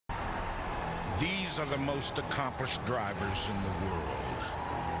These are the most accomplished drivers in the world.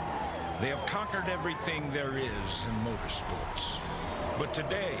 They have conquered everything there is in motorsports. But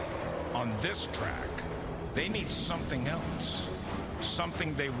today, on this track, they need something else.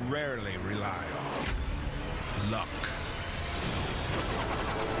 Something they rarely rely on. Luck.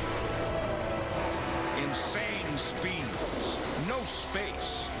 Insane speeds, no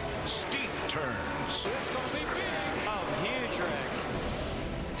space, steep turns. It's going to be big. Oh, huge wreck.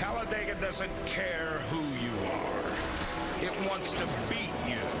 Talladega doesn't care who you are. It wants to beat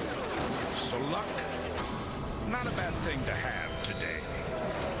you. So luck, not a bad thing to have today.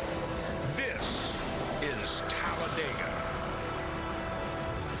 This is Talladega.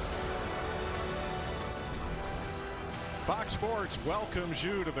 Fox Sports welcomes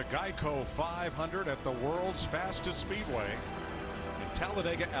you to the Geico 500 at the world's fastest speedway in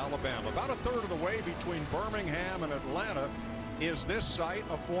Talladega, Alabama. About a third of the way between Birmingham and Atlanta is this site,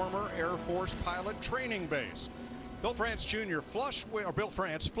 a former Air Force pilot training base. Bill France Jr. flush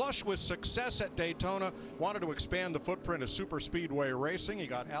with success at Daytona, wanted to expand the footprint of super speedway racing. He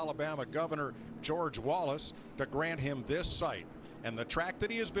got Alabama Governor George Wallace to grant him this site. And the track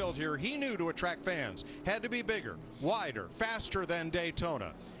that he has built here, he knew to attract fans, had to be bigger, wider, faster than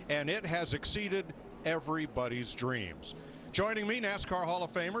Daytona. And it has exceeded everybody's dreams. Joining me, NASCAR Hall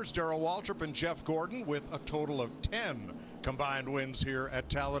of Famers Darrell Waltrip and Jeff Gordon with a total of 10 combined wins here at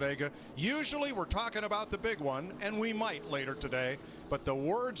Talladega. Usually we're talking about the big one, and we might later today, but the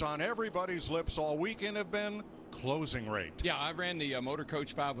words on everybody's lips all weekend have been closing rate. Yeah, I ran the Motor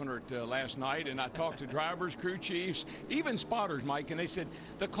Coach 500 last night, and I talked to drivers, crew chiefs, even spotters, Mike, and they said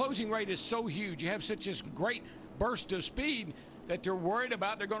the closing rate is so huge. You have such a great burst of speed that they're worried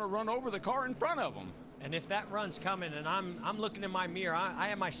about they're going to run over the car in front of them. And if that run's coming and I'm looking in my mirror, I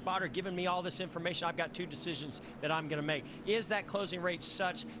have my spotter giving me all this information, I've got two decisions that I'm going to make. Is that closing rate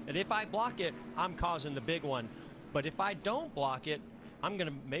such that if I block it, I'm causing the big one? But if I don't block it, I'm going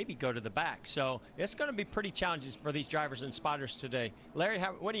to maybe go to the back. So it's going to be pretty challenging for these drivers and spotters today. Larry,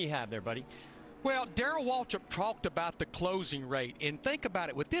 what do you have there, buddy? Well, Darrell Waltrip talked about the closing rate, and think about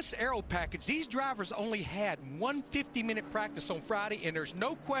it. With this aero package, these drivers only had one 50-minute practice on Friday, and there's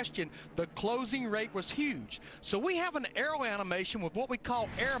no question the closing rate was huge. So we have an aero animation with what we call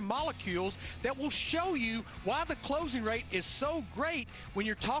air molecules that will show you why the closing rate is so great when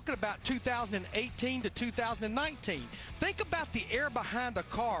you're talking about 2018 to 2019. Think about the air behind a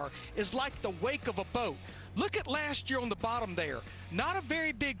car is like the wake of a boat. Look at last year on the bottom there. Not a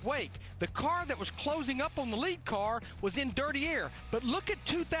very big wake. The car that was closing up on the lead car was in dirty air. But look at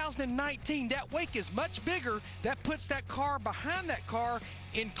 2019. That wake is much bigger. That puts that car behind that car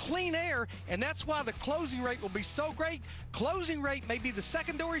in clean air, and that's why the closing rate will be so great. Closing rate may be the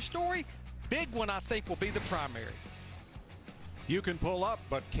secondary story. Big one, I think, will be the primary. You can pull up,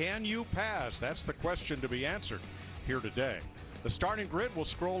 but can you pass? That's the question to be answered here today. The starting grid will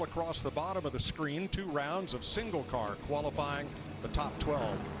scroll across the bottom of the screen. 2 rounds of single car qualifying. The top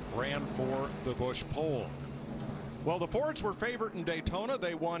 12 ran for the Busch pole. Well, the Fords were favored in Daytona.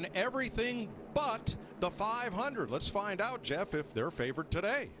 They won everything but the 500. Let's find out, Jeff, if they're favored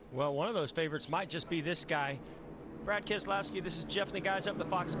today. Well, one of those favorites might just be this guy. Brad Keselowski, this is Jeff and the guys up at the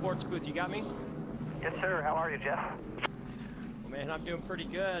Fox Sports booth. You got me? Yes, sir. How are you, Jeff? Well, man, I'm doing pretty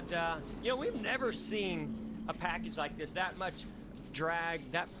good. You know, we've never seen a package like this, that much drag,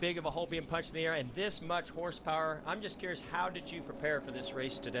 that big of a hole being punched in the air, and this much horsepower. I'm just curious, how did you prepare for this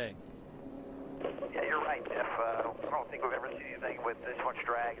race today? Yeah, you're right, Jeff. I don't think we've ever seen anything with this much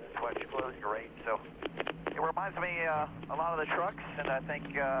drag and this much closing rate. So it reminds me a lot of the trucks, and I think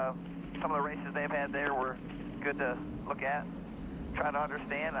some of the races they've had there were good to look at, try to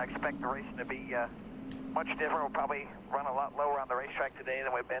understand. I expect the racing to be much different. We'll probably run a lot lower on the racetrack today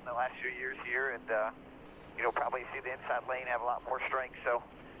than we've been the last few years here, and you know, probably see the inside lane have a lot more strength. So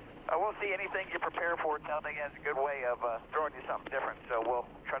we'll see. Anything you prepare for, Talladega has a good way of throwing you something different. So we'll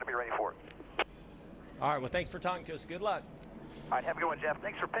try to be ready for it. All right, well, thanks for talking to us. Good luck. All right, have a good one, Jeff.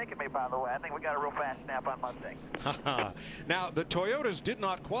 Thanks for picking me, by the way. I think we got a real fast snap on Mustang. Now, the Toyotas did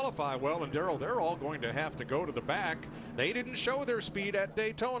not qualify well, and Darrell, they're all going to have to go to the back. They didn't show their speed at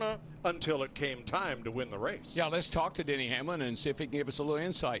Daytona until it came time to win the race. Yeah, let's talk to Denny Hamlin and see if he can give us a little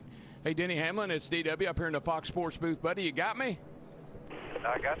insight. Hey, Denny Hamlin, it's DW up here in the Fox Sports booth. Buddy, you got me?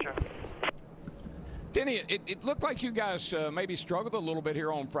 I got you. Denny, it looked like you guys maybe struggled a little bit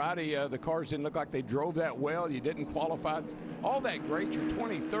here on Friday. The cars didn't look like they drove that well. You didn't qualify all that great. You're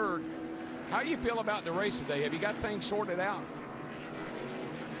 23rd. How do you feel about the race today? Have you got things sorted out?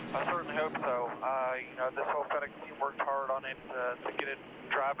 I certainly hope so. You know, this whole FedEx team worked hard on it to get it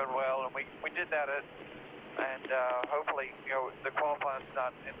driving well, and we did that at and hopefully, the qualifying's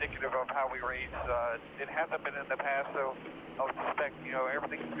not indicative of how we race. It hasn't been in the past, so I would suspect,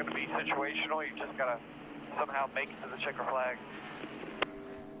 everything's going to be situational. You just got to somehow make it to the checker flag.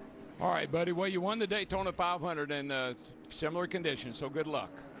 All right, buddy. Well, you won the Daytona 500 in similar conditions, so good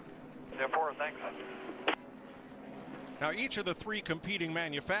luck. Therefore, thanks. Now, each of the three competing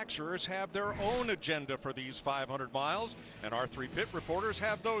manufacturers have their own agenda for these 500 miles, and our three pit reporters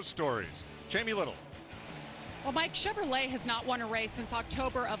have those stories. Jamie Little. Well, Mike, Chevrolet has not won a race since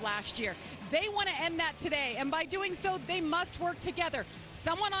October of last year. They want to end that today, and by doing so, they must work together.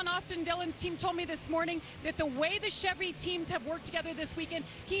 Someone on Austin Dillon's team told me this morning that the way the Chevy teams have worked together this weekend,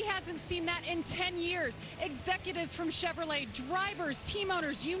 he hasn't seen that in 10 years. Executives from Chevrolet, drivers, team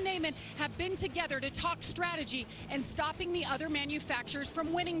owners, you name it, have been together to talk strategy and stopping the other manufacturers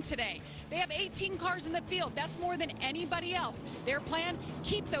from winning today. They have 18 cars in the field. That's more than anybody else. Their plan,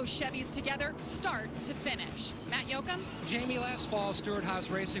 keep those Chevys together, start to finish. Matt Yoakum? Jamie, last fall, Stewart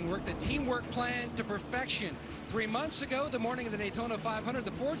Haas Racing worked the teamwork plan to perfection. 3 months ago, the morning of the Daytona 500,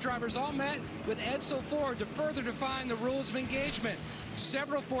 the Ford drivers all met with Edsel Ford to further define the rules of engagement.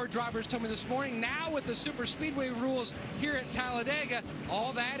 Several Ford drivers told me this morning, now with the super speedway rules here at Talladega,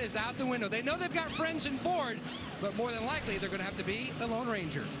 all that is out the window. They know they've got friends in Ford, but more than likely they're going to have to be the Lone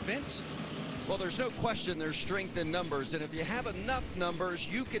Ranger. Vince? Well, there's no question there's strength in numbers, and if you have enough numbers,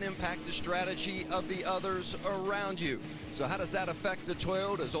 you can impact the strategy of the others around you. So how does that affect the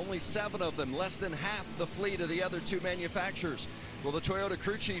Toyotas? Only 7 of them, less than half the fleet of the other 2 manufacturers. Well, the Toyota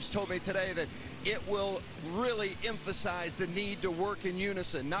crew chiefs told me today that it will really emphasize the need to work in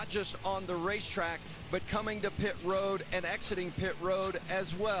unison, not just on the racetrack, but coming to pit road and exiting pit road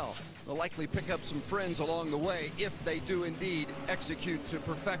as well. They'll likely pick up some friends along the way if they do indeed execute to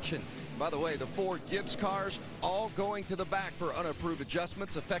perfection. By the way, the 4 Gibbs cars all going to the back for unapproved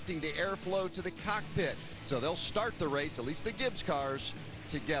adjustments affecting the airflow to the cockpit. So they'll start the race, at least the Gibbs cars,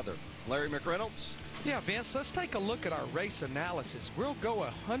 together. Larry McReynolds? Yeah, Vince, let's take a look at our race analysis. We'll go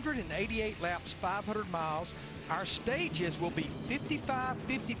 188 laps, 500 miles. Our stages will be 55,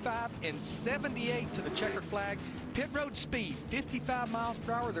 55, and 78 to the checkered flag. Pit road speed, 55 miles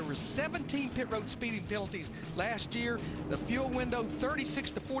per hour. There were 17 pit road speeding penalties last year. The fuel window,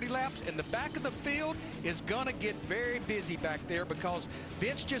 36 to 40 laps, and the back of the field is going to get very busy back there because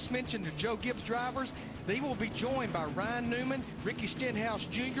Vince just mentioned the Joe Gibbs drivers. They will be joined by Ryan Newman, Ricky Stenhouse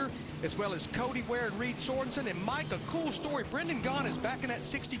Jr., as well as Cody Ware and Reed Sorensen. And Mike, a cool story, Brendan Gaughan is back in that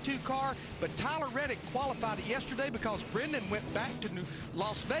 62 car, but Tyler Reddick qualified it yesterday because Brendan went back to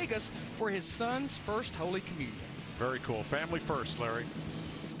Las Vegas for his son's first Holy Communion. Very cool. Family first, Larry.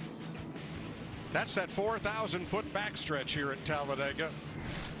 That's that 4,000-foot backstretch here at Talladega.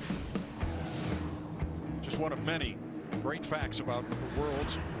 Just one of many great facts about the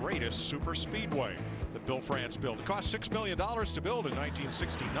world's greatest super speedway that Bill France built. It cost $6 million to build in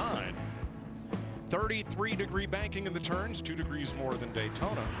 1969. 33-degree banking in the turns, 2 degrees more than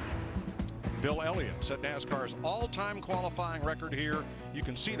Daytona. Bill Elliott set NASCAR's all-time qualifying record here. You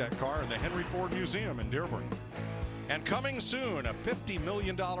can see that car in the Henry Ford Museum in Dearborn. And coming soon, a $50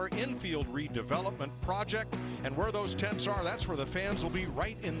 million infield redevelopment project. And where those tents are, that's where the fans will be,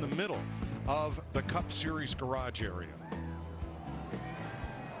 right in the middle of the Cup Series garage area.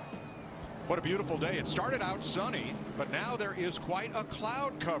 What a beautiful day. It started out sunny, but now there is quite a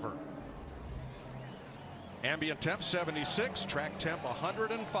cloud cover. Ambient temp 76, track temp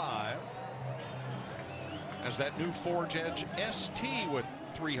 105. As that new Forge Edge ST with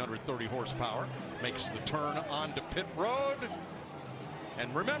 330 horsepower makes the turn onto pit road.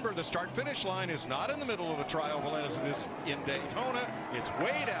 And remember, the start-finish line is not in the middle of the tri-oval as it is in Daytona. It's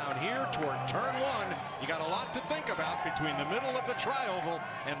way down here toward turn 1. You got a lot to think about between the middle of the tri-oval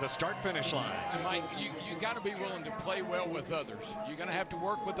and the start-finish line. And Mike, you got to be willing to play well with others. You're going to have to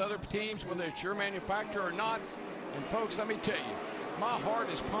work with other teams, whether it's your manufacturer or not. And folks, let me tell you, my heart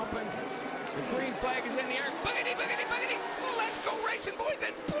is pumping. The green flag is in the air. Boogity, boogity, boogity. Well, let's go racing, boys,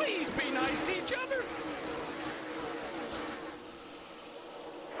 and please be nice to each other.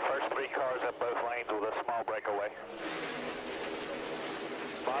 First 3 cars up both lanes with a small breakaway.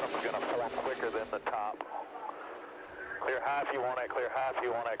 Bottom's going to form quicker than the top. Clear high if you want it, clear high if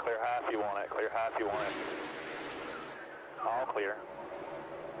you want it, clear high if you want it, clear high if you want it. All clear.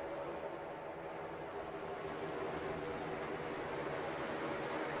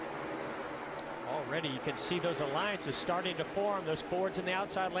 Already you can see those alliances starting to form. Those Fords in the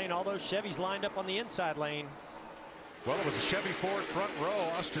outside lane, all those Chevys lined up on the inside lane. Well, it was a Chevy Ford front row.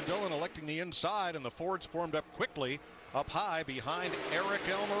 Austin Dillon electing the inside, and the Fords formed up quickly up high behind Eric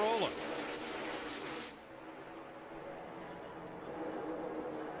Almirola.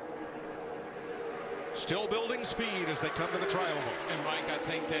 Still building speed as they come to the tri-oval. And Mike, I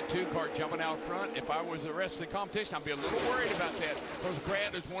think that 2-car jumping out front, if I was the rest of the competition, I'd be a little worried about that. Because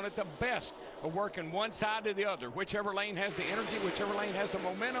Grant is one of the best of working one side to the other. Whichever lane has the energy, whichever lane has the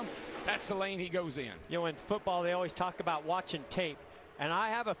momentum, that's the lane he goes in. You know, in football, they always talk about watching tape. And I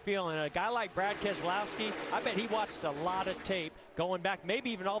have a feeling a guy like Brad Keselowski, I bet he watched a lot of tape going back maybe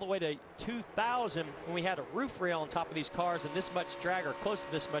even all the way to 2000 when we had a roof rail on top of these cars and this much drag or close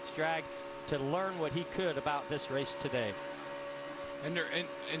to this much drag to learn what he could about this race today. And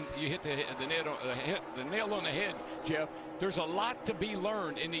you hit the nail on the head, Jeff. There's a lot to be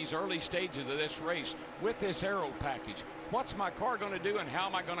learned in these early stages of this race with this aero package. What's my car going to do and how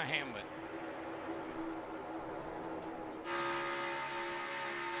am I going to handle it?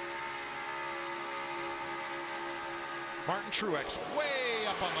 Martin Truex way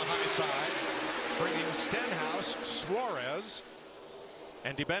up on the high side, bringing Stenhouse, Suarez,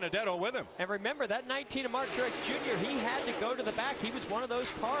 and DiBenedetto with him. And remember, that 19 of Mark Truex Jr., he had to go to the back. He was one of those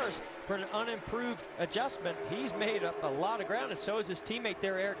cars for an unimproved adjustment. He's made up a lot of ground, and so is his teammate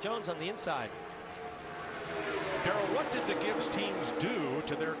there, Eric Jones, on the inside. Darrell, what did the Gibbs teams do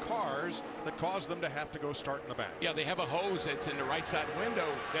to their cars that caused them to have to go start in the back? Yeah, they have a hose that's in the right side window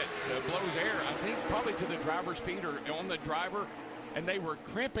that blows air, I think probably to the driver's feet or on the driver, and they were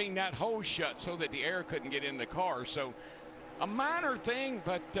crimping that hose shut so that the air couldn't get in the car. So a minor thing,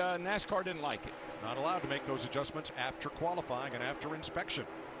 but NASCAR didn't like it. Not allowed to make those adjustments after qualifying and after inspection.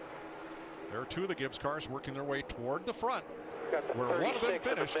 There are 2 of the Gibbs cars working their way toward the front, where one of them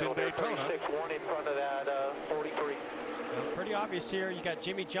finished in Daytona. One in front of that 43. Pretty obvious here. You got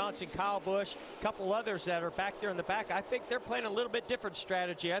Jimmy Johnson, Kyle Busch, a couple others that are back there in the back. I think they're playing a little bit different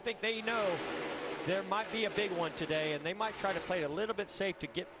strategy. I think they know there might be a big one today, and they might try to play it a little bit safe to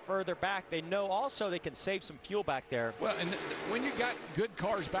get further back. They know also they can save some fuel back there. Well, and when you got good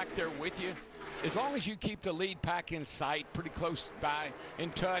cars back there with you, as long as you keep the lead pack in sight, pretty close by,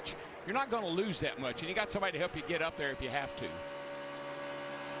 in touch, you're not going to lose that much. And you got somebody to help you get up there if you have to.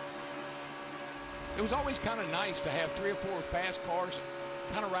 It was always kind of nice to have 3 or 4 fast cars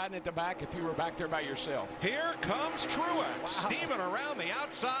kind of riding at the back if you were back there by yourself. Here comes Truex, steaming around the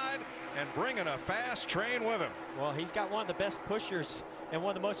outside and bringing a fast train with him. Well, he's got one of the best pushers and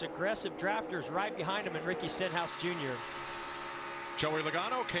one of the most aggressive drafters right behind him in Ricky Stenhouse Jr. Joey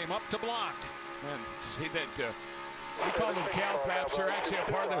Logano came up to block. Man, see that we call them cow flaps. They're actually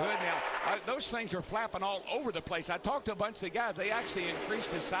a part of the hood now. Those things are flapping all over the place. I talked to a bunch of the guys. They actually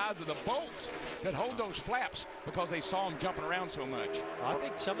increased the size of the bolts that hold those flaps because they saw them jumping around so much. I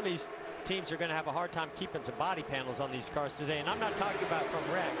think some of these teams are going to have a hard time keeping some body panels on these cars today, and I'm not talking about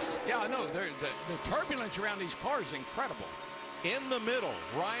from wrecks. Yeah, I know. The turbulence around these cars is incredible. In the middle,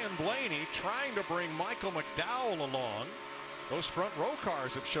 Ryan Blaney trying to bring Michael McDowell along. Those front row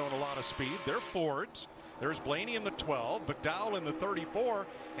cars have shown a lot of speed. They're Fords. There's Blaney in the 12, McDowell in the 34,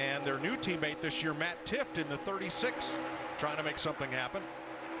 and their new teammate this year, Matt Tifft, in the 36, trying to make something happen.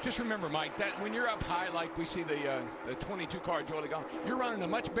 Just remember, Mike, that when you're up high like we see the 22 car Joey Logano, you're running a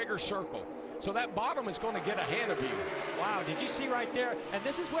much bigger circle. So that bottom is going to get ahead of you. Wow, did you see right there? And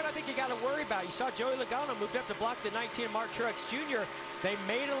this is what I think you got to worry about. You saw Joey Logano moved up to block the 19 Mark Truex Jr. They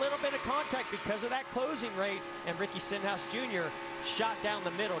made a little bit of contact because of that closing rate, and Ricky Stenhouse Jr. shot down the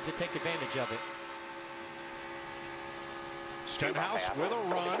middle to take advantage of it. Stenhouse with a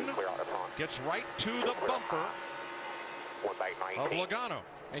run, gets right to the bumper of Logano.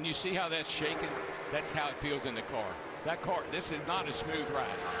 And you see how that's shaking? That's how it feels in the car. That car, this is not a smooth ride.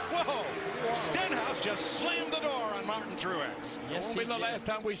 Whoa! Stenhouse just slammed the door on Martin Truex. Yes, won't be the last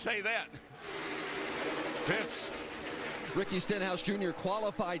time we say that. Vince. Ricky Stenhouse Jr.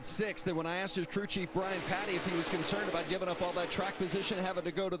 qualified 6th, and when I asked his crew chief Brian Patty if he was concerned about giving up all that track position, having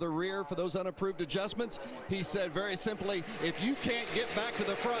to go to the rear for those unapproved adjustments, he said very simply, if you can't get back to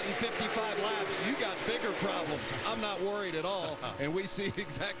the front in 55 laps, you got bigger problems. I'm not worried at all, and we see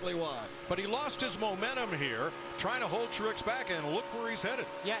exactly why. But he lost his momentum here, trying to hold Truex back, and look where he's headed.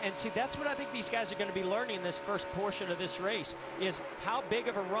 Yeah, and see, that's what I think these guys are going to be learning in this first portion of this race, is how big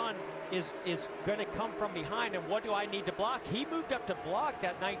of a run is going to come from behind, and what do I need to block? He moved up to block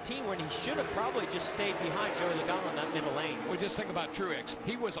that 19 when he should have probably just stayed behind Joey Logano in that middle lane. Well, just think about Truex.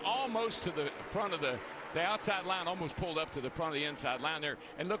 He was almost to the front of the outside line, almost pulled up to the front of the inside line there,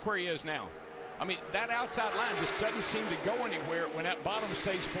 and look where he is now. I mean, that outside line just doesn't seem to go anywhere when that bottom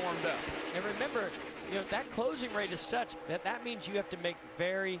stage formed up. And remember, you know, that closing rate is such that means you have to make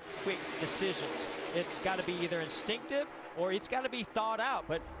very quick decisions. It's got to be either instinctive or it's got to be thought out.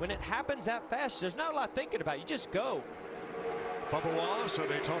 But when it happens that fast, there's not a lot thinking about. You just go. Bubba Wallace, a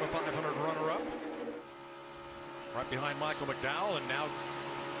Daytona 500 runner-up, right behind Michael McDowell, and now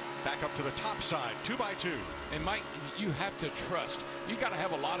Back up to the top side, 2 by 2. And Mike, you have to trust. You got to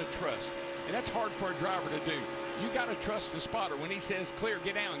have a lot of trust, and that's hard for a driver to do. You got to trust the spotter. When he says clear,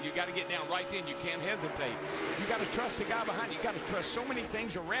 get down, you got to get down right then. You can't hesitate. You got to trust the guy behind you. You got to trust so many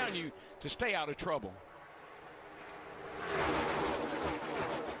things around you to stay out of trouble.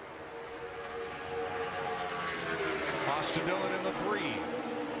 Austin Dillon in the 3.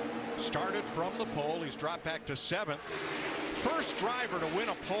 Started from the pole. He's dropped back to 7th. First driver to win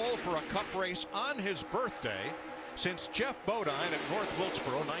a pole for a Cup race on his birthday since Jeff Bodine at North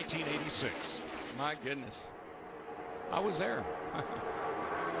Wilkesboro, 1986. My goodness. I was there.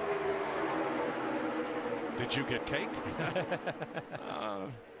 Did you get cake?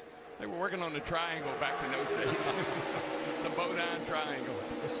 They were working on the triangle back in those days. The Bodine triangle.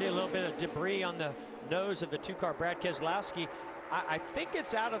 You see a little bit of debris on the nose of the 2-car Brad Keselowski. I think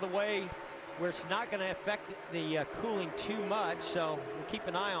it's out of the way where it's not going to affect the cooling too much, so we'll keep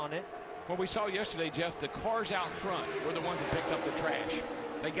an eye on it. Well, we saw yesterday, Jeff, the cars out front were the ones that picked up the trash.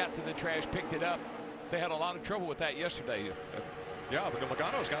 They got to the trash, picked it up. They had a lot of trouble with that yesterday. Yeah, but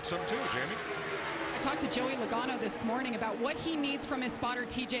Logano's got some too, Jamie. I talked to Joey Logano this morning about what he needs from his spotter,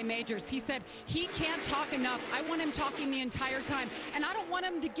 TJ Majors. He said he can't talk enough. I want him talking the entire time. And I don't want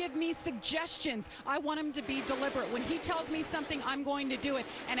him to give me suggestions. I want him to be deliberate. When he tells me something, I'm going to do it.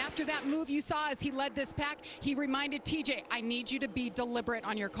 And after that move you saw as he led this pack, he reminded TJ, I need you to be deliberate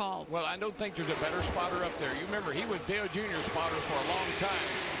on your calls. Well, I don't think there's a better spotter up there. You remember, he was Dale Jr.'s spotter for a long time.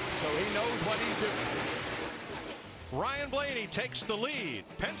 So he knows what he's doing. Ryan Blaney takes the lead.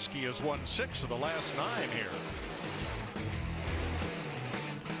 Penske has won 6 of the last 9 here.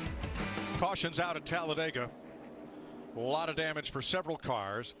 Cautions out at Talladega. A lot of damage for several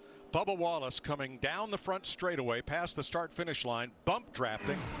cars. Bubba Wallace coming down the front straightaway past the start-finish line, bump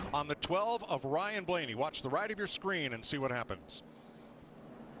drafting on the 12 of Ryan Blaney. Watch the right of your screen and see what happens.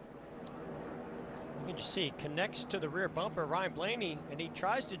 You can just see he connects to the rear bumper, Ryan Blaney, and he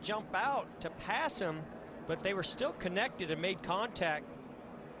tries to jump out to pass him, but they were still connected and made contact.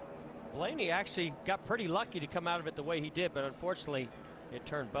 Blaney actually got pretty lucky to come out of it the way he did, but unfortunately it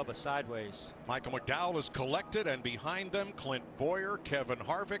turned Bubba sideways. Michael McDowell is collected, and behind them Clint Boyer, Kevin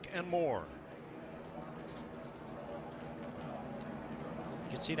Harvick, and more.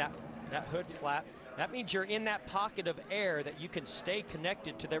 You can see that hood flap. That means you're in that pocket of air that you can stay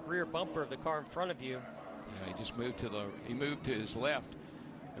connected to that rear bumper of the car in front of you. Yeah, he just moved to his left,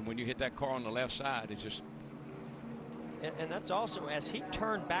 and when you hit that car on the left side, it just. And that's also as he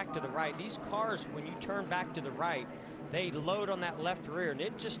turned back to the right. These cars, when you turn back to the right, they load on that left rear, and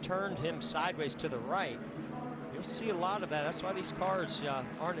it just turned him sideways to the right. You'll see a lot of that. That's why these cars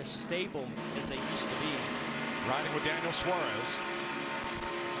aren't as stable as they used to be. Riding with Daniel Suarez.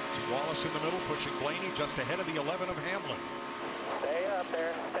 Wallace in the middle, pushing Blaney just ahead of the 11 of Hamlin. Stay up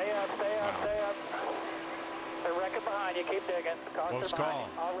there. Stay up, stay up, stay up. They're wrecking behind you. Keep digging. Close call.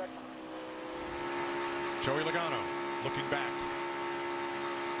 Joey Logano looking back.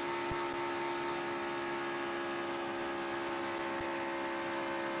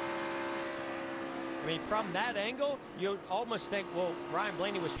 I mean, from that angle, you almost think, well, Ryan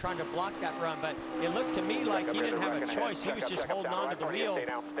Blaney was trying to block that run, but it looked to me like he didn't have a choice. He was just holding on to the wheel,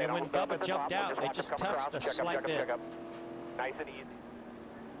 and when Bubba jumped out, they just touched a slight bit. Nice and easy.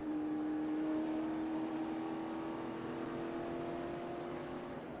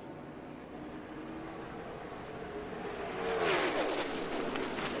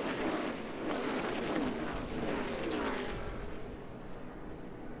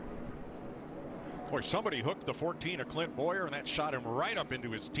 Boy, somebody hooked the 14 of Clint Boyer, and that shot him right up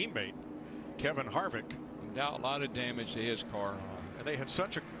into his teammate, Kevin Harvick. A lot of damage to his car. And they had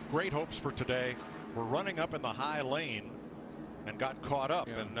such great hopes for today. We're running up in the high lane and got caught up.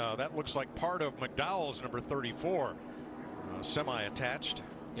 Yeah. And that looks like part of McDowell's number 34 semi-attached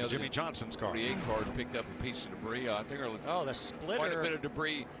to Jimmy Johnson's car. 48 cars picked up a piece of debris. I think the splitter. Quite a bit of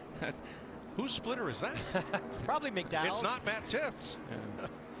debris. Whose splitter is that? Probably McDowell's. It's not Matt Tiff's. Yeah.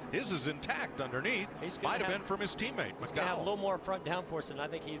 His is intact underneath. Might have been from his teammate. He's going to have a little more front downforce than I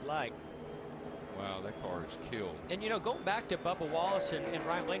think he'd like. Wow, that car is killed. And, you know, going back to Bubba Wallace and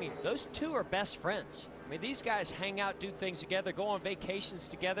Ryan Blaney, those two are best friends. I mean, these guys hang out, do things together, go on vacations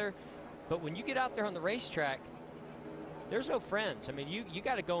together. But when you get out there on the racetrack, there's no friends. I mean, you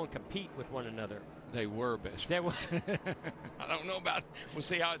got to go and compete with one another. They were best friends. I don't know about it. We'll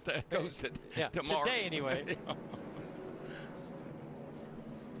see how it goes tomorrow. Today, anyway.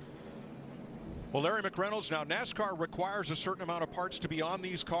 Well, Larry McReynolds, now NASCAR requires a certain amount of parts to be on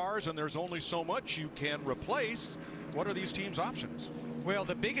these cars, and there's only so much you can replace. What are these teams' options? Well,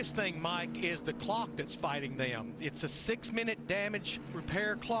 the biggest thing, Mike, is the clock that's fighting them. It's a 6-minute damage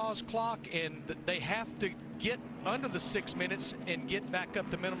repair clause clock, and they have to get under the 6 minutes and get back up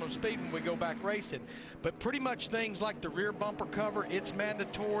to minimum speed when we go back racing. But pretty much things like the rear bumper cover, it's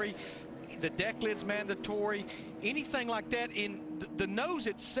mandatory. The deck lid's mandatory. Anything like that. In the nose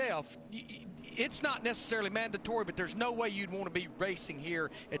itself, it's not necessarily mandatory, but there's no way you'd want to be racing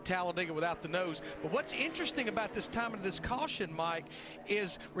here at Talladega without the nose. But what's interesting about this time of this caution, Mike,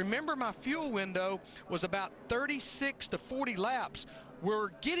 is remember my fuel window was about 36 to 40 laps. We're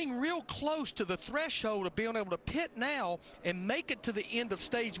getting real close to the threshold of being able to pit now and make it to the end of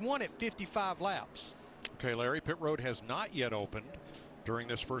stage 1 at 55 laps. Okay, Larry, pit road has not yet opened during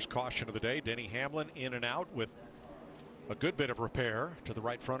this first caution of the day. Denny Hamlin in and out with a good bit of repair to the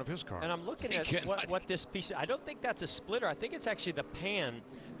right front of his car. And I'm looking at what this piece, I don't think that's a splitter. I think it's actually the pan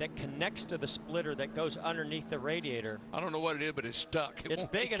that connects to the splitter that goes underneath the radiator. I don't know what it is, but it's stuck. It's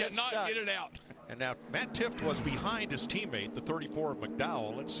big and it's stuck. Cannot get it out. And now Matt Tifft was behind his teammate, the 34 of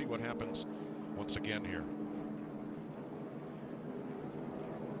McDowell. Let's see what happens once again here.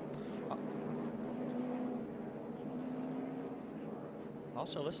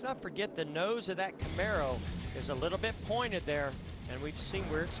 Also, let's not forget the nose of that Camaro is a little bit pointed there, and we've seen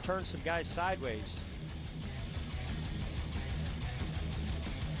where it's turned some guys sideways.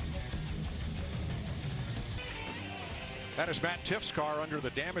 That is Matt Tiff's car under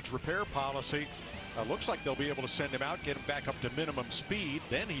the damage repair policy. Looks like they'll be able to send him out, get him back up to minimum speed.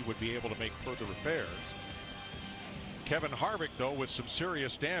 Then he would be able to make further repairs. Kevin Harvick, though, with some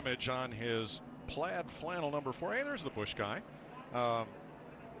serious damage on his plaid flannel number 4. Hey, there's the Busch guy.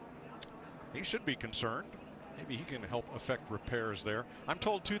 He should be concerned. Maybe he can help affect repairs there. I'm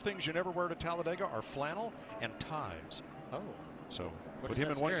told 2 things you never wear to Talladega are flannel and ties. Oh. So put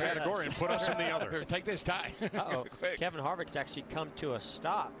him in one scare category and put us in the other. Take this tie. Uh-oh. Kevin Harvick's actually come to a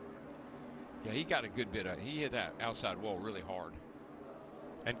stop. Yeah, he got a good bit of, he hit that outside wall really hard.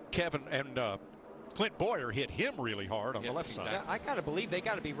 And Kevin and Clint Boyer hit him really hard on the left side. Yeah, I got to believe they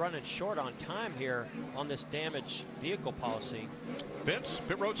got to be running short on time here on this damaged vehicle policy. Vince,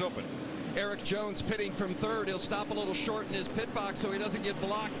 pit road's open. Eric Jones pitting from 3rd. He'll stop a little short in his pit box so he doesn't get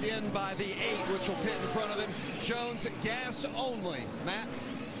blocked in by the 8, which will pit in front of him. Jones, gas only. Matt?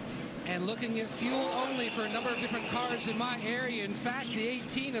 And looking at fuel only for a number of different cars in my area. In fact, the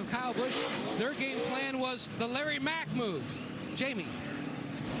 18 of Kyle Busch, their game plan was the Larry Mack move. Jamie.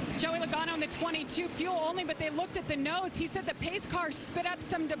 Joey Logano in the 22, fuel only, but they looked at the nose. He said the pace car spit up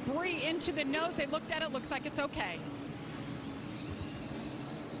some debris into the nose. They looked at it, looks like it's okay.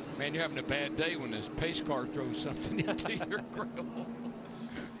 Man, you're having a bad day when this pace car throws something into your grill.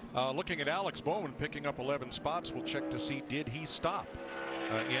 Looking at Alex Bowman picking up 11 spots. We'll check to see, did he stop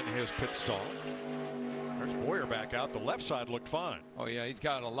in his pit stall. There's Boyer back out. The left side looked fine. Oh, yeah, he's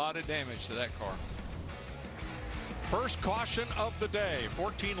got a lot of damage to that car. First caution of the day,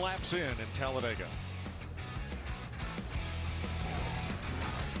 14 laps in Talladega.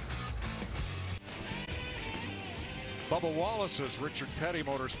 Bubba Wallace's Richard Petty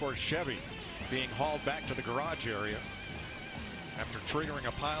Motorsports Chevy being hauled back to the garage area after triggering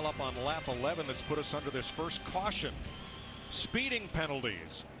a pileup on lap 11 that's put us under this first caution. Speeding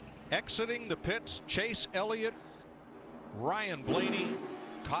penalties. Exiting the pits, Chase Elliott, Ryan Blaney,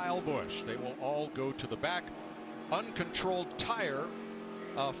 Kyle Busch. They will all go to the back. Uncontrolled tire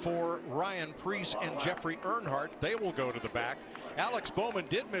for Ryan Preece and Jeffrey Earnhardt. They will go to the back. Alex Bowman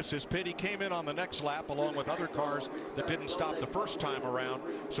did miss his pit. He came in on the next lap along with other cars that didn't stop the first time around.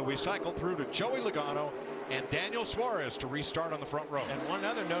 So we cycle through to Joey Logano and Daniel Suarez to restart on the front row. And one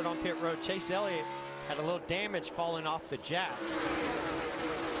other note on pit road, Chase Elliott had a little damage falling off the jack.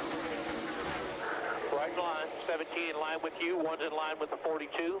 Right line, 17 in line with you, 1's in line with the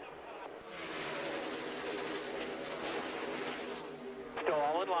 42. Still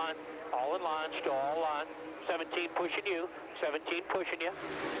all in line, still all line. 17 pushing you, 17 pushing you,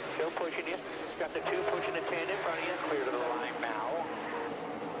 still pushing you. Got the 2 pushing the 10 in front of you, clear to the line now.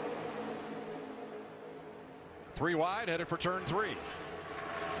 3 wide, headed for turn 3. In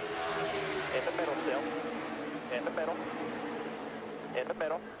the middle still, in the middle, in the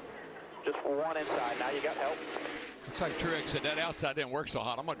middle. Just 1 inside, now you got help. Looks like Truex said that outside didn't work so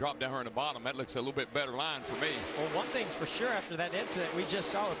hot. I'm going to drop down here in the bottom. That looks a little bit better line for me. Well, one thing's for sure, after that incident we just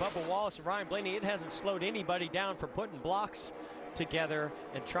saw with Bubba Wallace and Ryan Blaney, it hasn't slowed anybody down from putting blocks together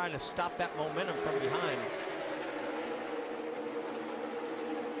and trying to stop that momentum from behind.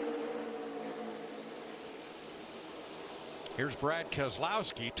 Here's Brad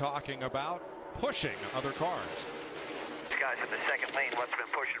Keselowski talking about pushing other cars. These guys in the second lane must have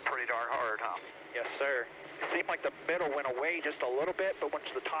been pushing pretty darn hard, huh? Yes, sir. Seemed like the middle went away just a little bit, but once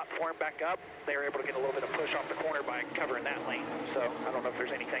the top formed back up, they were able to get a little bit of push off the corner by covering that lane. So I don't know if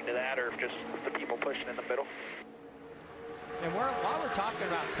there's anything to that or if just the people pushing in the middle. And while we're talking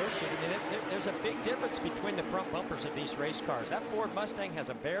about pushing, I mean, there's a big difference between the front bumpers of these race cars. That Ford Mustang has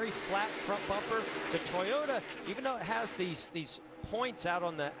a very flat front bumper. The Toyota, even though it has these points out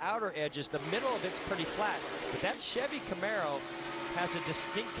on the outer edges, the middle of it's pretty flat. But that Chevy Camaro has a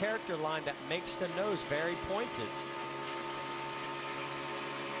distinct character line that makes the nose very pointed.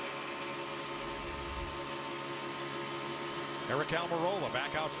 Eric Almirola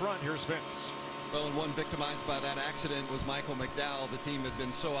back out front. Here's Vince. Well, and one victimized by that accident was Michael McDowell. The team had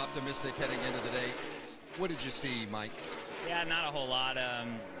been so optimistic heading into the day. What did you see, Mike? Yeah, not a whole lot.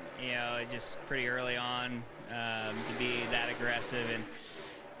 You know, just pretty early on to be that aggressive. And,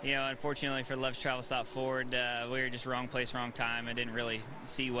 you know, unfortunately for Love's Travel Stop Ford, we were just wrong place, wrong time. I didn't really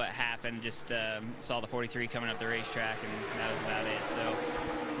see what happened. Just saw the 43 coming up the racetrack, and that was about it. So,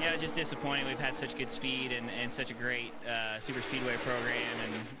 yeah, just disappointing. We've had such good speed and such a great super speedway program,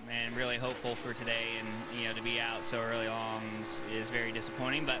 and really hopeful for today. And, you know, to be out so early on is very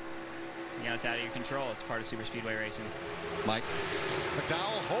disappointing. But, you know, it's out of your control. It's part of super speedway racing. Mike?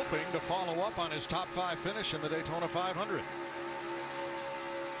 McDowell hoping to follow up on his top 5 finish in the Daytona 500.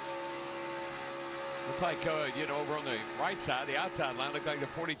 Look like, you know, over on the right side, the outside line, look like the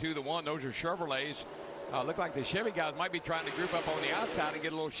 42, the 1, those are Chevrolets. Look like the Chevy guys might be trying to group up on the outside and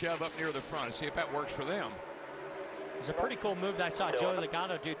get a little shove up near the front and see if that works for them. It's a pretty cool move that I saw Joey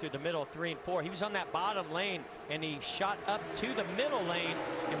Logano do through the middle of 3 and 4. He was on that bottom lane, and he shot up to the middle lane.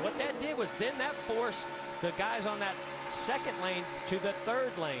 And what that did was then that forced the guys on that second lane to the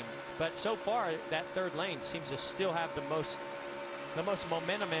third lane. But so far, that third lane seems to still have the most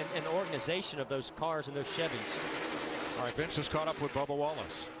momentum and organization of those cars and those Chevys. All right, Vince is caught up with Bubba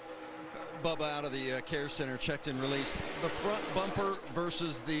Wallace. Bubba out of the care center, checked and released. The front bumper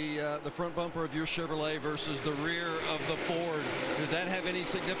versus the front bumper of your Chevrolet versus the rear of the Ford. Did that have any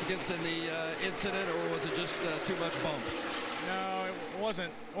significance in the incident, or was it just too much bump? No,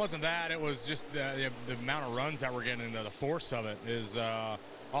 it wasn't that. It was just the amount of runs that we're getting into. The force of it is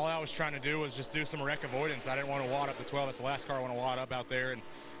all I was trying to do was just do some wreck avoidance. I didn't want to wad up the 12. That's the last car I want to wad up out there, and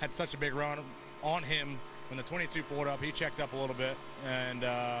had such a big run on him. When the 22 pulled up, he checked up a little bit, and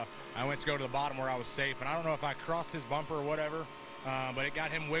I went to go to the bottom where I was safe. And I don't know if I crossed his bumper or whatever, but it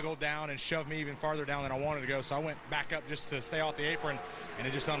got him wiggled down and shoved me even farther down than I wanted to go. So I went back up just to stay off the apron, and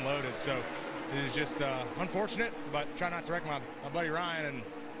it just unloaded. So it was just unfortunate, but try not to wreck my buddy Ryan and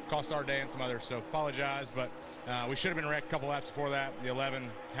cost our day and some others. So apologize, but we should have been wrecked a couple laps before that. The 11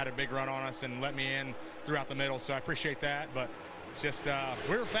 had a big run on us and let me in throughout the middle, so I appreciate that. But just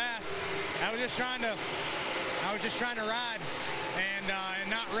we were fast. I was just trying to ride and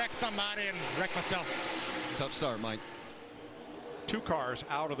not wreck somebody and wreck myself. Tough start, Mike. 2 cars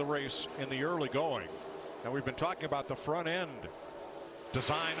out of the race in the early going. Now we've been talking about the front end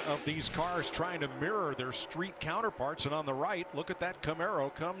design of these cars trying to mirror their street counterparts, and on the right, look at that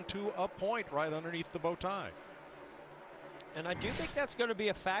Camaro come to a point right underneath the bow tie. And I do think that's going to be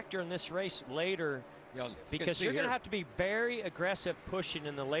a factor in this race later, because you're going to have to be very aggressive pushing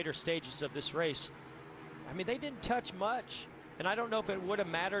in the later stages of this race. I mean, they didn't touch much, and I don't know if it would have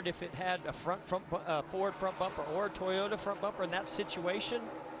mattered if it had a Ford front bumper or a Toyota front bumper in that situation.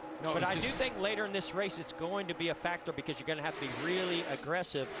 No, but I do think later in this race it's going to be a factor, because you're going to have to be really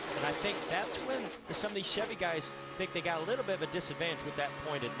aggressive, and I think that's when some of these Chevy guys think they got a little bit of a disadvantage with that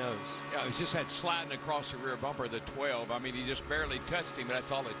pointed nose. Yeah, it's just that sliding across the rear bumper of the 12. I mean, he just barely touched him, but that's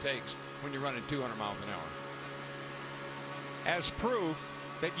all it takes when you're running 200 miles an hour. As proof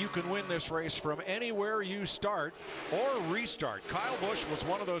that you can win this race from anywhere you start or restart. Kyle Busch was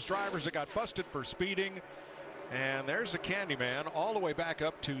one of those drivers that got busted for speeding. And there's the Candyman all the way back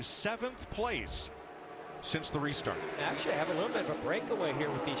up to 7th place since the restart. Actually, I have a little bit of a breakaway here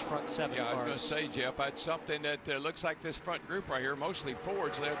with these front 7 cars. Yeah, I was going to say, Jeff, that's something that looks like this front group right here, mostly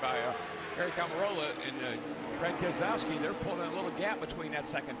Fords led by Eric Almirola and Greg Keselowski. They're pulling a little gap between that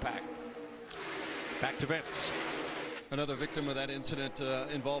second pack. Back to Vince. Another victim of that incident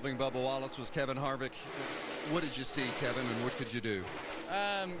involving Bubba Wallace was Kevin Harvick. What did you see, Kevin, and what could you do?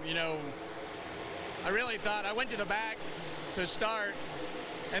 You know, I really thought, I went to the back to start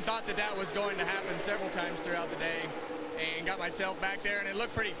and thought that was going to happen several times throughout the day, and got myself back there, and it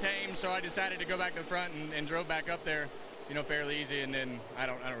looked pretty tame, so I decided to go back to the front and drove back up there, you know, fairly easy. And then I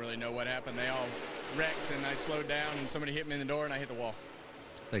don't really know what happened. They all wrecked, and I slowed down, and somebody hit me in the door, and I hit the wall.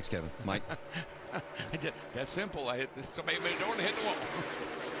 Thanks, Kevin. Mike? That's simple. Somebody hit me in the door and hit the wall.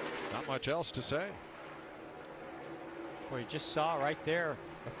 Not much else to say. Well, you just saw right there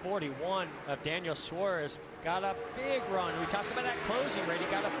The 41 of Daniel Suarez got a big run. We talked about that closing rate. He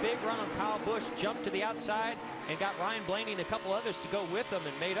got a big run on Kyle Busch, jumped to the outside, and got Ryan Blaney and a couple others to go with him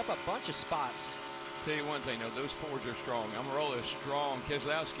and made up a bunch of spots. Tell you one thing, though, those Fords are strong. Almirola is strong.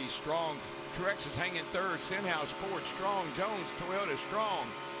 Keselowski strong. Truex is hanging third. Stenhouse, Ford strong. Jones, Toyota strong.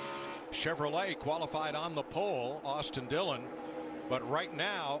 Chevrolet qualified on the pole, Austin Dillon. But right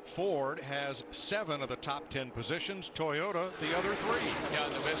now, Ford has 7 of the top 10 positions. Toyota, the other 3. Yeah,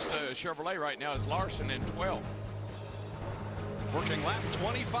 the best Chevrolet right now is Larson in 12th. Working lap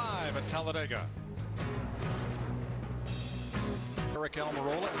 25 at Talladega. Eric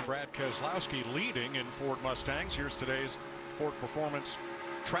Almirola and Brad Keselowski leading in Ford Mustangs. Here's today's Ford Performance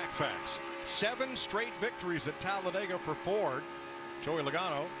track facts. 7 straight victories at Talladega for Ford. Joey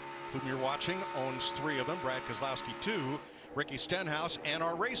Logano, whom you're watching, owns 3 of them. Brad Keselowski 2. Ricky Stenhouse, and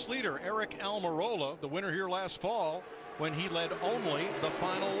our race leader Eric Almirola, the winner here last fall when he led only the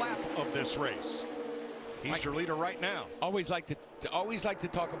final lap of this race. He's your leader right now. Always like to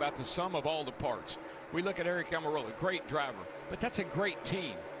talk about the sum of all the parts. We look at Eric Almirola, great driver, but that's a great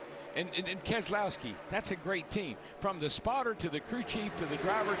team. And Keselowski, that's a great team. From the spotter to the crew chief to the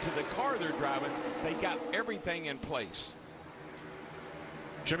driver to the car they're driving, they got everything in place.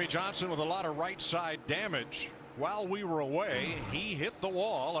 Jimmy Johnson with a lot of right side damage. While we were away, he hit the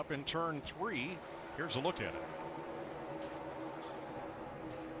wall up in turn 3. Here's a look at it.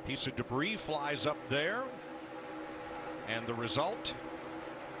 Piece of debris flies up there. And the result?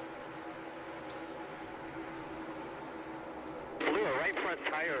 Blew a right front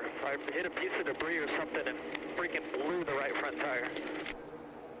tire. I hit a piece of debris or something and freaking blew the right front tire.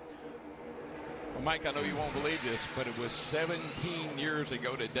 Well, Mike, I know you won't believe this, but it was 17 years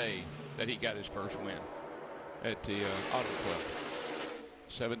ago today that he got his first win at the Auto Club.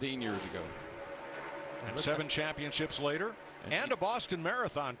 17 years ago. And 7 championships later, and a Boston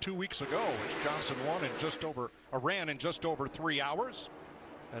Marathon 2 weeks ago, which Johnson ran in just over 3 hours.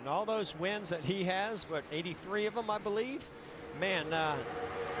 And all those wins that he has, but 83 of them, I believe. Man,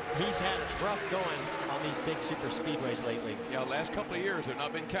 he's had it rough going on these big super speedways lately. Yeah, last couple of years have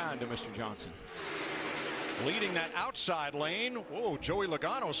not been kind to Mr. Johnson. Leading that outside lane. Whoa, Joey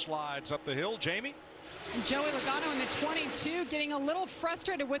Logano slides up the hill. Jamie? And Joey Logano in the 22 getting a little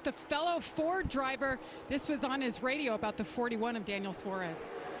frustrated with the fellow Ford driver. This was on his radio about the 41 of Daniel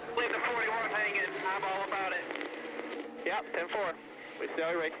Suarez. Leave the 41 hanging. I'm all about it. Yep, 10-4. We see how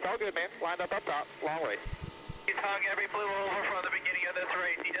he raced. It's all good, man. Lined up top. Long race. He's hugged every blue over from the beginning of this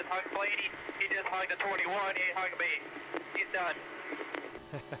race. He just hugged Blaney. He just hugged the 21. He ain't hugged me. He's done.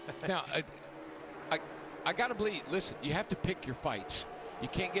 Now, I got to believe, listen, you have to pick your fights. You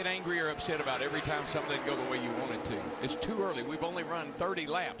can't get angry or upset about every time something doesn't go the way you want it to. It's too early. We've only run 30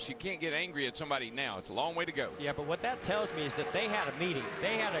 laps. You can't get angry at somebody now. It's a long way to go. Yeah, but what that tells me is that they had a meeting.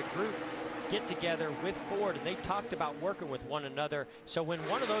 They had a group get together with Ford, and they talked about working with one another. So when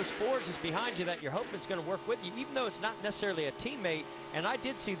one of those Fords is behind you that you're hoping is going to work with you, even though it's not necessarily a teammate, and I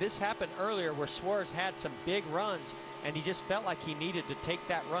did see this happen earlier where Suarez had some big runs, and he just felt like he needed to take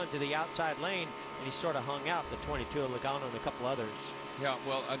that run to the outside lane, and he sort of hung out the 22 of Logano and a couple others. Yeah,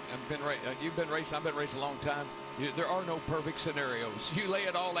 well, you've been racing. I've been racing a long time. There are no perfect scenarios. You lay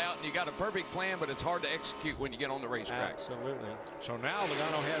it all out, and you got a perfect plan, but it's hard to execute when you get on the racetrack. Absolutely. So now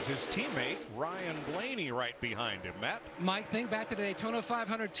Logano has his teammate Ryan Blaney right behind him. Matt? Mike, think back to the Daytona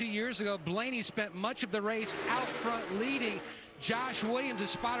 500 2 years ago. Blaney spent much of the race out front leading. Josh Williams, the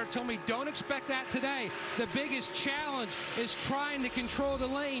spotter, told me don't expect that today. The biggest challenge is trying to control the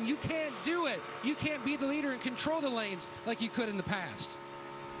lane. You can't do it. You can't be the leader and control the lanes like you could in the past.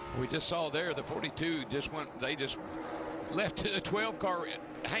 We just saw there the 42 they just left the 12 car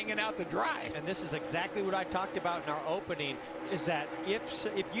hanging out to dry. And this is exactly what I talked about in our opening, is that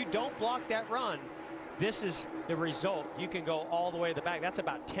if you don't block that run, this is the result. You can go all the way to the back. That's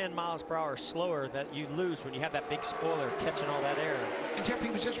about 10 miles per hour slower that you lose when you have that big spoiler catching all that air. And Jeff, he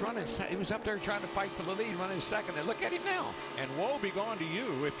was just running. He was up there trying to fight for the lead, running second. And look at him now. And woe be gone to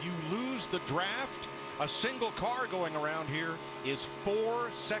you if you lose the draft. A single car going around here is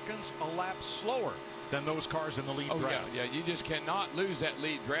 4 seconds a lap slower than those cars in the lead draft. Yeah, you just cannot lose that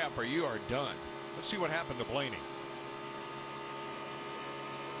lead draft or you are done. Let's see what happened to Blaney.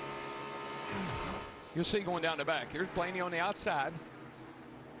 You'll see going down the back. Here's Blaney on the outside.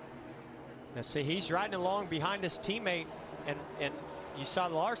 Now see, he's riding along behind his teammate, and you saw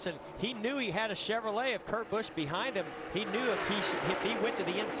Larson. He knew he had a Chevrolet of Kurt Busch behind him. He knew if he went to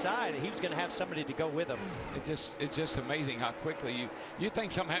the inside, he was going to have somebody to go with him. It's just amazing how quickly you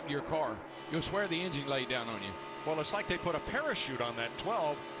think something happened to your car. You'll swear the engine laid down on you. Well, it's like they put a parachute on that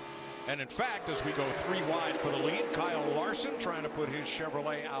 12 And in fact, as we go 3 wide for the lead, Kyle Larson trying to put his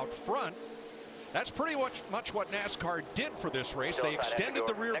Chevrolet out front. That's pretty much what NASCAR did for this race. They extended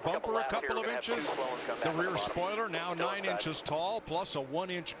the rear bumper a couple of inches. The rear spoiler now 9 inches tall, plus a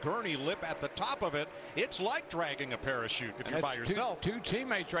 1-inch gurney lip at the top of it. It's like dragging a parachute if you're by yourself. Two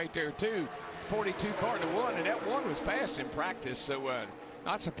teammates right there, too. 42 car to 1, and that one was fast in practice. So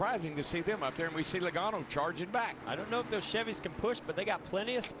not surprising to see them up there, and we see Logano charging back. I don't know if those Chevys can push, but they got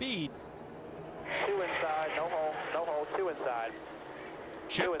plenty of speed. 2 inside, no hole, 2 inside.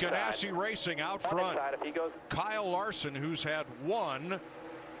 Chip Ganassi Racing out front. Kyle Larson, who's had one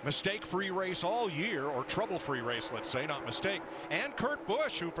mistake-free race all year, or trouble-free race, let's say, not mistake. And Kurt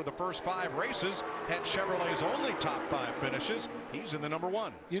Busch, who for the first 5 races had Chevrolet's only top 5 finishes. He's in the number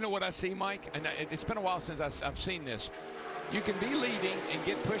 1. You know what I see, Mike? And it's been a while since I've seen this. You can be leading and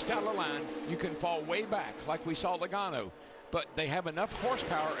get pushed out of the line. You can fall way back, like we saw Logano. But they have enough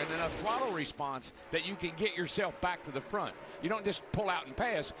horsepower and enough throttle response that you can get yourself back to the front. You don't just pull out and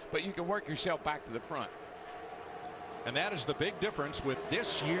pass, but you can work yourself back to the front. And that is the big difference with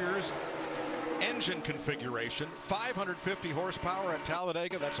this year's engine configuration. 550 horsepower at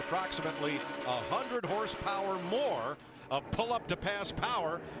Talladega. That's approximately 100 horsepower more of pull-up to pass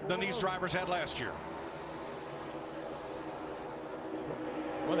power than these drivers had last year.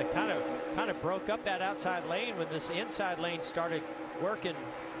 Well, they kind of broke up that outside lane when this inside lane started working.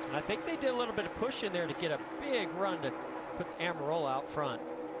 And I think they did a little bit of push in there to get a big run to put Amarola out front.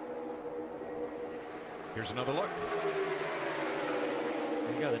 Here's another look.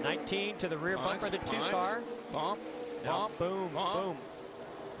 There you go, the 19 to the rear bumper of the 2 car. Bump, now, bump, boom, bump. boom.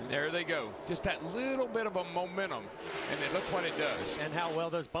 And there they go. Just that little bit of a momentum. And then look what it does. And how well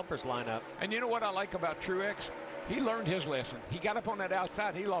those bumpers line up. And you know what I like about Truex? He learned his lesson. He got up on that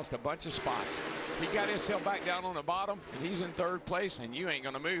outside. He lost a bunch of spots. He got himself back down on the bottom, and he's in 3rd place, and you ain't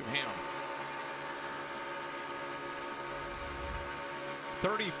going to move him.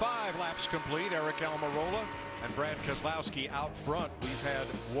 35 laps complete. Eric Almirola and Brad Keselowski out front. We've had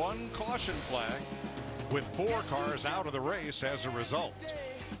 1 caution flag with 4 cars out of the race as a result.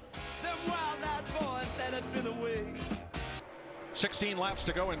 16 laps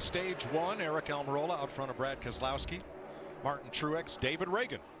to go in stage 1. Eric Almirola out front of Brad Keselowski, Martin Truex, David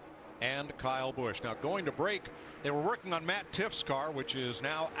Reagan, and Kyle Busch. Now going to break, they were working on Matt Tiff's car, which is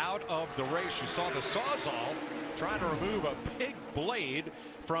now out of the race. You saw the Sawzall trying to remove a big blade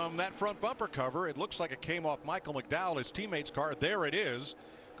from that front bumper cover. It looks like it came off Michael McDowell, his teammate's car. There it is,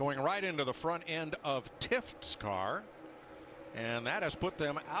 going right into the front end of Tiff's car. And that has put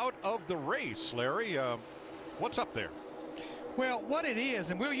them out of the race. Larry, what's up there? Well, what it is,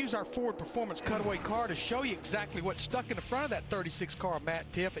 and we'll use our Ford Performance cutaway car to show you exactly what's stuck in the front of that 36 car of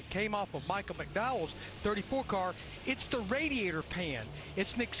Matt Tiff. It came off of Michael McDowell's 34 car. It's the radiator pan.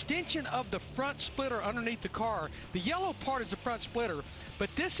 It's an extension of the front splitter underneath the car. The yellow part is the front splitter, but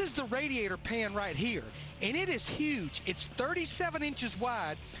this is the radiator pan right here. And it is huge. It's 37 inches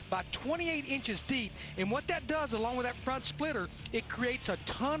wide by 28 inches deep. And what that does, along with that front splitter, it creates a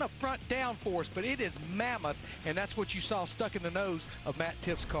ton of front downforce, but it is mammoth, and that's what you saw stuck in the nose of Matt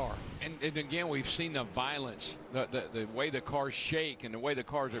Tiff's car. And again, we've seen the violence, the way the cars shake and the way the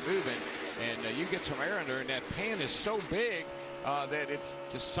cars are moving. And you get some air under, and that pan is so big that it's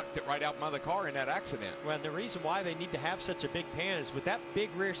just sucked it right out from the car in that accident. Well, and the reason why they need to have such a big pan is with that big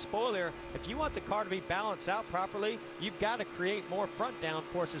rear spoiler, if you want the car to be balanced out properly, you've got to create more front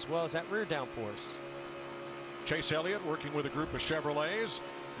downforce as well as that rear downforce. Chase Elliott working with a group of Chevrolets.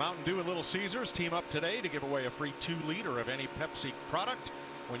 Mountain Dew and Little Caesars team up today to give away a free 2-liter of any Pepsi product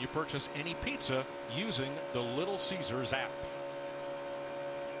when you purchase any pizza using the Little Caesars app.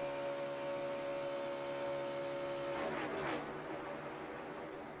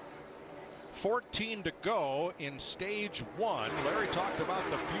 $14 to go in stage 1. Larry talked about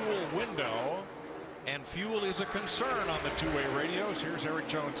the fuel window, and fuel is a concern on the two-way radios. Here's Eric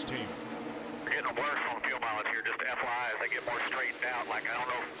Jones' team. We're getting worse on fuel mileage here, just FYI, as they get more straightened out. Like, I don't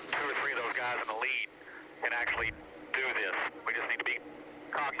know if 2 or 3 of those guys in the lead can actually do this. We just need to be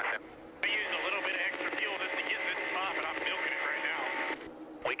cognizant. I used a little bit of extra fuel just to get this spot, but I'm milking it right now.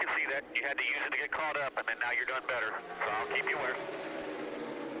 We can see that. You had to use it to get caught up, and then now you're doing better. So I'll keep you aware.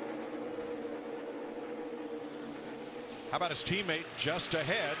 How about his teammate just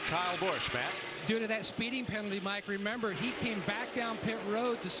ahead, Kyle Busch, Matt? Due to that speeding penalty, Mike, remember, he came back down pit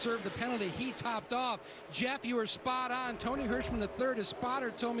road to serve the penalty. He topped off. Jeff, you were spot on. Tony Hirschman III, his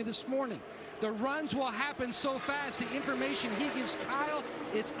spotter, told me this morning. The runs will happen so fast. The information he gives Kyle,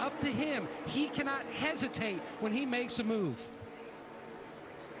 it's up to him. He cannot hesitate when he makes a move.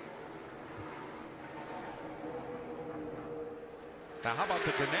 Now, how about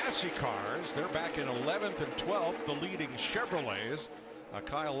the Ganassi cars? They're back in 11th and 12th, the leading Chevrolets,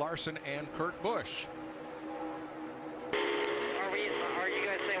 Kyle Larson and Kurt Busch. Are you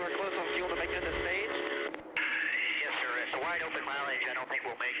guys saying we're close on fuel to make it to the stage? Yes, sir. It's a wide open mileage. I don't think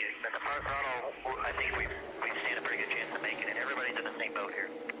we'll make it. But the hard throttle, I think we stand a pretty good chance of making it. Everybody's in the same boat here.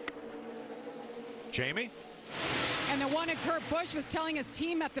 Jamie? And the one at Kurt Busch was telling his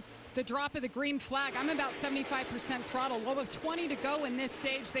team at the drop of the green flag, I'm about 75% throttle. Well, with 20 to go in this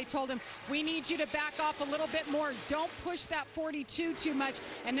stage, they told him, we need you to back off a little bit more. Don't push that 42 too much.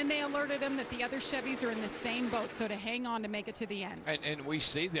 And then they alerted him that the other Chevys are in the same boat, so to hang on to make it to the end. And we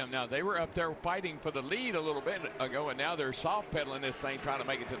see them now. They were up there fighting for the lead a little bit ago, and now they're soft pedaling this thing, trying to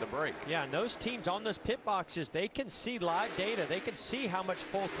make it to the break. Yeah, and those teams on those pit boxes, they can see live data. They can see how much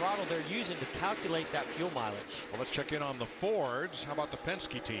full throttle they're using to calculate that fuel mileage. Well, let's check in on the Fords. How about the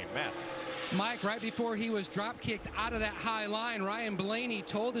Penske team? Matt. Mike, right before he was drop kicked out of that high line, Ryan Blaney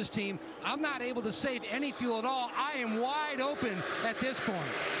told his team, I'm not able to save any fuel at all. I am wide open at this point.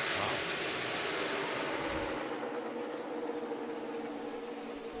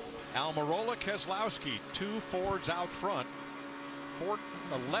 Wow. Almirola, Keselowski, 2 Fords out front.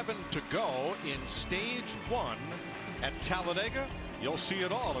 11 to go in stage 1 at Talladega. You'll see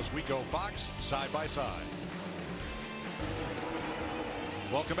it all as we go Fox side by side.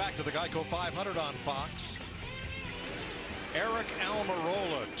 Welcome back to the Geico 500 on Fox. Eric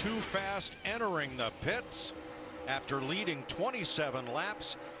Almirola, too fast entering the pits. After leading 27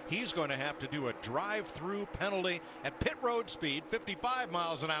 laps, he's going to have to do a drive-through penalty at pit road speed, 55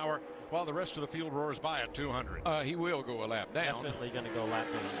 miles an hour, while the rest of the field roars by at 200. He will go a lap down. Definitely going to go a lap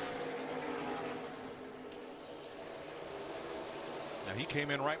down. Now, he came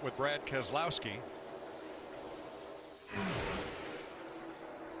in right with Brad Keselowski.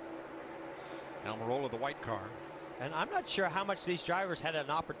 Almirola, the white car. And I'm not sure how much these drivers had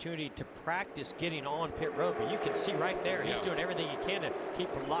an opportunity to practice getting on pit road, but you can see right there, he's doing everything he can to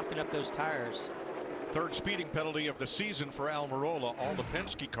keep from locking up those tires. Third speeding penalty of the season for Almirola. All the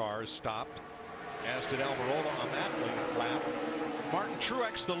Penske cars stopped, as did Almirola on that lap. Martin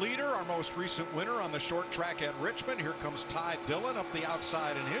Truex, the leader, our most recent winner on the short track at Richmond. Here comes Ty Dillon up the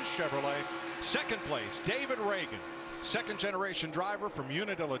outside in his Chevrolet. Second place, David Reagan. Second generation driver from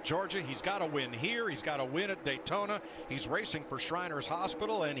Unadilla, Georgia. He's got to win here. He's got to win at Daytona. He's racing for Shriners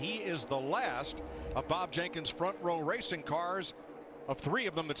Hospital, and he is the last of Bob Jenkins' front row racing cars. Of 3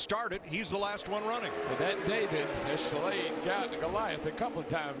 of them that started, he's the last one running. But that David has slayed Goliath a couple of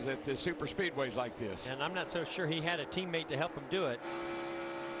times at the super speedways like this. And I'm not so sure he had a teammate to help him do it.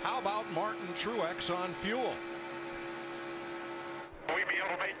 How about Martin Truex on fuel? Will we be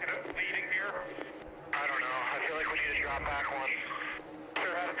able to make it leading here? I don't know. I feel like we need to drop back one.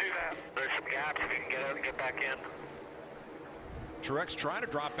 Sure how to do that. There's some gaps if you can get out and get back in. Truex trying to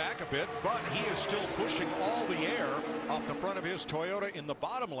drop back a bit, but he is still pushing all the air off the front of his Toyota in the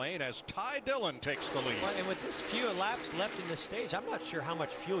bottom lane as Ty Dillon takes the lead. Well, and with this few laps left in this stage, I'm not sure how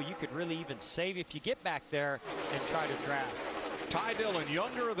much fuel you could really even save if you get back there and try to draft. Ty Dillon,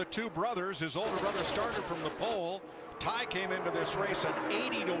 younger of the 2 brothers. His older brother started from the pole. Ty came into this race an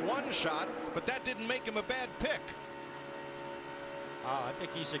 80-to-1 shot, but that didn't make him a bad pick. Oh, I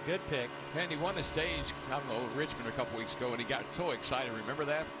think he's a good pick. And he won the stage, I don't know, Richmond a couple weeks ago, and he got so excited. Remember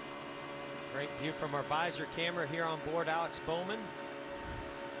that? Great view from our visor camera here on board Alex Bowman.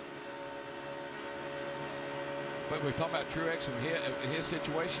 But we're talking about Truex and his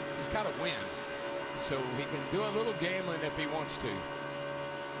situation. He's got to win. So he can do a little gambling if he wants to.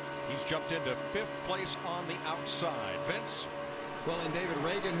 He's jumped into 5th place on the outside. Vince? Well, and David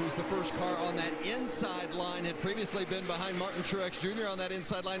Reagan, who's the first car on that inside line, had previously been behind Martin Truex Jr. on that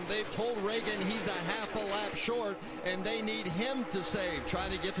inside line. They've told Reagan he's a half a lap short, and they need him to save,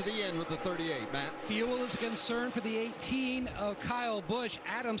 trying to get to the end with the 38, Matt. Fuel is a concern for the 18 of Kyle Busch.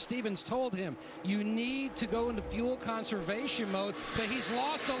 Adam Stevens told him, you need to go into fuel conservation mode, but he's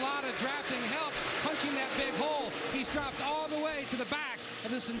lost a lot of drafting help, punching that big hole. He's dropped all the way to the back of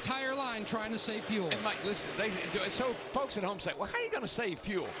this entire line trying to save fuel. And Mike, listen, so folks at home say, well, how are you going to save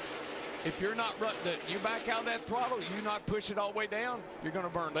fuel? If you're not you back out of that throttle, you not push it all the way down, you're going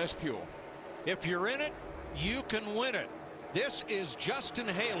to burn less fuel. If you're in it, you can win it. This is Justin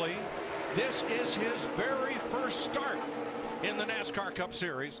Haley. This is his very first start in the NASCAR Cup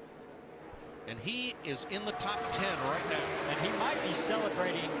Series. And he is in the top 10 right now. And he might be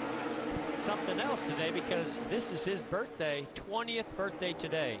celebrating something else today because this is his birthday, 20th birthday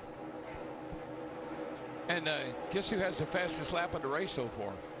today. And guess who has the fastest lap of the race so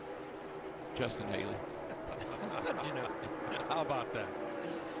far? Justin Haley. How did you know? How about that?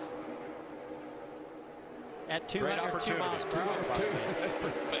 At 202 miles per hour.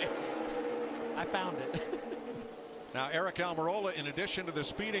 I found it. Now, Eric Almirola, in addition to the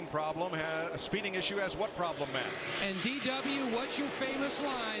speeding problem, a speeding issue, has what problem, Matt? And DW, what's your famous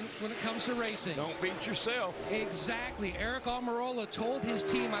line when it comes to racing? Don't beat yourself. Exactly. Eric Almirola told his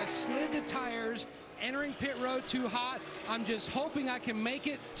team, I slid the tires entering pit road too hot. I'm just hoping I can make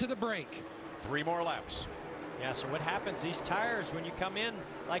it to the break. 3 more laps. Yeah, so what happens, these tires, when you come in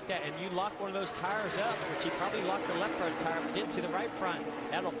like that and you lock one of those tires up, which he probably locked the left front tire but didn't see the right front,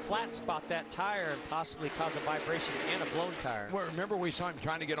 that'll flat spot that tire and possibly cause a vibration and a blown tire. Well, remember we saw him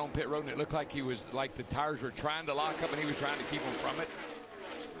trying to get on pit road and it looked like he was, like the tires were trying to lock up and he was trying to keep them from it.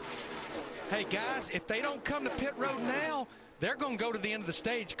 Hey, guys, if they don't come to pit road now, they're going to go to the end of the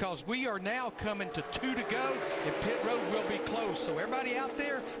stage because we are now coming to 2 to go and pit road will be closed. So everybody out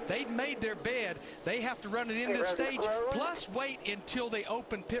there, they've made their bed. They have to run it in the stage, plus wait until they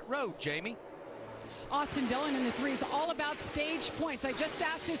open pit road, Jamie. Austin Dillon in the 3 is all about stage points. I just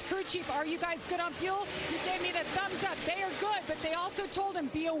asked his crew chief, are you guys good on fuel? He gave me the thumbs up. They are good, but they also told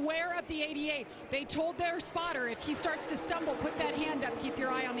him, be aware of the 88. They told their spotter, if he starts to stumble, put that hand up. Keep your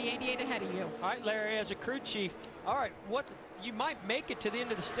eye on the 88 ahead of you. All right, Larry, as a crew chief, all right, you might make it to the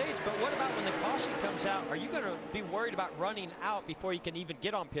end of the stage, but what about when the caution comes out? Are you going to be worried about running out before you can even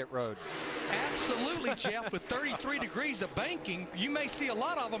get on pit road? Absolutely, Jeff. With 33 degrees of banking, you may see a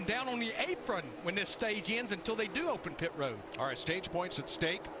lot of them down on the apron when this stage ends until they do open pit road. All right, stage points at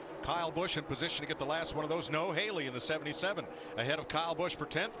stake. Kyle Busch in position to get the last one of those. No Haley in the 77 ahead of Kyle Busch for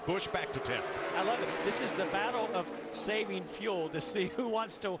 10th. Busch back to 10th. I love it. This is the battle of saving fuel to see who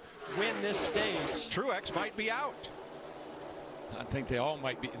wants to win this stage. Truex might be out. I think they all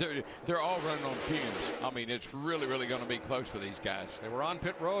might be. They're all running on fumes. I mean, it's really, really going to be close for these guys. They were on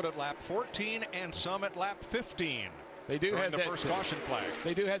pit road at lap 14 and some at lap 15. They do have the that first caution flag.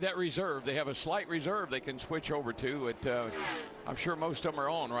 They do have that reserve. They have a slight reserve they can switch over to. I'm sure most of them are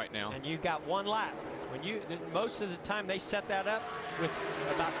on right now. And you've got 1 lap. Most of the time they set that up with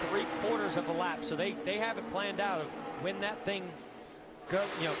about 3/4 of a lap. So they have it planned out of when that thing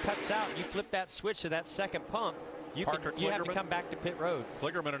cuts out. You flip that switch to that second pump. You have to come back to pit road.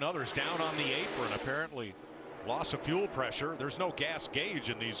 Kligerman and others down on the apron, apparently loss of fuel pressure. There's no gas gauge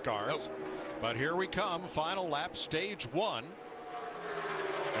in these cars. Nope. But here we come, final lap, stage 1.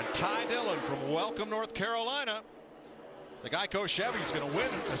 And Ty Dillon from Welcome, North Carolina. The Geico Chevy is going to win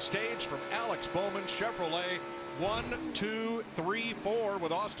the stage from Alex Bowman Chevrolet. 1, 2, 3, 4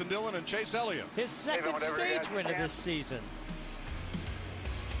 with Austin Dillon and Chase Elliott. His second stage win of this season.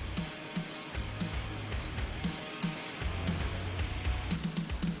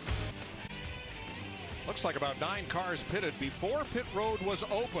 Looks like about 9 cars pitted before pit road was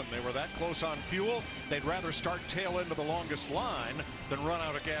open. They were that close on fuel. They'd rather start tail into the longest line than run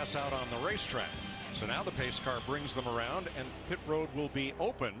out of gas out on the racetrack. So now the pace car brings them around and pit road will be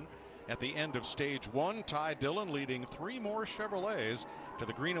open at the end of stage 1. Ty Dillon leading 3 more Chevrolets to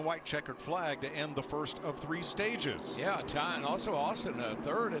the green and white checkered flag to end the first of 3 stages. Yeah, Ty, and also Austin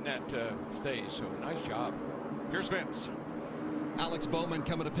third in that stage. So nice job. Here's Vince. Alex Bowman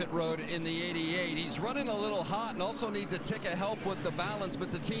coming to pit road in the 88. He's running a little hot and also needs a tick of help with the balance, but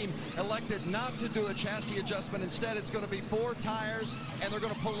the team elected not to do a chassis adjustment. Instead, it's going to be 4 tires, and they're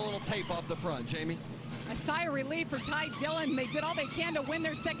going to pull a little tape off the front. Jamie? A sigh of relief for Ty Dillon. They did all they can to win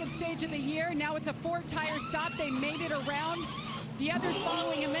their second stage of the year. Now it's a 4-tire stop. They made it around. The others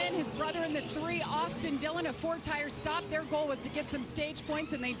following him in, his brother in the 3, Austin Dillon, a 4-tire stop. Their goal was to get some stage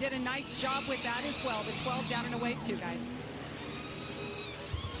points, and they did a nice job with that as well. The 12 down and away too, guys.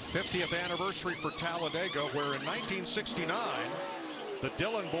 50th anniversary for Talladega, where in 1969, the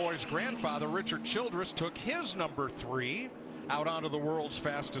Dillon boys' grandfather, Richard Childress, took his number 3 out onto the world's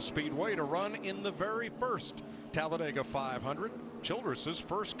fastest speedway to run in the very first Talladega 500, Childress's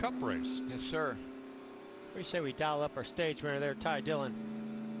first Cup race. Yes, sir. What do you say we dial up our stage winner there, Ty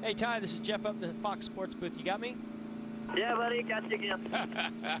Dillon? Hey, Ty, this is Jeff up in the Fox Sports booth. You got me? Yeah, buddy, got you again.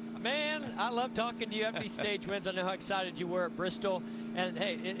 Man, I love talking to you after these stage wins. I know how excited you were at Bristol. And,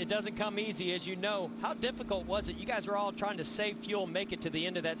 hey, it doesn't come easy, as you know. How difficult was it? You guys were all trying to save fuel, make it to the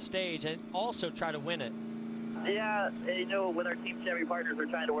end of that stage, and also try to win it. Yeah, with our Team Chevy partners, we're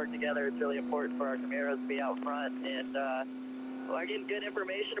trying to work together. It's really important for our Camaros to be out front. And I get good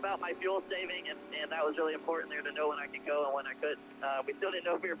information about my fuel saving, and that was really important there to know when I could go and when I couldn't. We still didn't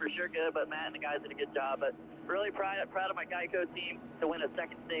know if we were for sure good, but Matt and the guys did a good job. But really proud of my Geico team to win a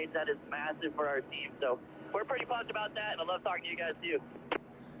second stage. That is massive for our team. So we're pretty pumped about that, and I love talking to you guys, too.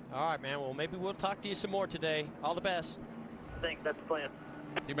 All right, man. Well, maybe we'll talk to you some more today. All the best. Thanks. That's the plan.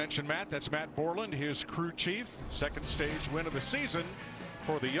 He mentioned Matt. That's Matt Borland, his crew chief. Second stage win of the season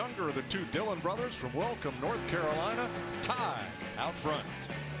for the younger of the two Dillon brothers from Welcome, North Carolina, Ty out front.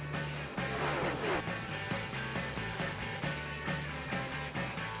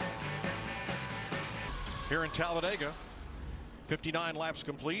 Here in Talladega, 59 laps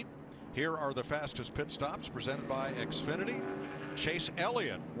complete. Here are the fastest pit stops presented by Xfinity. Chase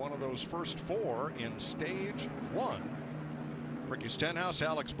Elliott, one of those first four in stage one. Ricky Stenhouse,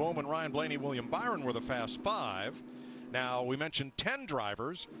 Alex Bowman, Ryan Blaney, William Byron were the fast five. Now, we mentioned 10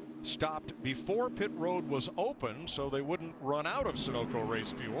 drivers stopped before pit road was open so they wouldn't run out of Sunoco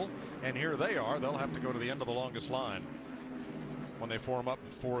race fuel. And here they are. They'll have to go to the end of the longest line when they form up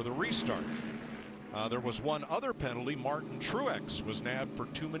for the restart. There was one other penalty. Martin Truex was nabbed for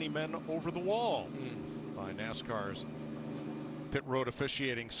too many men over the wall by NASCAR's pit road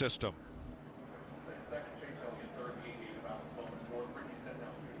officiating system.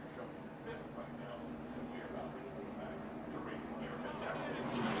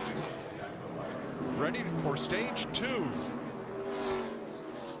 Ready for stage two.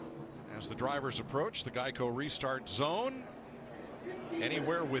 As the drivers approach the Geico restart zone,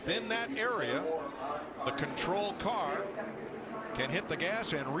 anywhere within that area, the control car can hit the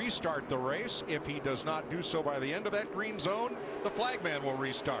gas and restart the race. If he does not do so by the end of that green zone, the flagman will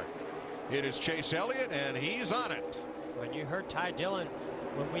restart. It is Chase Elliott, and he's on it. When you heard Ty Dillon,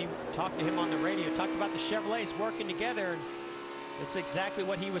 when we talked to him on the radio, talked about the Chevrolets working together, and that's exactly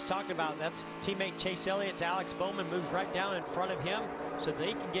what he was talking about. That's teammate Chase Elliott to Alex Bowman, moves right down in front of him so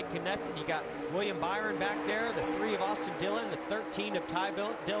they can get connected. You got William Byron back there, the 3 of Austin Dillon, the 13 of Ty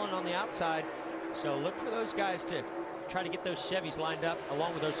Dillon on the outside. So look for those guys to try to get those Chevys lined up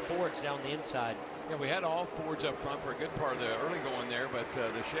along with those Fords down the inside. Yeah, we had all Fords up front for a good part of the early going there, but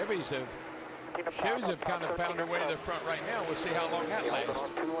the Chevys have kind of found their way to the front right now. We'll see how long that lasts.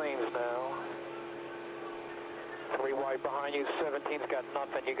 2 lanes now. 3 wide behind you. 17's got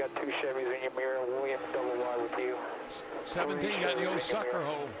nothing. You got 2 Chevys in your mirror. William double wide with you. 17 got the old sucker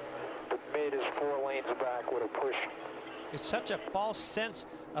hole. The mid is 4 lanes back with a push. It's such a false sense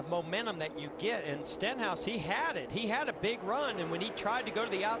of momentum that you get, and Stenhouse, he had it. He had a big run, and when he tried to go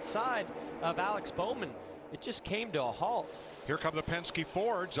to the outside of Alex Bowman, it just came to a halt. Here come the Penske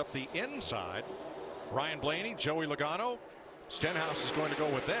Fords up the inside. Ryan Blaney, Joey Logano. Stenhouse is going to go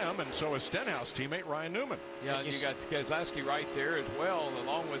with them, and so is Stenhouse teammate Ryan Newman. Yeah, and you got Keselowski right there as well,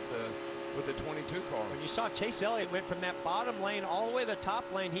 along with the 22 car. When you saw Chase Elliott went from that bottom lane all the way to the top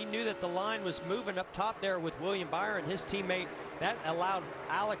lane, he knew that the line was moving up top there with William Byron, his teammate. That allowed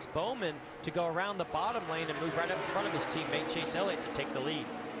Alex Bowman to go around the bottom lane and move right up in front of his teammate Chase Elliott to take the lead.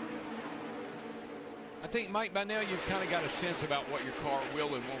 I think, Mike, by now you've kind of got a sense about what your car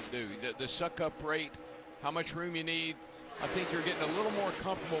will and won't do. The suck-up rate, how much room you need. I think you're getting a little more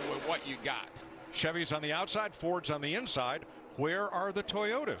comfortable with what you got. Chevy's on the outside, Ford's on the inside. Where are the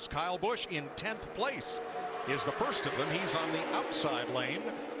Toyotas? Kyle Busch in 10th place is the first of them. He's on the outside lane,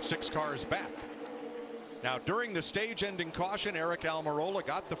 6 cars back. Now, during the stage-ending caution, Eric Almirola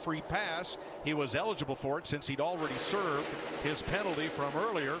got the free pass. He was eligible for it since he'd already served his penalty from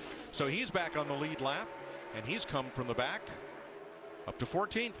earlier. So he's back on the lead lap, and he's come from the back up to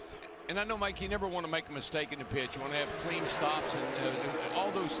 14th. And I know, Mike, you never want to make a mistake in the pit. You want to have clean stops and all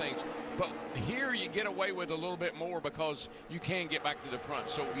those things. But here you get away with a little bit more because you can get back to the front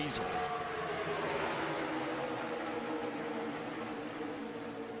so easily.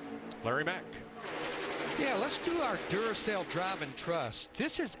 Larry Mack. Yeah, let's do our Duracell Drive and Trust.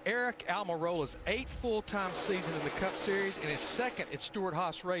 This is Eric Almirola's 8th full-time season in the Cup Series and his 2nd at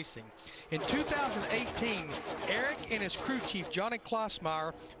Stewart-Haas Racing. In 2018, Eric and his crew chief, Johnny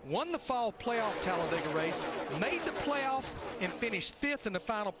Klossmeyer, won the fall playoff Talladega race, made the playoffs, and finished 5th in the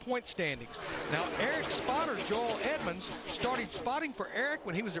final point standings. Now, Eric's spotter, Joel Edmonds, started spotting for Eric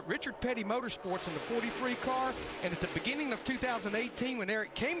when he was at Richard Petty Motorsports in the 43 car, and at the beginning of 2018, when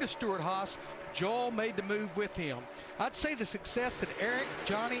Eric came to Stewart-Haas, Joel made the move with him. I'd say the success that Eric,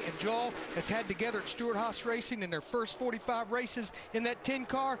 Johnny, and Joel has had together at Stewart-Haas Racing in their first 45 races in that 10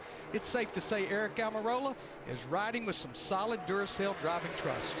 car, it's safe to say Eric Almirola is riding with some solid Duracell driving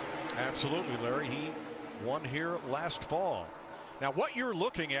trust. Absolutely, Larry. He won here last fall. Now, what you're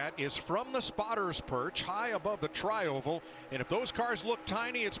looking at is from the spotter's perch, high above the tri-oval, and if those cars look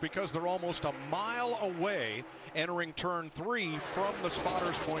tiny, it's because they're almost a mile away entering turn 3 from the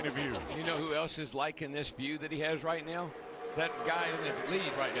spotter's point of view. You know who else is liking this view that he has right now? That guy in the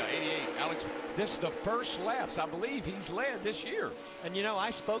lead right now, 88, Alex. This is the first laps I believe he's led this year. And you know,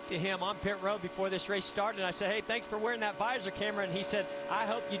 I spoke to him on pit road before this race started, and I said, hey, thanks for wearing that visor camera, and he said, I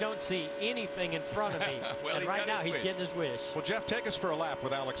hope you don't see anything in front of me. Well, and right now he's getting his wish. Well, Jeff, take us for a lap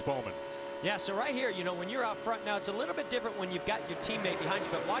with Alex Bowman. Yeah, so right here, you know, when you're out front now, it's a little bit different when you've got your teammate behind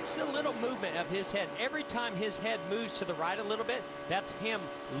you, but watch the little movement of his head. Every time his head moves to the right a little bit, that's him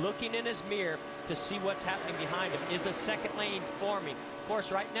looking in his mirror to see what's happening behind him. Is a second lane forming? Of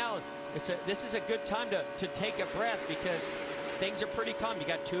course, right now, this is a good time to take a breath because things are pretty calm. You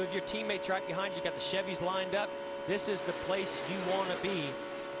got two of your teammates right behind you. You got the Chevys lined up. This is the place you want to be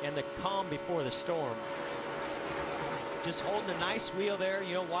in the calm before the storm. Just holding a nice wheel there,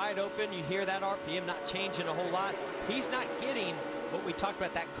 you know, wide open. You hear that RPM not changing a whole lot. He's not getting what we talked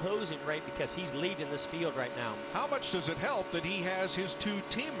about, that closing rate, because he's leading this field right now. How much does it help that he has his two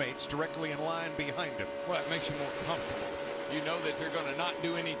teammates directly in line behind him? Well, it makes you more comfortable. You know that they're going to not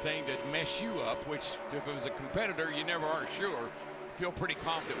do anything to mess you up, which if it was a competitor, you never are sure. Feel pretty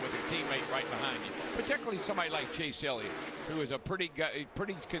confident with a teammate right behind you, particularly somebody like Chase Elliott, who is a pretty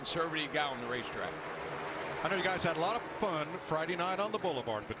conservative guy on the racetrack. I know you guys had a lot of fun Friday night on the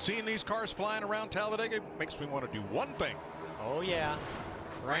boulevard, but seeing these cars flying around Talladega makes me want to do one thing. Oh, yeah.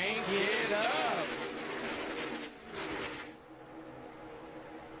 Crank it up.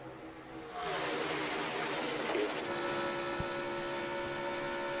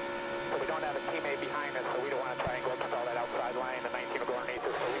 So we don't have a teammate behind us, so we don't want to try and go up to all that outside line. The 19 will go underneath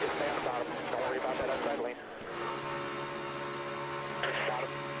us, so we just stay on the bottom. Don't worry about that outside lane. Bottom.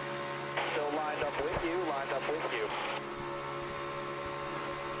 Still lined up with you, lined up with you.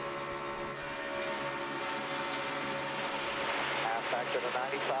 Half back to the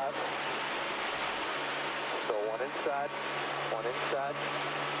 95. So one inside, one inside.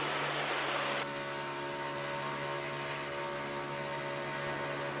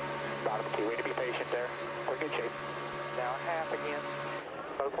 Bottom two, way to be patient there. We're in good shape. Now half again.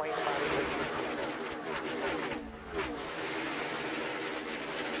 Both lanes minus 6.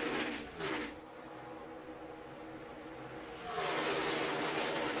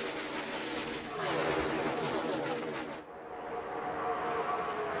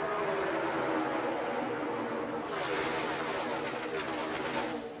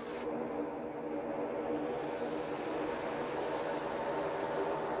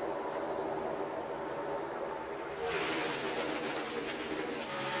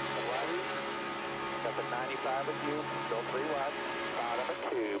 Up at 95 with you, still 3 wide. Bottom of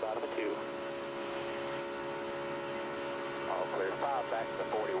 2, bottom of 2. All clear, 5 back to the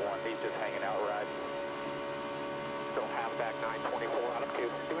 41. He's just hanging out right. Still half back, 924, bottom 2.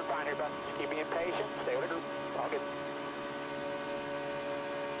 Doing fine here, bud. Just keep being patient. Stay with the group. All good.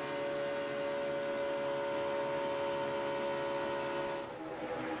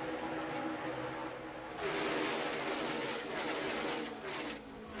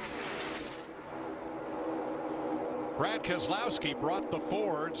 Brad Keselowski brought the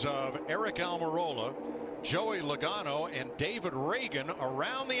Fords of Eric Almirola, Joey Logano, and David Reagan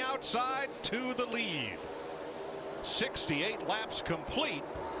around the outside to the lead. 68 laps complete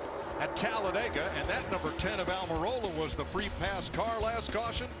at Talladega, and that number 10 of Almirola was the free pass car last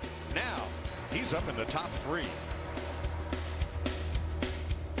caution. Now he's up in the top 3.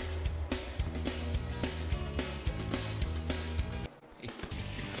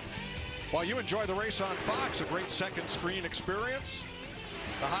 While you enjoy the race on Fox, a great second screen experience,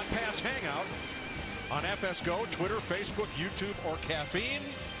 the Hot Pass Hangout on FS Go, Twitter, Facebook, YouTube, or Caffeine.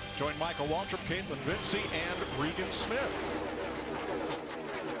 Join Michael Waltrip, Caitlin Vinci, and Regan Smith.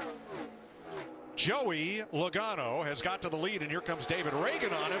 Joey Logano has got to the lead, and here comes David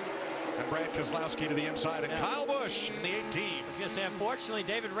Reagan on him. And Brad Keselowski to the inside, and Kyle Busch in the 18. I was going to say, unfortunately,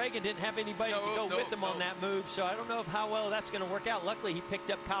 David Reagan didn't have anybody to go with him on that move, so I don't know how well that's going to work out. Luckily, he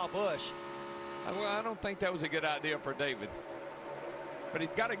picked up Kyle Busch. Well, I don't think that was a good idea for David. But he's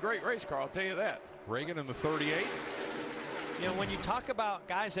got a great race car, I'll tell you that. Reagan in the 38. You know, when you talk about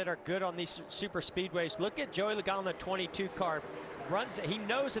guys that are good on these super speedways, look at Joey Logano, the 22 car. He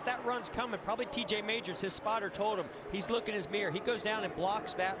knows that run's coming. Probably TJ Majors, his spotter, told him. He's looking in his mirror. He goes down and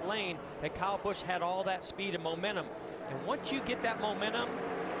blocks that lane that Kyle Busch had all that speed and momentum. And once you get that momentum,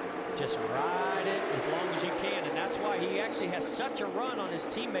 just ride it as long as you can. And that's why he actually has such a run on his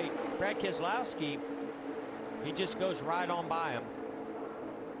teammate, Brad Keselowski. He just goes right on by him.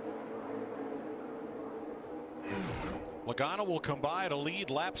 Logano will come by at a lead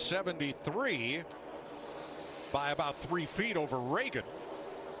lap 73 by about 3 feet over Reagan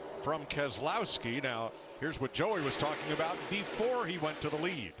from Keselowski. Now, here's what Joey was talking about before he went to the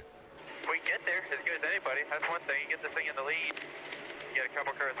lead. We get there as good as anybody. That's one thing. You get this thing in the lead. You get a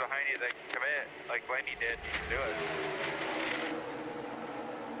couple cars behind you that can commit, like Wendy did. Do it.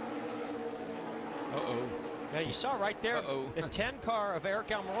 Uh-oh. Yeah, you saw right there, the 10 car of Eric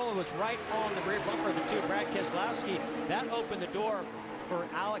Almirola was right on the rear bumper of the 2 Brad Keselowski. That opened the door for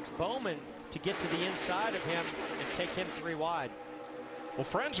Alex Bowman to get to the inside of him and take him 3 wide. Well,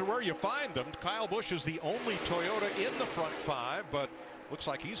 friends are where you find them. Kyle Busch is the only Toyota in the front 5, but looks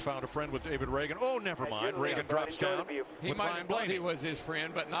like he's found a friend with David Reagan. Oh, never mind. Reagan drops down. He might have thought he was his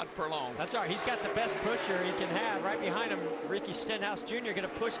friend, but not for long. That's all right. He's got the best pusher he can have. Right behind him, Ricky Stenhouse Jr. going to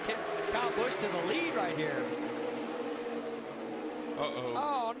push Kyle Busch to the lead right here.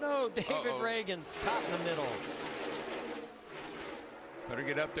 Oh, no. David Reagan caught in the middle. Better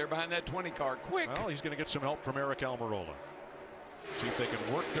get up there behind that 20 car quick. Well, he's going to get some help from Eric Almirola. See if they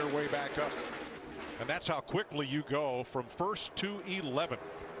can work their way back up. And that's how quickly you go from 1st to 11th.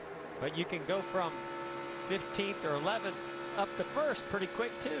 But you can go from 15th or 11th up to 1st pretty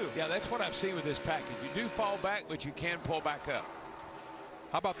quick, too. Yeah, that's what I've seen with this package. You do fall back, but you can pull back up.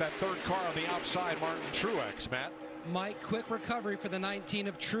 How about that 3rd car on the outside, Martin Truex, Matt? Mike, quick recovery for the 19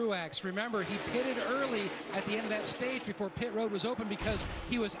 of Truex. Remember, he pitted early at the end of that stage before pit road was open because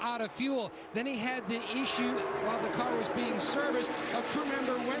he was out of fuel. Then he had the issue while the car was being serviced. A crew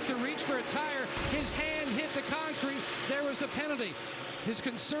member went to reach for a tire. His hand hit the concrete. There was the penalty. His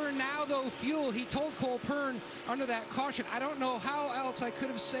concern now, though, fuel. He told Cole Pern under that caution, I don't know how else I could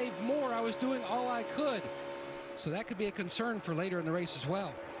have saved more. I was doing all I could. So that could be a concern for later in the race as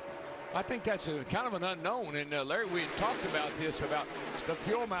well. I think that's a kind of an unknown, and Larry, we had talked about this, about the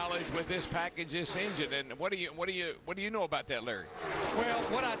fuel mileage with this package, this engine, and what do you know about that, Larry? Well,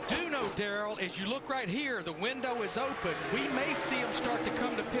 what I do know, Darrell, is you look right here, the window is open. We may see them start to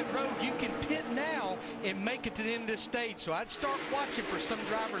come to pit road. You can pit now and make it to the end of this stage. So I'd start watching for some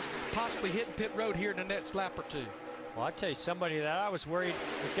drivers possibly hitting pit road here in the next lap or 2. Well, I tell you, somebody that I was worried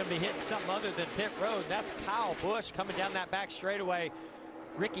was going to be hitting something other than pit road. That's Kyle Busch coming down that back straightaway.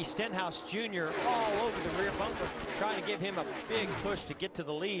 Ricky Stenhouse Jr. all over the rear bumper, trying to give him a big push to get to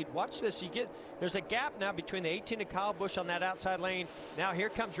the lead. Watch this. There's a gap now between the 18 and Kyle Busch on that outside lane. Now here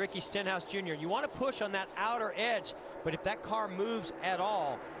comes Ricky Stenhouse Jr. You want to push on that outer edge, but if that car moves at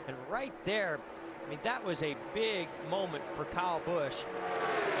all, and right there, I mean, that was a big moment for Kyle Busch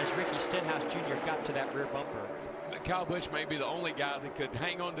as Ricky Stenhouse Jr. got to that rear bumper. Kyle Busch may be the only guy that could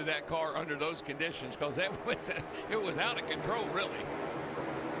hang on to that car under those conditions, because it was out of control, really.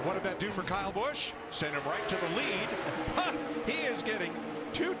 What did that do for Kyle Busch? Send him right to the lead. He is getting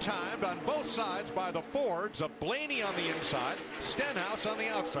 2-timed on both sides by the Fords of Blaney on the inside, Stenhouse on the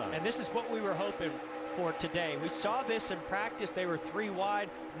outside. And this is what we were hoping for today. We saw this in practice. They were 3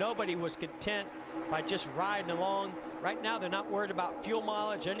 wide. Nobody was content by just riding along. Right now, they're not worried about fuel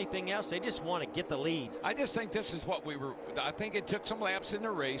mileage or anything else. They just want to get the lead. I just think this is what I think it took some laps in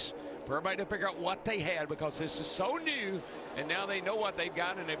the race for everybody to figure out what they had, because this is so new, and now they know what they've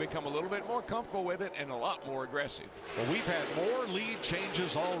got, and they become a little bit more comfortable with it and a lot more aggressive. Well, we've had more lead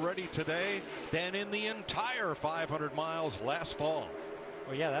changes already today than in the entire 500 miles last fall.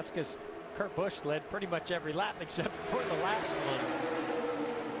 Well, yeah, that's because Kurt Busch led pretty much every lap except for the last one.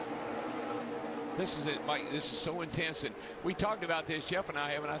 This is it, Mike. This is so intense, and we talked about this, Jeff and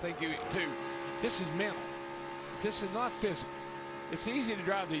I have, and I think you too. This is mental. This is not physical. It's easy to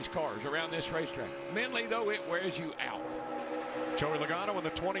drive these cars around this racetrack. Mentally, though, it wears you out. Joey Logano in the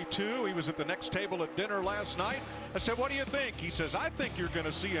 22. He was at the next table at dinner last night. I said, what do you think? He says, I think you're going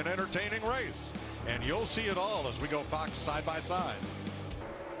to see an entertaining race. And you'll see it all as we go Fox side by side.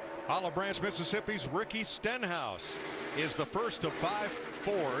 Olive Branch, Mississippi's Ricky Stenhouse is the first of 5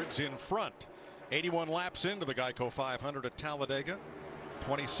 Fords in front. 81 laps into the Geico 500 at Talladega.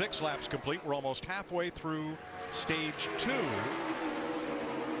 26 laps complete. We're almost halfway through stage 2.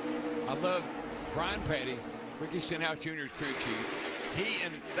 I love Brian Petty, Ricky Stenhouse Jr.'s crew chief. He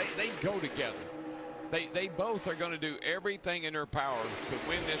and they go together. They both are going to do everything in their power to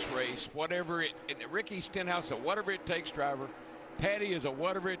win this race. Whatever it, Ricky Stenhouse, a whatever it takes driver. Petty is a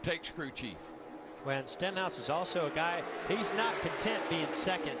whatever it takes crew chief. When Stenhouse is also a guy, he's not content being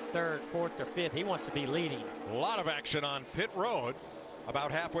 2nd, 3rd, 4th, or 5th. He wants to be leading. A lot of action on pit road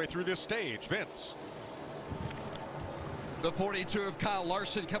about halfway through this stage. Vince. The 42 of Kyle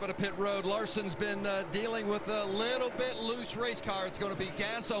Larson coming to pit road. Larson's been dealing with a little bit loose race car. It's going to be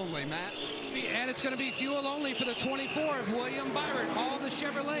gas only, Matt. And it's going to be fuel only for the 24 of William Byron. All the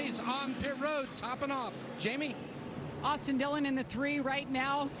Chevrolets on pit road, topping off. Jamie? Austin Dillon in the 3 right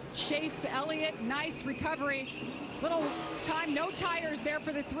now. Chase Elliott, nice recovery. Little time, no tires there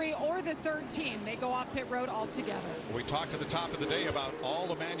for the 3 or the 13. They go off pit road altogether. We talked at the top of the day about all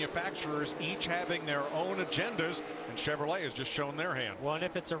the manufacturers each having their own agendas, and Chevrolet has just shown their hand. Well, and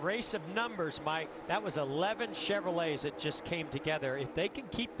if it's a race of numbers, Mike, that was 11 Chevrolets that just came together. If they can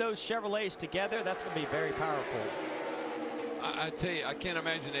keep those Chevrolets together, that's going to be very powerful. I tell you, I can't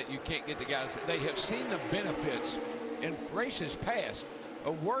imagine that you can't get the guys. They have seen the benefits in races past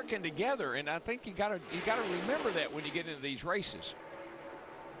working together, and I think you gotta remember that when you get into these races.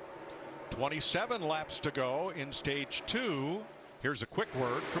 27 laps to go in stage 2. Here's a quick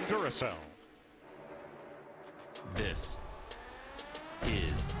word from Duracell. This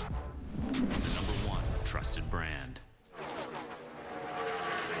is the #1 trusted brand.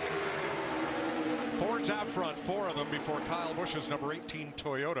 Ford's out front, 4 of them before Kyle Busch's number 18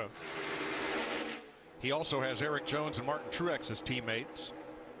 Toyota. He also has Eric Jones and Martin Truex as teammates.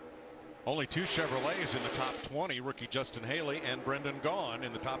 Only 2 Chevrolets in the top 20, rookie Justin Haley and Brendan Gaughan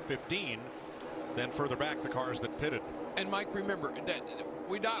in the top 15. Then further back, the cars that pitted. And Mike, remember that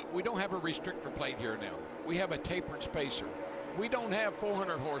we don't have a restrictor plate here now. We have a tapered spacer. We don't have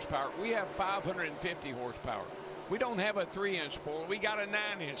 400 horsepower. We have 550 horsepower. We don't have a 3-inch spoiler. We got a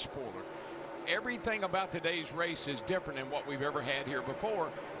 9-inch spoiler. Everything about today's race is different than what we've ever had here before.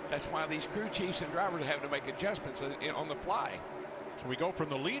 That's why these crew chiefs and drivers are having to make adjustments on the fly. So we go from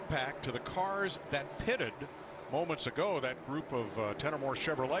the lead pack to the cars that pitted moments ago. That group of 10 or more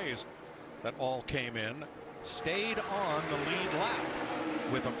Chevrolets that all came in stayed on the lead lap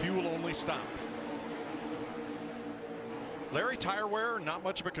with a fuel-only stop. Larry, tire wear, not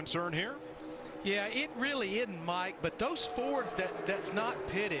much of a concern here? Yeah, it really isn't, Mike, but those Fords that's not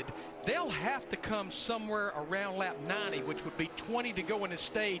pitted, they'll have to come somewhere around lap 90, which would be 20 to go in the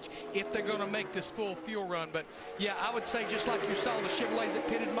stage if they're going to make this full fuel run. But yeah, I would say just like you saw the Chevrolets that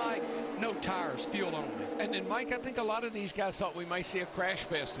pitted, Mike, no tires, fuel only. And then, Mike, I think a lot of these guys thought we may see a crash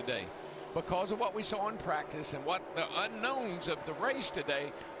fest today. Because of what we saw in practice and what the unknowns of the race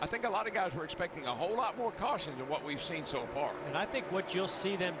today, I think a lot of guys were expecting a whole lot more caution than what we've seen so far. And I think what you'll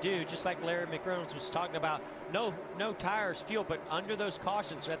see them do, just like Larry McReynolds was talking about, no tires, fuel, but under those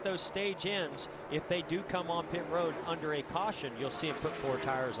cautions at those stage ends, if they do come on pit road under a caution, you'll see them put 4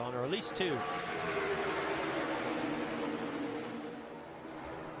 tires on, or at least 2.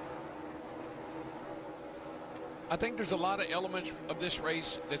 I think there's a lot of elements of this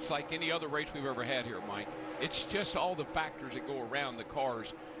race that's like any other race we've ever had here, Mike. It's just all the factors that go around the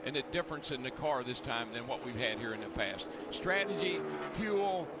cars and the difference in the car this time than what we've had here in the past. Strategy,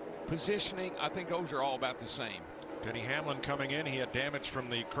 fuel, positioning, I think those are all about the same. Denny Hamlin coming in. He had damage from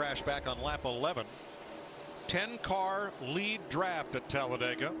the crash back on lap 11. 10-car lead draft at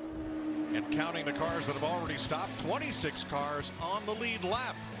Talladega. And counting the cars that have already stopped, 26 cars on the lead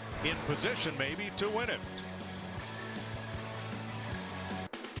lap in position maybe to win it.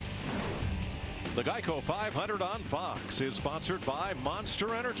 The Geico 500 on Fox is sponsored by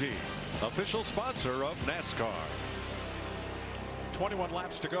Monster Energy, official sponsor of NASCAR. 21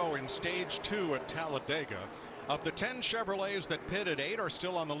 laps to go in stage 2 at Talladega. Of the 10 Chevrolets that pitted, 8 are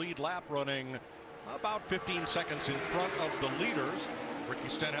still on the lead lap, running about 15 seconds in front of the leaders. Ricky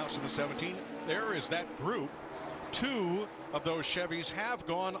Stenhouse in the 17. There is that group. 2 of those Chevys have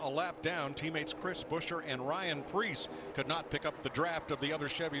gone a lap down. Teammates Chris Buescher and Ryan Preece could not pick up the draft of the other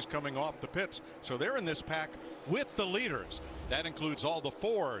Chevys coming off the pits, so they're in this pack with the leaders. That includes all the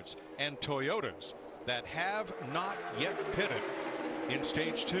Fords and Toyotas that have not yet pitted in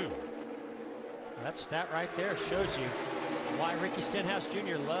stage 2. That stat right there shows you why Ricky Stenhouse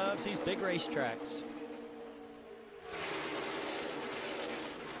Jr. loves these big racetracks.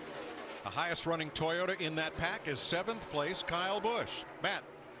 The highest running Toyota in that pack is 7th place Kyle Busch. Matt.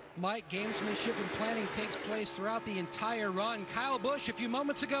 Mike, gamesmanship and planning takes place throughout the entire run. Kyle Busch a few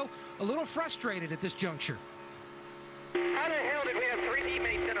moments ago a little frustrated at this juncture. How the hell did we have 3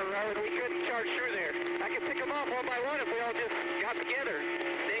 teammates in a row and we couldn't charge through there? I could pick them off one by one if we all just got together,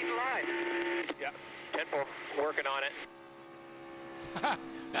 stayed in line. Yeah, 10-4, working on it.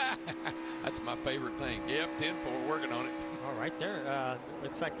 That's my favorite thing. Yep, 10-4, working on it. All right there.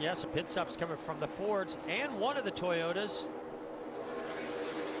 Looks like, yes, a pit stop's coming from the Fords and one of the Toyotas.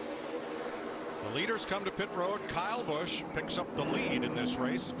 The leaders come to pit road. Kyle Busch picks up the lead in this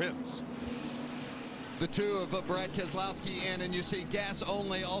race. Vince. The 2 of Brad Keselowski in, and you see gas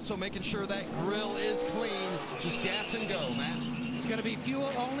only, also making sure that grill is clean. Just gas and go, Matt. It's going to be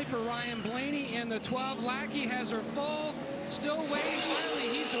fuel only for Ryan Blaney in the 12. Lackey has her full. Still waiting. Finally,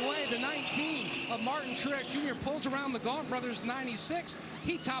 he's away. The 19 of Martin Truex Jr. pulls around the Gaunt brothers 96.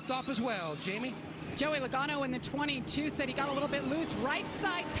 He topped off as well. Jamie? Joey Logano in the 22 said he got a little bit loose. Right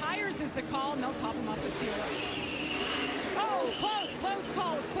side tires is the call, and they'll top him up with fuel. Oh, close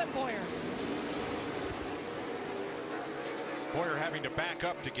call with Clint Bowyer. Bowyer having to back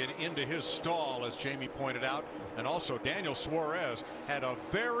up to get into his stall, as Jamie pointed out. And also Daniel Suarez had a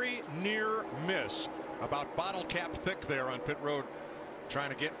very near miss, about bottle cap thick there on pit road, trying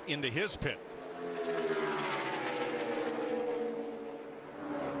to get into his pit.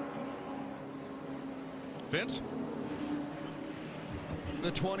 Vince?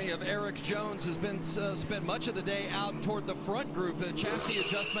 The 20 of Eric Jones has been spent much of the day out toward the front group. Chassis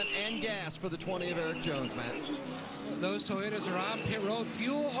adjustment and gas for the 20 of Eric Jones, Matt. Those Toyotas are on pit road,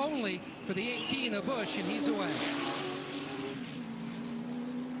 fuel only for the 18 of Busch, and he's away.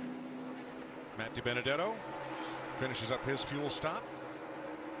 Matt DiBenedetto finishes up his fuel stop.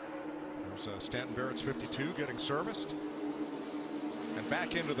 There's Stanton Barrett's 52 getting serviced. And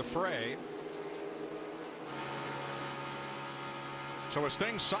back into the fray. So as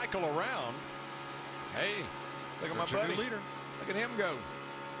things cycle around. Hey, look at my buddy. Leader. Look at him go.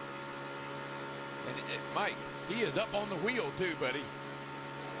 And Mike, he is up on the wheel too, buddy.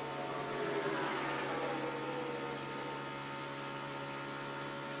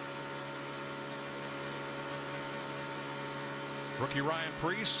 Rookie Ryan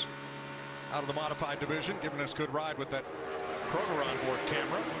Preece out of the modified division, giving us good ride with that Kroger onboard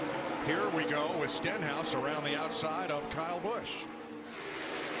camera. Here we go with Stenhouse around the outside of Kyle Busch.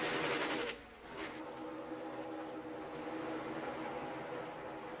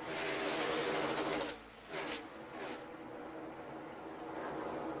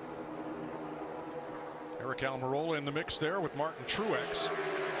 Eric Almirola in the mix there with Martin Truex.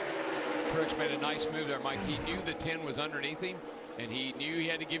 Truex made a nice move there, Mike. He knew the 10 was underneath him, and he knew he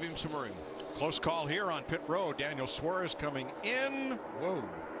had to give him some room. Close call here on pit road. Daniel Suarez coming in. Whoa.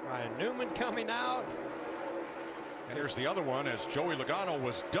 Ryan Newman coming out. And here's the other one as Joey Logano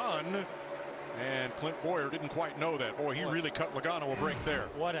was done. And Clint Boyer didn't quite know that. Boy, he really cut Logano a break there.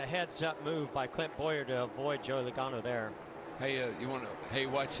 What a heads-up move by Clint Boyer to avoid Joey Logano there. Hey, you want to, hey,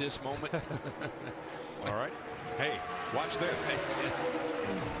 watch this moment? All right. Hey, watch this.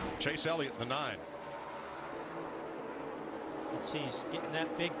 Chase Elliott, the 9. He's getting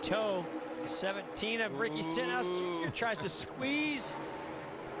that big toe. 17 of Ricky Stenhouse Jr. tries to squeeze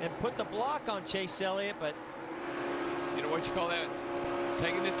and put the block on Chase Elliott, but you know what you call that?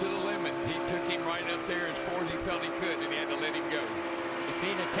 Taking it to the limit. He took him right up there as far as he felt he could, and he had to let him go. If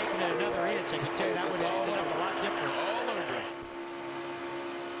he'd have taken it another inch, I can tell you that would have ended up a lot different. All over.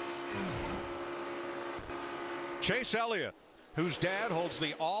 Chase Elliott, whose dad holds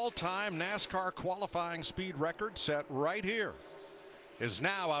the all-time NASCAR qualifying speed record set right here, is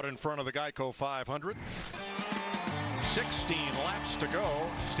now out in front of the Geico 500. 16 laps to go,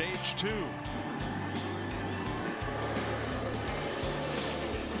 stage 2.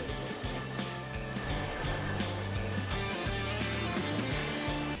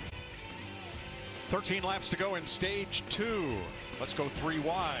 $13 laps to go in stage 2. Let's go 3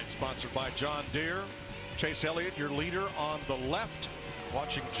 wide, sponsored by John Deere. Chase Elliott, your leader on the left,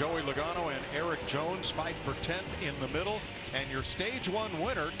 watching Joey Logano and Eric Jones fight for 10th in the middle. And your stage 1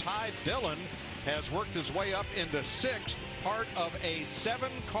 winner, Ty Dillon, has worked his way up into 6th, part of a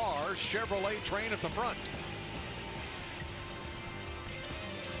 7-car Chevrolet train at the front.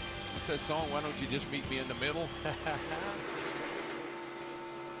 What's that song? Why don't you just meet me in the middle?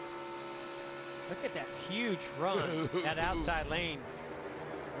 Look at that huge run, that outside lane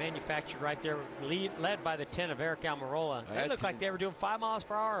manufactured right there, led by the 10 of Eric Almirola. They looked like they were doing 5 miles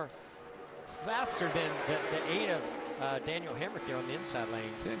per hour faster than the 8 of Daniel Hemrick there on the inside lane.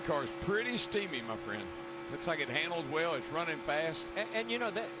 10 car's pretty steamy, my friend. Looks like it handles well. It's running fast. And you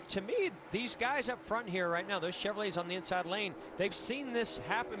know, to me, these guys up front here right now, those Chevrolets on the inside lane, they've seen this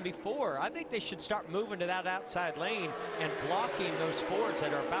happen before. I think they should start moving to that outside lane and blocking those Fords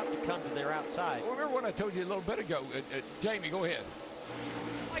that are about to come to their outside. Well, remember what I told you a little bit ago. Jamie, go ahead.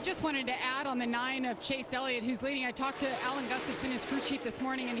 I just wanted to add on the 9 of Chase Elliott, who's leading. I talked to Alan Gustafson, his crew chief, this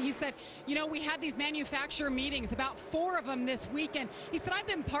morning, and he said, you know, we had these manufacturer meetings, about 4 of them this weekend. He said, I've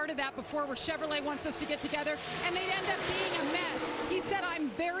been part of that before, where Chevrolet wants us to get together, and they end up being a mess. He said, I'm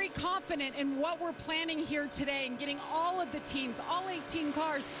very confident in what we're planning here today and getting all of the teams, all 18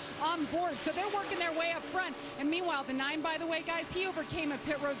 cars on board. So they're working their way up front. And meanwhile, the 9, by the way, guys, he overcame a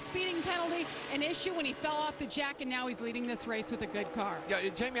pit road speeding penalty, an issue when he fell off the jack, and now he's leading this race with a good car. Yeah,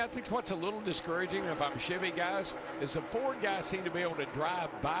 Jamie, I think what's a little discouraging, if I'm Chevy guys, is the Ford guys seem to be able to drive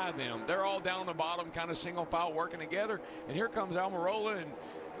by them. They're all down the bottom, kind of single file working together. And here comes Almirola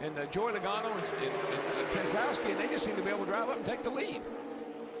and Joey Logano and Keselowski, and they just seem to be able to drive up and take the lead.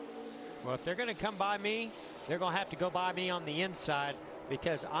 Well, if they're going to come by me, they're going to have to go by me on the inside,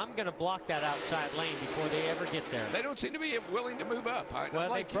 because I'm going to block that outside lane before they ever get there. They don't seem to be willing to move up.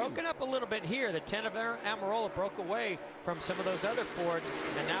 Well, they've broken up a little bit here. The 10 of Almirola broke away from some of those other Fords,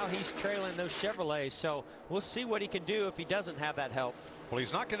 and now he's trailing those Chevrolets. So we'll see what he can do if he doesn't have that help. Well,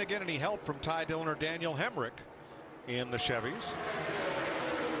 he's not going to get any help from Ty Dillon or Daniel Hemrick in the Chevys.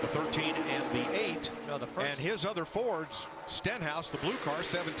 the 13 and the 8. No, the first. And his other Fords, Stenhouse, the blue car,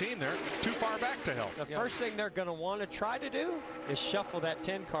 17 there, too far back to help. The first thing they're going to want to try to do is shuffle that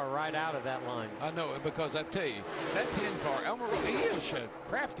 10 car right out of that line. I know it, because I tell you, that 10 car, Almirola, he is a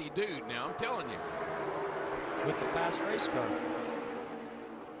crafty dude now, I'm telling you. With the fast race car.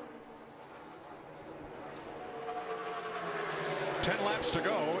 Ten laps to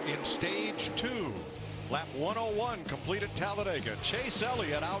go in stage 2. Lap 101 complete at Talladega. Chase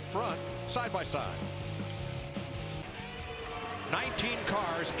Elliott out front, side by side. 19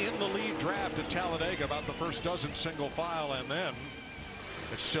 cars in the lead draft at Talladega, about the first dozen single file, and then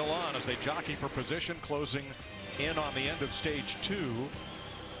it's still on as they jockey for position, closing in on the end of stage 2.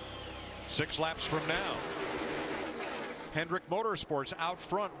 6 laps from now. Hendrick Motorsports out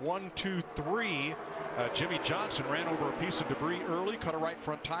front, 1, 2, 3. Jimmy Johnson ran over a piece of debris early, cut a right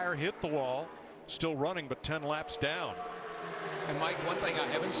front tire, hit the wall. Still running, but 10 laps down. And Mike, one thing I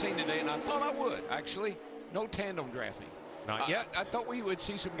haven't seen today, and I thought I would, actually, no tandem drafting. Not yet. I thought we would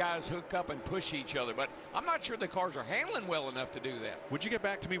see some guys hook up and push each other, but I'm not sure the cars are handling well enough to do that. Would you get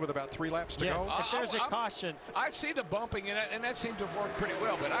back to me with about 3 laps to yes, go? if there's a caution. I see the bumping, and that seemed to work pretty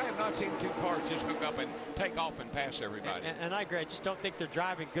well, but I have not seen 2 cars just hook up and take off and pass everybody. And I agree. I just don't think they're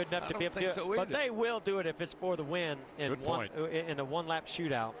driving good enough to be able to do it. So but they will do it if it's for the win in a 1-lap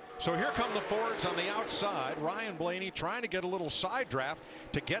shootout. So here come the Fords on the outside. Ryan Blaney trying to get a little side draft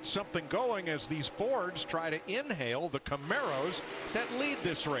to get something going as these Fords try to inhale the Camaros that lead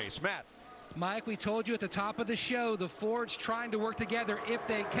this race. Matt. Mike, we told you at the top of the show, the Fords trying to work together if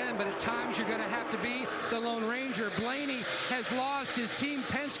they can, but at times you're going to have to be the Lone Ranger. Blaney has lost his Team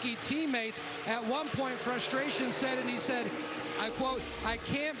Penske teammates. At one point, frustration set in. He said, I quote, "I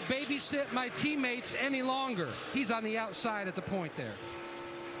can't babysit my teammates any longer." He's on the outside at the point there.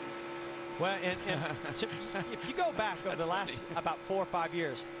 Well, and so if you go back over the last about 4 or 5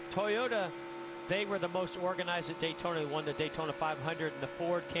 years, Toyota, they were the most organized at Daytona. They won the Daytona 500, and the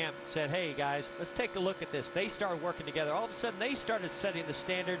Ford camp said, hey, guys, let's take a look at this. They started working together. All of a sudden, they started setting the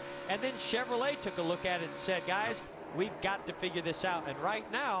standard, and then Chevrolet took a look at it and said, guys, we've got to figure this out. And right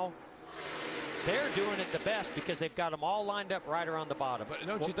now, they're doing it the best because they've got them all lined up right around the bottom. But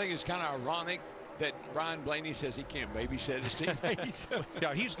don't you think it's kind of ironic that Ryan Blaney says he can't babysit his teammates?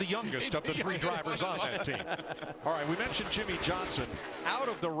 Yeah, he's the youngest of the 3 drivers on that team. All right, we mentioned Jimmy Johnson out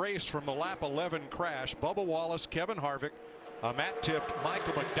of the race from the lap 11 crash. Bubba Wallace, Kevin Harvick, Matt Tifft,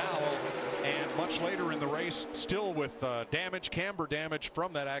 Michael McDowell, and much later in the race, still with camber damage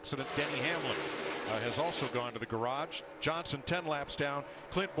from that accident, Denny Hamlin has also gone to the garage. Johnson 10 laps down.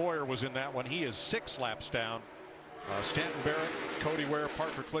 Clint Boyer was in that one. He is 6 laps down. Stanton Barrett, Cody Ware,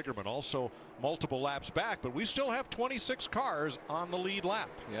 Parker Kligerman also multiple laps back, but we still have 26 cars on the lead lap.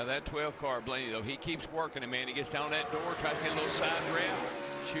 Yeah, that 12 car Blaney, though, he keeps working it, man. He gets down that door, tries to get a little side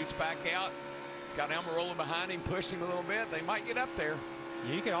draft, shoots back out. He's got Almirola behind him, pushed him a little bit. They might get up there.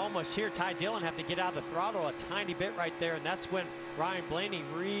 You can almost hear Ty Dillon have to get out of the throttle a tiny bit right there, and that's when Ryan Blaney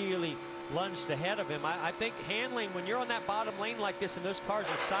really lunged ahead of him. I think handling, when you're on that bottom lane like this and those cars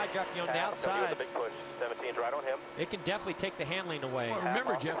are side drafting on the outside, big push. 17's right on him. It can definitely take the handling away. Well,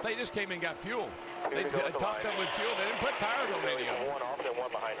 remember, Jeff, they just came and got fuel. They topped up with fuel. They didn't put tires on any of them. 1 off, then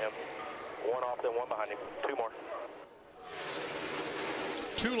 1 behind him. 1 off, then 1 behind him. 2 more.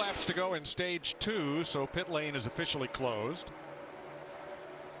 2 laps to go in stage 2, so pit lane is officially closed.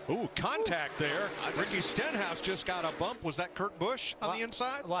 Ooh, contact there. Ricky Stenhouse just got a bump. Was that Kurt Busch on the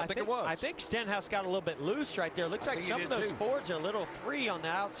inside? Well, I think it was. I think Stenhouse got a little bit loose right there. Looks like some of those Fords are a little free on the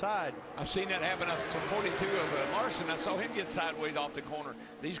outside. I've seen that happen up to 42 of Larson. I saw him get sideways off the corner.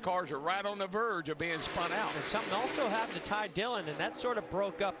 These cars are right on the verge of being spun out. And something also happened to Ty Dillon, and that sort of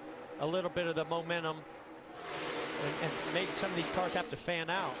broke up a little bit of the momentum and made some of these cars have to fan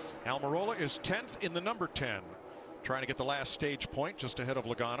out. Almirola is 10th in the number 10. Trying to get the last stage point just ahead of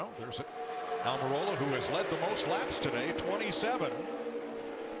Logano. There's it. Almirola, who has led the most laps today, 27.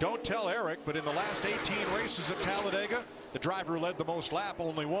 Don't tell Eric, but in the last 18 races at Talladega, the driver who led the most lap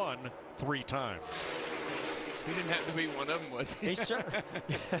only won 3 times. He didn't have to be one of them, was he?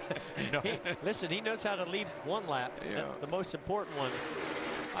 No. Listen, he knows how to lead 1 lap, the most important one.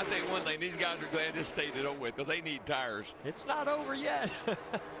 I think one thing, these guys are glad this stayed it over with because they need tires. It's not over yet.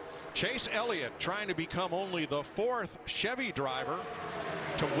 Chase Elliott trying to become only the 4th Chevy driver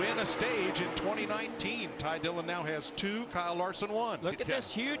to win a stage in 2019. Ty Dillon now has 2, Kyle Larson 1. Look at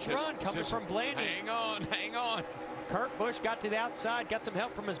this huge run coming from Blaney. Hang on, hang on. Kurt Busch got to the outside, got some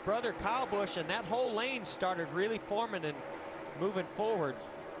help from his brother Kyle Busch, and that whole lane started really forming and moving forward.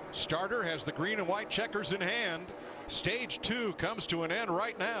 Starter has the green and white checkers in hand. Stage 2 comes to an end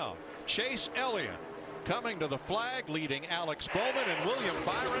right now. Chase Elliott Coming to the flag, leading Alex Bowman and William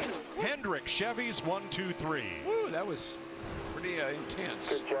Byron. Hendrick Chevy's 1, 2, 3. Woo, that was pretty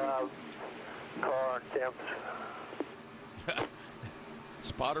intense. Good job, car Tim.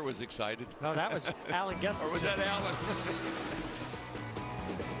 Spotter was excited. No, that was Alan Gustafson. Or was that Alan?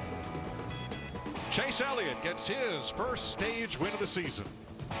 Chase Elliott gets his first stage win of the season.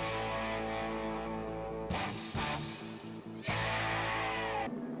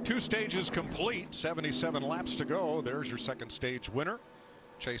 Two stages complete, 77 laps to go. There's your second stage winner.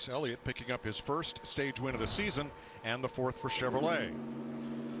 Chase Elliott picking up his first stage win of the season and the fourth for Chevrolet.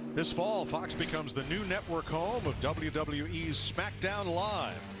 This fall, Fox becomes the new network home of WWE's SmackDown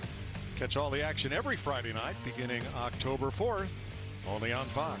Live. Catch all the action every Friday night beginning October 4th, only on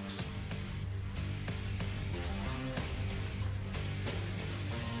Fox.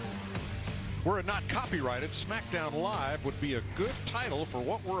 Were it not copyrighted, SmackDown Live would be a good title for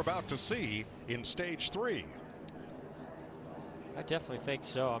what we're about to see in Stage 3. I definitely think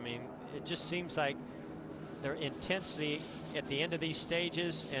so. I mean, it just seems like their intensity at the end of these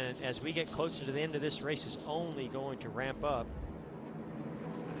stages, and as we get closer to the end of this race, is only going to ramp up.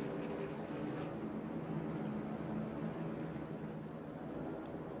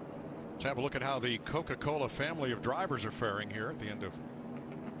 Let's have a look at how the Coca-Cola family of drivers are faring here at the end of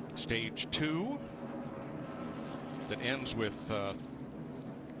Stage 2. That ends with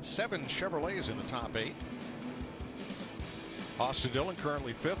 7 Chevrolets in the top 8. Austin Dillon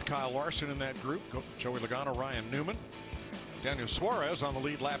currently 5th. Kyle Larson in that group. Joey Logano, Ryan Newman. Daniel Suarez on the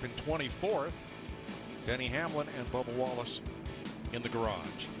lead lap in 24th. Denny Hamlin and Bubba Wallace in the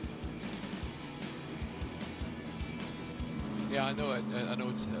garage. Yeah, I know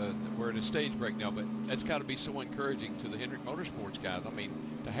it's we're at a stage break now, but that's got to be so encouraging to the Hendrick Motorsports guys. I mean,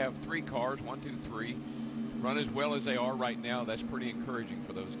 to have 3 cars, 1, 2, 3, run as well as they are right now, that's pretty encouraging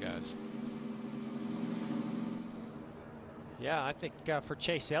for those guys. Yeah, I think for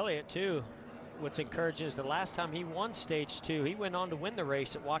Chase Elliott too, what's encouraging is the last time he won Stage 2, he went on to win the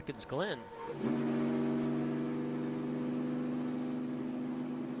race at Watkins Glen.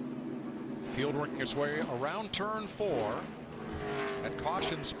 Field working its way around turn 4 at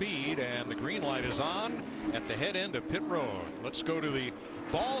caution speed, and the green light is on at the head end of pit road. Let's go to the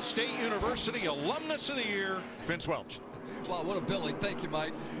Ball State University Alumnus of the Year, Vince Welch. Wow, what a billing. Thank you,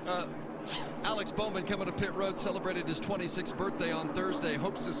 Mike. Alex Bowman coming to pit road, celebrated his 26th birthday on Thursday,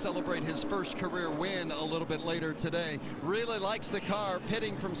 hopes to celebrate his first career win a little bit later today. Really likes the car,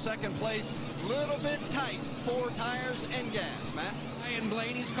 pitting from second place, little bit tight, 4 tires and gas. Matt? Ryan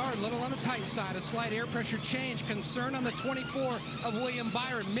Blaney's car a little on the tight side, a slight air pressure change. Concern on the 24 of William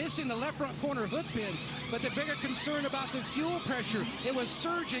Byron, missing the left front corner hook pin. But the bigger concern about the fuel pressure, it was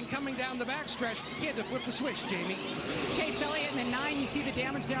surging coming down the backstretch. He had to flip the switch, Jamie. Chase Elliott in the 9, you see the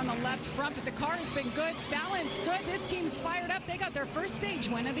damage there on the left front, but the car has been good, balance good. This team's fired up. They got their first stage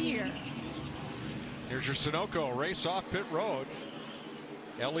win of the year. Here's your Sunoco race off pit road.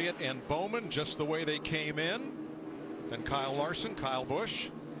 Elliott and Bowman just the way they came in. Then Kyle Larson, Kyle Busch,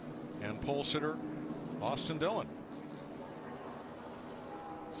 and pole sitter Austin Dillon.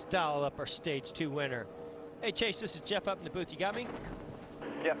 Let's dial up our Stage 2 winner. Hey Chase, this is Jeff up in the booth. You got me?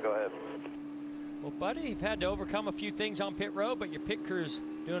 Yeah, go ahead. Well, buddy, you've had to overcome a few things on pit road, but your pit crew's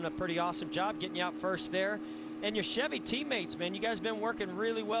doing a pretty awesome job getting you out first there. And your Chevy teammates, man, you guys have been working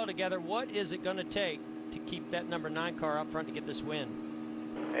really well together. What is it going to take to keep that number 9 car up front to get this win?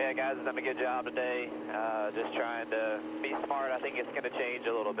 Yeah, guys, have done a good job today. Just trying to be smart. I think it's going to change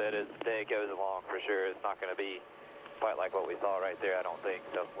a little bit as the day goes along, for sure. It's not going to be quite like what we saw right there, I don't think.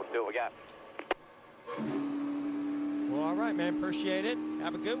 So we'll see what we got. Well, all right, man. Appreciate it.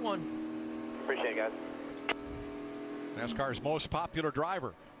 Have a good one. Appreciate it, guys. NASCAR's most popular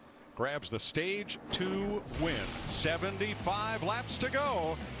driver grabs the Stage 2 win. 75 laps to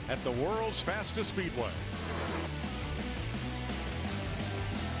go at the world's fastest speedway.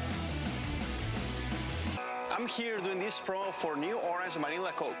 I'm here doing this promo for new Orange Marine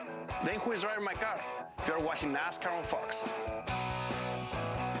Coke. Then who is driving my car? You're watching NASCAR on Fox.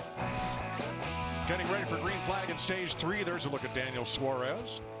 Getting ready for green flag in Stage 3. There's a look at Daniel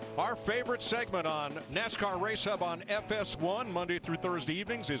Suarez. Our favorite segment on NASCAR Race Hub on FS1 Monday through Thursday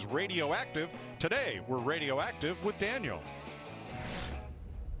evenings is Radioactive. Today, we're Radioactive with Daniel.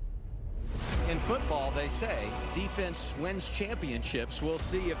 In football, they say defense wins championships. We'll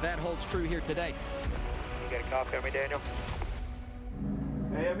see if that holds true here today. You got a copy of me, Daniel?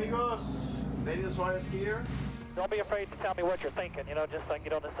 Hey, amigos. Daniel Suarez here. Don't be afraid to tell me what you're thinking, you know, just so I can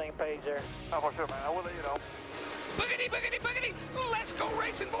get on the same page there. Oh, for sure, man. I will let you know. Boogity, boogity, boogity. Let's go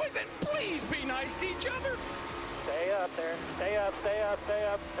racing, boys, and please be nice to each other. Stay up there. Stay up, stay up, stay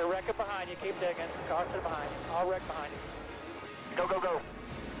up. They're wrecking behind you. Keep digging. Cars are behind. I'll wreck behind you. Go, go, go.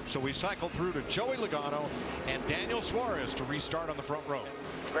 So we cycle through to Joey Logano and Daniel Suarez to restart on the front row.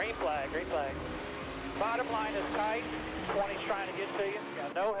 Green flag, green flag. Bottom line is tight. 20's trying to get to you.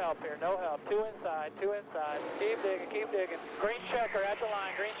 Got no help here, no help. Two inside, two inside. Keep digging, keep digging. Green checker at the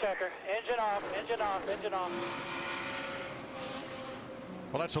line, green checker. Engine off, engine off, engine off.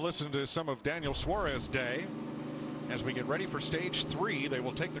 Well, let's listen to some of Daniel Suarez's day. As we get ready for stage 3, they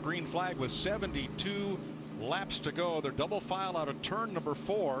will take the green flag with 72 laps to go. They're double file out of turn number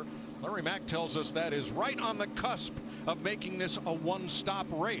 4. Larry Mack tells us that is right on the cusp of making this a one-stop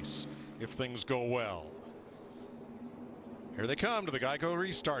race if things go well. Here they come to the Geico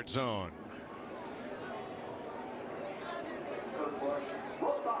restart zone.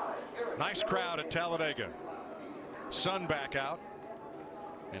 Nice crowd at Talladega. Sun back out.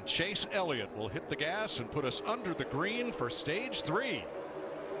 And Chase Elliott will hit the gas and put us under the green for stage 3.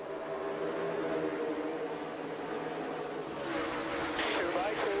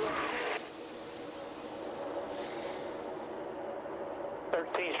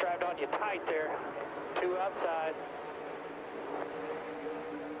 Strapped on you tight there. 2 outside.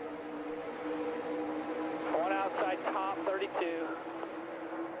 1 outside top 32.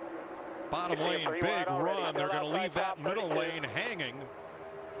 Bottom lane, big run. They're going to leave that middle lane hanging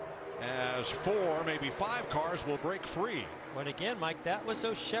as 4, maybe 5 cars will break free. But again, Mike, that was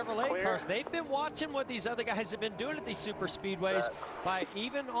those Chevrolet cars. They've been watching what these other guys have been doing at these super speedways by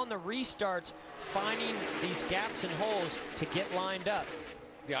even on the restarts finding these gaps and holes to get lined up.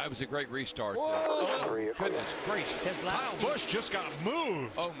 Yeah, it was a great restart. Oh, goodness gracious. Kyle Busch just got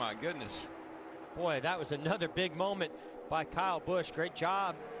moved. Oh, my goodness. Boy, that was another big moment by Kyle Busch. Great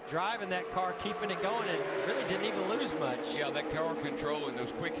job driving that car, keeping it going, and really didn't even lose much. Yeah, that car control and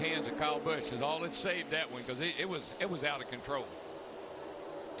those quick hands of Kyle Busch is all that saved that one, because it was out of control.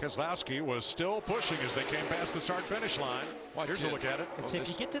 Keselowski was still pushing as they came past the start-finish line. Here's a look at it. So if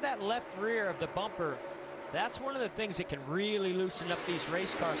you get to that left rear of the bumper, that's one of the things that can really loosen up these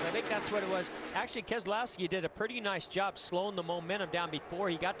race cars. I think that's what it was. Actually, Keselowski did a pretty nice job slowing the momentum down before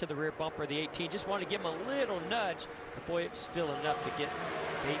he got to the rear bumper of the 18. Just wanted to give him a little nudge, but boy, it was still enough to get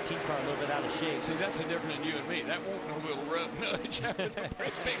the 18 car a little bit out of shape. See, that's the difference in you and me. That won't no little rub nudge. That was a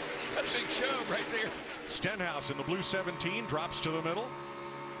big shove right there. Stenhouse in the blue 17 drops to the middle.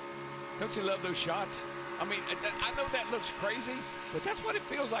 Don't you love those shots? I mean, I know that looks crazy, but that's what it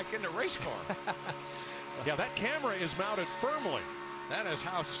feels like in the race car. Yeah, that camera is mounted firmly. That is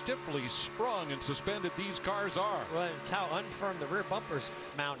how stiffly sprung and suspended these cars are. Well, it's how unfirm the rear bumper's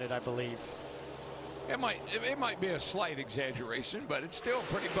mounted, I believe. It might be a slight exaggeration, but it's still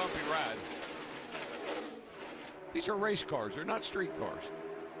a pretty bumpy ride. These are race cars. They're not street cars.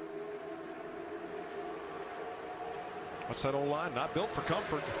 What's that old line? Not built for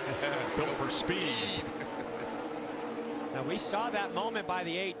comfort, built for speed. Now we saw that moment by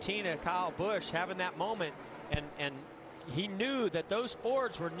the 18 of Kyle Busch having that moment, and he knew that those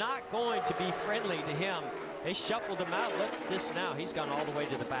Fords were not going to be friendly to him. They shuffled him out. Look at this now. He's gone all the way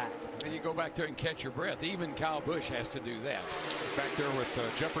to the back. And you go back there and catch your breath. Even Kyle Busch has to do that. Back there with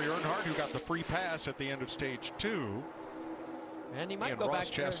Jeffrey Earnhardt, who got the free pass at the end of stage 2. And he might go Ross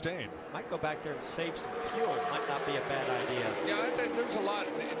back Chastain. there. Might go back there and save some fuel. Might not be a bad idea. Yeah, I think there's a lot.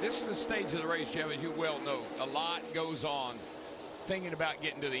 This is the stage of the race, Jim, as you well know. A lot goes on thinking about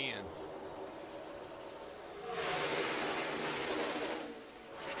getting to the end.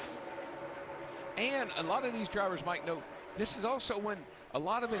 And a lot of these drivers might know this is also when a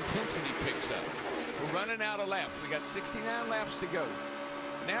lot of intensity picks up. We're running out of laps. We got 69 laps to go.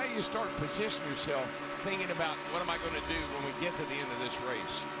 Now you start positioning yourself thinking about what am I going to do when we get to the end of this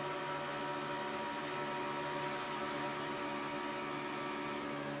race.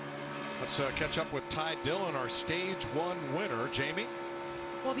 Let's catch up with Ty Dillon, our stage 1 winner. Jamie?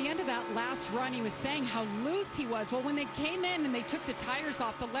 Well, the end of that last run, he was saying how loose he was. Well, when they came in and they took the tires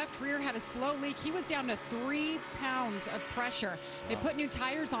off, the left rear had a slow leak. He was down to 3 pounds of pressure. They put new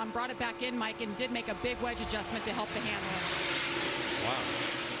tires on, brought it back in, Mike, and did make a big wedge adjustment to help the handling. Wow.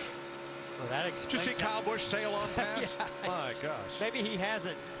 Well, that explains. Did you see Kyle Busch sail on past? Yeah, My gosh. Maybe he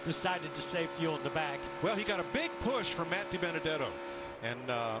hasn't decided to save fuel in the back. Well, he got a big push from Matt DiBenedetto. And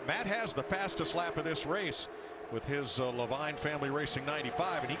Matt has the fastest lap of this race with his Levine Family Racing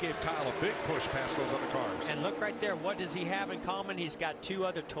 95, and he gave Kyle a big push past those other cars. And look right there, what does he have in common? He's got 2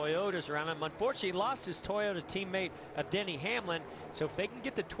 other Toyotas around him. Unfortunately, he lost his Toyota teammate of Denny Hamlin, so if they can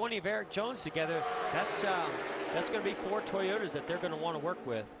get the 20 of Eric Jones together, that's going to be 4 Toyotas that they're going to want to work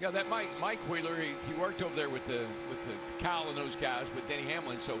with. Yeah, that Mike Wheeler, he worked over there with the Kyle and those guys with Denny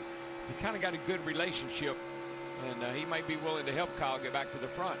Hamlin, so he kind of got a good relationship and he might be willing to help Kyle get back to the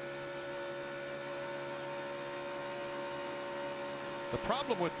front. The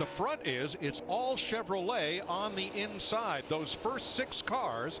problem with the front is it's all Chevrolet on the inside. Those first 6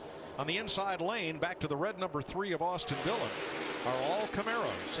 cars on the inside lane back to the red number 3 of Austin Dillon are all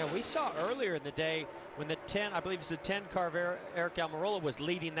Camaros. Now, we saw earlier in the day when the 10, I believe it's the 10 car of Eric Almirola was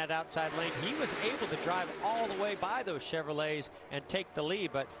leading that outside lane. He was able to drive all the way by those Chevrolets and take the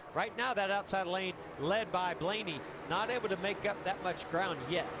lead. But right now that outside lane led by Blaney, not able to make up that much ground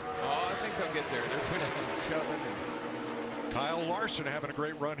yet. Oh, I think they'll get there. They're pushing and shoving. Kyle Larson having a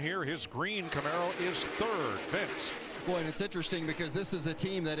great run here. His green Camaro is 3rd. Vince. Boy, and it's interesting because this is a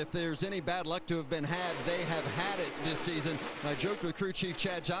team that if there's any bad luck to have been had, they have had it this season. I joked with crew chief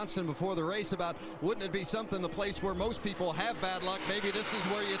Chad Johnston before the race about wouldn't it be something, the place where most people have bad luck, maybe this is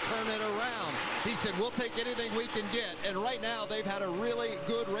where you turn it around. He said, we'll take anything we can get. And right now they've had a really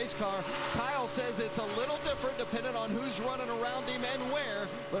good race car. Kyle says it's a little different depending on who's running around him and where,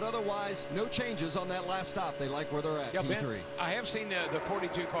 but otherwise no changes on that last stop. They like where they're at. Yeah, P3. Ben, I have seen the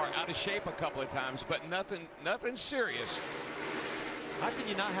 42 car out of shape a couple of times, but nothing serious. How can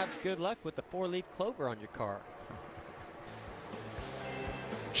you not have good luck with the 4-leaf clover on your car?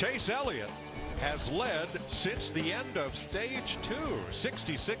 Chase Elliott has led since the end of stage 2.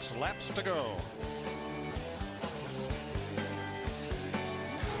 66 laps to go.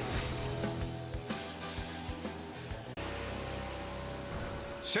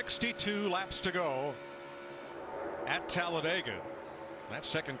 "62 laps to go at Talladega." That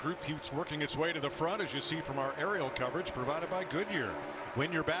second group keeps working its way to the front, as you see from our aerial coverage provided by Goodyear.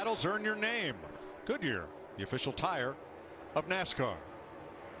 Win your battles, earn your name. Goodyear, the official tire of NASCAR.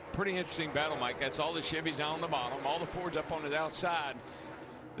 Pretty interesting battle, Mike. That's all the Chevys down on the bottom, all the Fords up on the outside.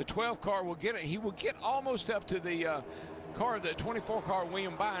 The 12 car will get it. He will get almost up to the car, the 24 car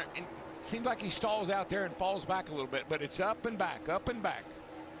William Byron, and it seems like he stalls out there and falls back a little bit, but it's up and back, up and back.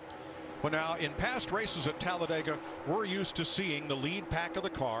 Well, now, in past races at Talladega, we're used to seeing the lead pack of the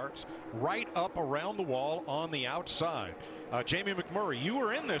cars right up around the wall on the outside. Jamie McMurray, you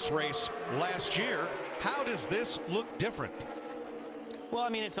were in this race last year. How does this look different? Well, I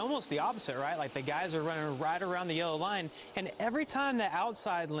mean, it's almost the opposite, right? Like the guys are running right around the yellow line, and every time the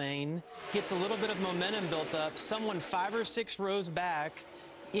outside lane gets a little bit of momentum built up, someone 5 or 6 rows back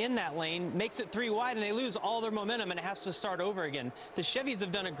in that lane makes it 3 wide, and they lose all their momentum, and it has to start over again. The Chevys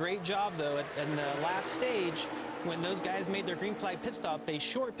have done a great job, though, in the last stage. When those guys made their green flag pit stop, they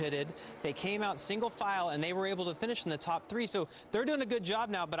short pitted, they came out single file, and they were able to finish in the top 3. So they're doing a good job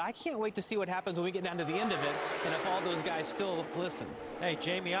now, but I can't wait to see what happens when we get down to the end of it, and if all those guys still listen. Hey,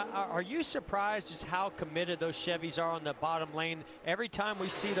 Jamie, are you surprised just how committed those Chevys are on the bottom lane? Every time we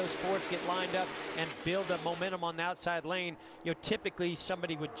see those Fords get lined up and build a momentum on the outside lane, you know, typically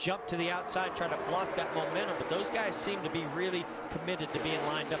somebody would jump to the outside, try to block that momentum, but those guys seem to be really committed to being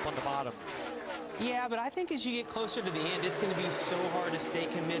lined up on the bottom. Yeah, but I think as you get closer to the end, it's going to be so hard to stay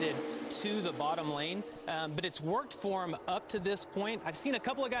committed to the bottom lane. But it's worked for him up to this point. I've seen a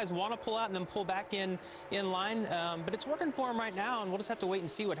couple of guys want to pull out and then pull back in line, but it's working for him right now, and we'll just have to wait and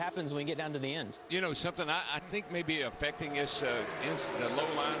see what happens when we get down to the end. You know, something I think may be affecting this the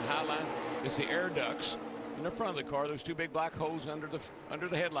low line, high line, is the air ducts in the front of the car. Those 2 big black holes under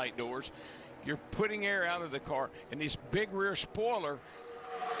the headlight doors. You're putting air out of the car, and this big rear spoiler.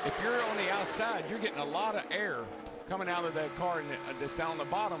 If you're on the outside, you're getting a lot of air coming out of that car that's down the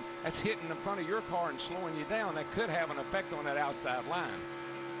bottom. That's hitting the front of your car and slowing you down. That could have an effect on that outside line.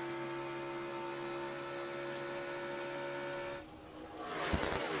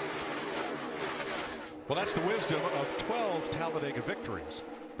 Well, that's the wisdom of 12 Talladega victories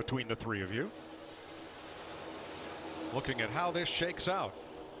between the 3 of you. Looking at how this shakes out.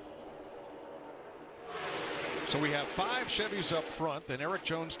 So we have 5 Chevys up front, then Eric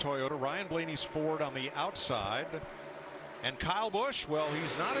Jones Toyota, Ryan Blaney's Ford on the outside, and Kyle Busch, well,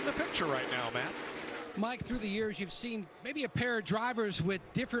 he's not in the picture right now, Matt. Mike, through the years, you've seen maybe a pair of drivers with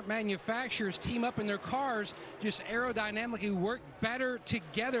different manufacturers team up in their cars, just aerodynamically work better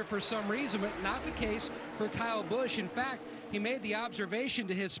together for some reason, but not the case for Kyle Busch. In fact, he made the observation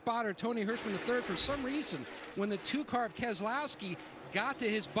to his spotter, Tony Hirschman III, for some reason, when the 2 car of Keselowski got to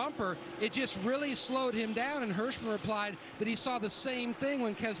his bumper, it just really slowed him down, and Hirschman replied that he saw the same thing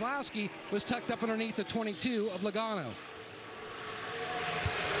when Keselowski was tucked up underneath the 22 of Logano.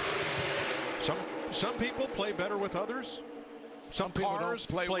 Some people play better with others. Some cars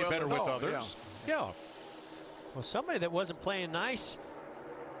play well better with others. Yeah. Well, somebody that wasn't playing nice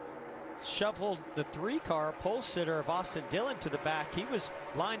shuffled the 3 car pole sitter of Austin Dillon to the back. He was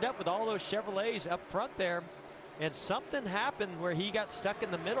lined up with all those Chevrolets up front there, and something happened where he got stuck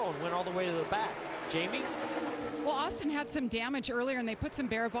in the middle and went all the way to the back. Jamie? Well, Austin had some damage earlier, and they put some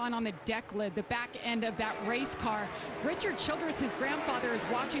Barabon on the deck lid, the back end of that race car. Richard Childress, his grandfather, is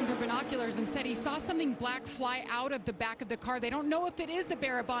watching through binoculars and said he saw something black fly out of the back of the car. They don't know if it is the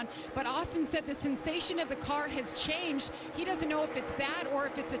Barabon, but Austin said the sensation of the car has changed. He doesn't know if it's that or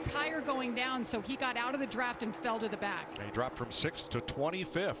if it's a tire going down, so he got out of the draft and fell to the back. He dropped from 6th to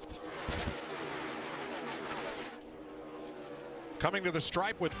 25th. Coming to the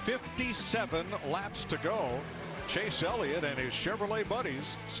stripe with 57 laps to go, Chase Elliott and his Chevrolet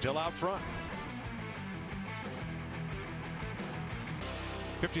buddies still out front.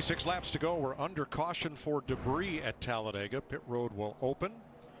 56 laps to go. We're under caution for debris at Talladega. Pit road will open.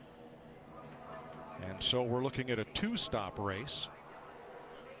 And so we're looking at a 2-stop race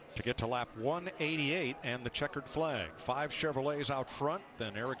to get to lap 188 and the checkered flag. 5 Chevrolets out front,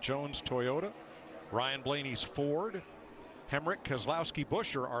 then Eric Jones Toyota, Ryan Blaney's Ford, Hemrick, Keselowski,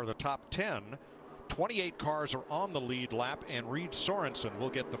 Buescher are the top 10. 28 cars are on the lead lap, and Reed Sorensen will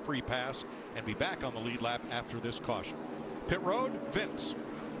get the free pass and be back on the lead lap after this caution. Pit road, Vince.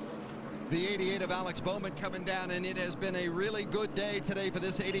 The 88 of Alex Bowman coming down, and it has been a really good day today for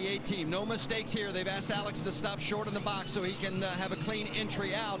this 88 team. No mistakes here. They've asked Alex to stop short in the box so he can have a clean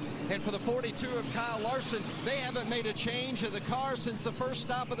entry out. And for the 42 of Kyle Larson, they haven't made a change of the car since the first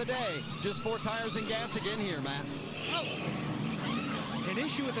stop of the day. Just 4 tires and gas again here, Matt. Oh. An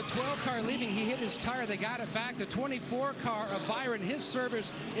issue with the 12 car leaving. He hit his tire. They got it back. The 24 car of Byron, his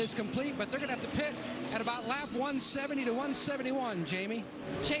service is complete, but they're going to have to pit at about lap 170 to 171, Jamie.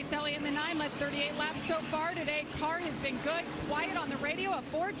 Chase Elliott in the 9 led 38 laps so far today. Car has been good, quiet on the radio, a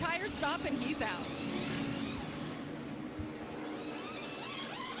 4-tire stop, and he's out.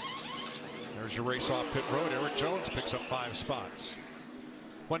 There's your race off pit road. Eric Jones picks up 5 spots.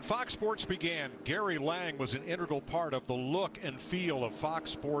 When Fox Sports began, Gary Lang was an integral part of the look and feel of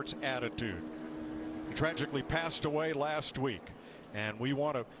Fox Sports attitude. He tragically passed away last week, and we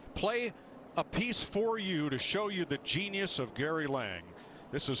want to play a piece for you to show you the genius of Gary Lang.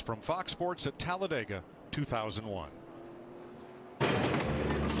 This is from Fox Sports at Talladega 2001. I'm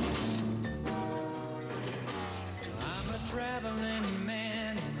a traveling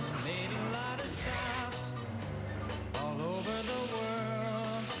man, made a lot of stops all over the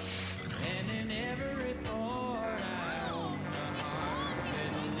world, and in every port I own a heart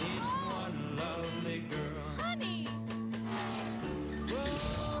with at least one lovely girl. Honey!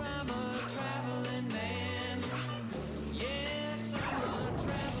 Well, I'm a traveling man. Yes, I'm a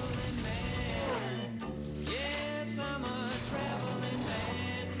traveling man. Yes, I'm a traveling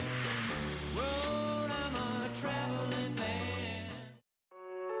man. Well, I'm a traveling man.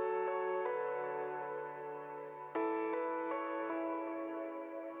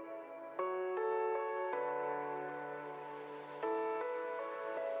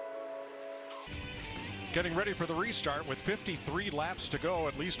 Getting ready for the restart with 53 laps to go.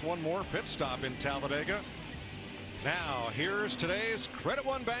 At least one more pit stop in Talladega. Now here's today's Credit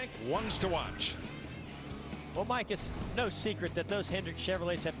One Bank ones to watch. Well, Mike, it's no secret that those Hendrick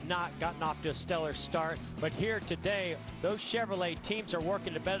Chevrolets have not gotten off to a stellar start. But here today, those Chevrolet teams are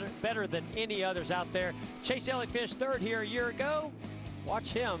working better than any others out there. Chase Elliott finished 3rd here a year ago. Watch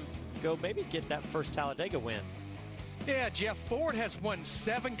him go maybe get that first Talladega win. Yeah, Jeff, Ford has won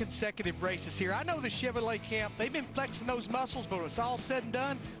 7 consecutive races here. I know the Chevrolet camp, they've been flexing those muscles, but when it's all said and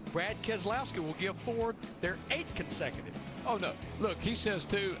done, Brad Keselowski will give Ford their 8th consecutive. Oh, no. Look, he says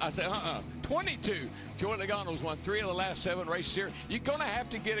 2. I say, 22. Joey Logano's won 3 of the last 7 races here. You're going to have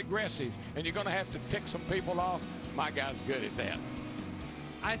to get aggressive, and you're going to have to tick some people off. My guy's good at that.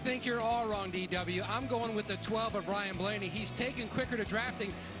 I think you're all wrong, DW. I'm going with the 12 of Ryan Blaney. He's taken quicker to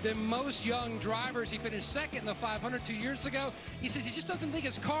drafting than most young drivers. He finished 2nd in the 500 2 years ago. He says he just doesn't think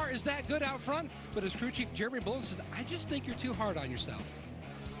his car is that good out front. But his crew chief, Jeremy Bullen, says, I just think you're too hard on yourself.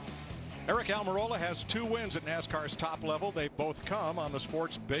 Eric Almirola has 2 wins at NASCAR's top level. They both come on the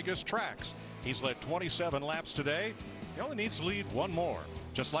sport's biggest tracks. He's led 27 laps today. He only needs to lead 1 more,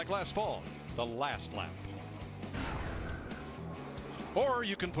 just like last fall, the last lap. Or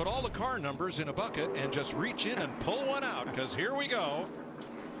you can put all the car numbers in a bucket and just reach in and pull one out, because here we go.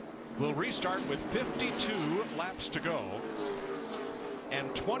 We'll restart with 52 laps to go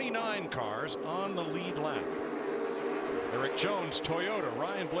and 29 cars on the lead lap. Eric Jones, Toyota,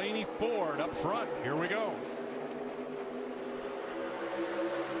 Ryan Blaney, Ford up front. Here we go.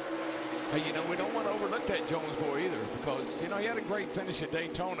 Hey, you know, we don't want to overlook that Jones boy either, because, you know, he had a great finish at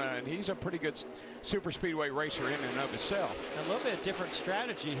Daytona, and he's a pretty good super speedway racer in and of himself. A little bit different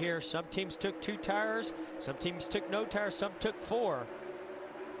strategy here. Some teams took 2 tires, some teams took no tires, some took 4.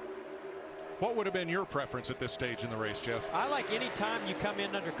 What would have been your preference at this stage in the race, Jeff? I like any time you come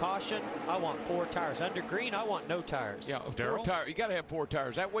in under caution, I want 4 tires. Under green, I want no tires. Yeah, 4 tires. You got to have 4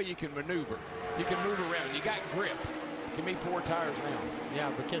 tires. That way you can maneuver. You can move around. You got grip. Give me 4 tires now. Yeah,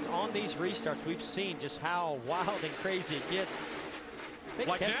 because on these restarts, we've seen just how wild and crazy it gets. I think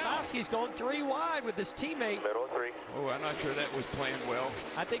like Keselowski's going 3 wide with his teammate. Middle 3. Oh, I'm not sure that was planned well.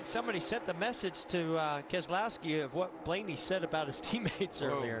 I think somebody sent the message to Keselowski of what Blaney said about his teammates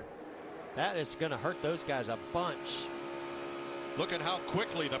earlier. That is going to hurt those guys a bunch. Look at how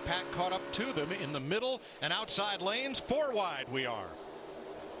quickly the pack caught up to them in the middle and outside lanes. 4 wide we are.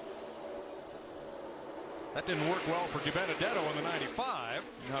 That didn't work well for DiBenedetto in the 95.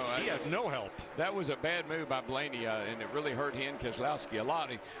 No, he had no help. That was a bad move by Blaney, and it really hurt he and Keselowski a lot.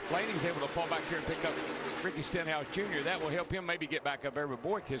 Blaney's able to fall back here and pick up Ricky Stenhouse Jr. That will help him maybe get back up there, but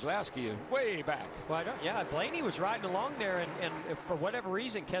boy, Keselowski is way back. Well, yeah, Blaney was riding along there, and for whatever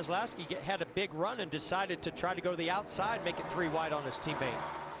reason, Keselowski had a big run and decided to try to go to the outside, make it 3 wide on his teammate.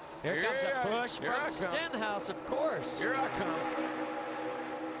 Here comes a push from Stenhouse, of course. Here I come.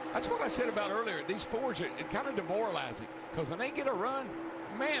 That's what I said about earlier. These Fords are kind of demoralizing because when they get a run,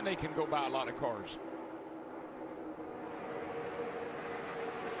 man, they can go by a lot of cars.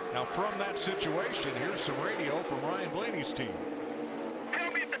 Now from that situation, here's some radio from Ryan Blaney's team. Tell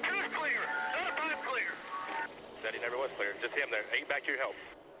me if the 2's clear, not if I'm clear. Said he never was clear. Just him there. Hey, back to your help.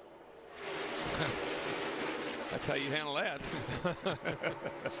 That's how you handle that.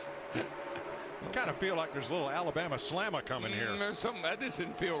 I kind of feel like there's a little Alabama slammer coming here. There's something that just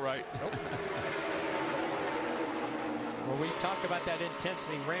didn't feel right. Nope. Well, we talk about that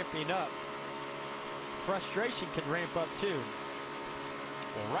intensity ramping up. Frustration can ramp up too.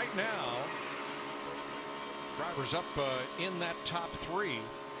 Well, right now, drivers up in that top 3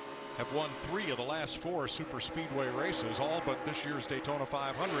 have won 3 of the last 4 super speedway races, all but this year's Daytona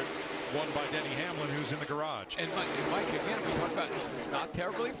 500, won by Denny Hamlin, who's in the garage. And Mike, again, we talk about this. It's not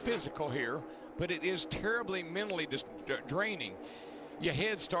terribly physical here, but it is terribly mentally draining. Your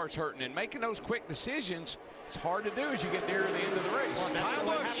head starts hurting, and making those quick decisions, it's hard to do as you get nearer the end of the race. Well, that's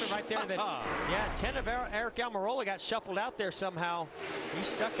what happened right there. Yeah, 10 of Eric Almirola got shuffled out there somehow. He's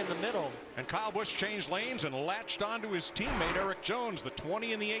stuck in the middle. And Kyle Busch changed lanes and latched onto his teammate Eric Jones. The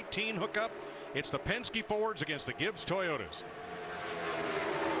 20 and the 18 hookup. It's the Penske Fords against the Gibbs Toyotas.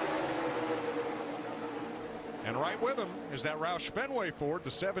 And right with him is that Roush Fenway Ford,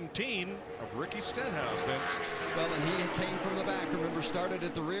 the 17 of Ricky Stenhouse, Vince. Well, and he came from the back, remember, started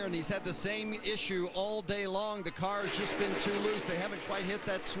at the rear, and he's had the same issue all day long. The car's just been too loose. They haven't quite hit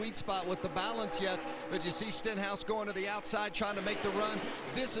that sweet spot with the balance yet, but you see Stenhouse going to the outside trying to make the run.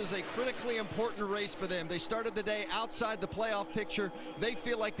 This is a critically important race for them. They started the day outside the playoff picture. They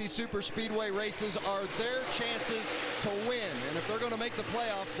feel like these super speedway races are their chances to win, and if they're going to make the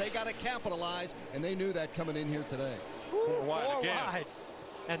playoffs, they got to capitalize, and they knew that coming in here today. 4 wide again. Wide.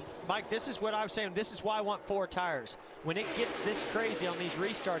 And Mike, this is what I was saying. This is why I want 4 tires. When it gets this crazy on these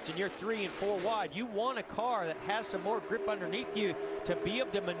restarts and you're 3 and 4 wide, you want a car that has some more grip underneath you to be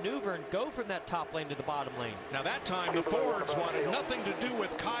able to maneuver and go from that top lane to the bottom lane. Now that time the Fords wanted nothing to do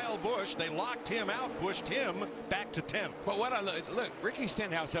with Kyle Busch. They locked him out, pushed him back to 10th. But what I look, Ricky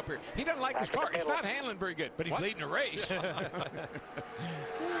Stenhouse up here, he doesn't like his car. It's not handling very good, but he's leading the race.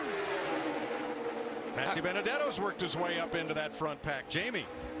 Matt DiBenedetto's worked his way up into that front pack. Jamie.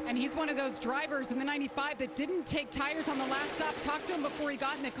 And he's one of those drivers in the 95 that didn't take tires on the last stop. Talked to him before he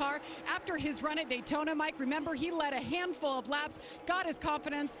got in the car. After his run at Daytona, Mike, remember, he led a handful of laps, got his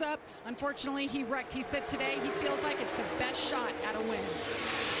confidence up. Unfortunately, he wrecked. He said today he feels like it's the best shot at a win.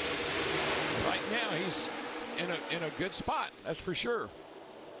 Right now, he's in a good spot, that's for sure.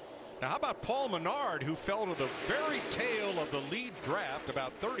 Now, how about Paul Menard, who fell to the very tail of the lead draft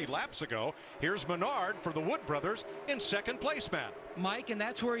about 30 laps ago? Here's Menard for the Wood brothers in second place, Matt. Mike, and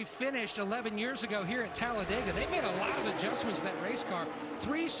that's where he finished 11 years ago here at Talladega. They made a lot of adjustments to that race car.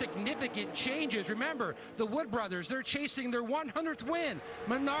 3 significant changes. Remember, the Wood brothers, they're chasing their 100th win.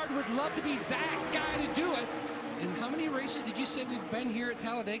 Menard would love to be that guy to do it. And how many races did you say we've been here at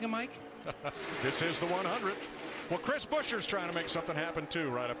Talladega, Mike? This is the 100th. Well, Chris Buescher's trying to make something happen, too,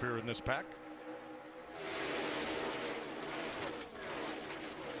 right up here in this pack.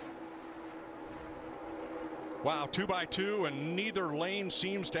 Wow, 2x2, and neither lane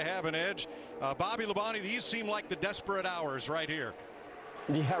seems to have an edge. Bobby Labonte, these seem like the desperate hours right here.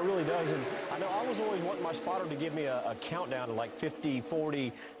 Yeah, it really does. And I know I was always wanting my spotter to give me a countdown of like 50,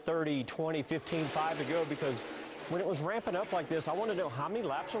 40, 30, 20, 15, 5 to go, because when it was ramping up like this, I wanted to know how many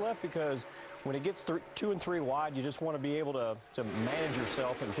laps are left, because when it gets 2 and 3 wide, you just want to be able to manage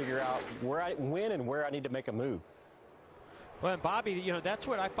yourself and figure out when and where I need to make a move. Well, and Bobby, you know, that's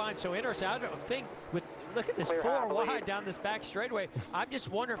what I find so interesting. I don't think look at this 4 wide down this back straightaway. I'm just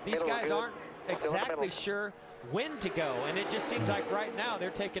wondering if these guys aren't exactly sure when to go, and it just seems like right now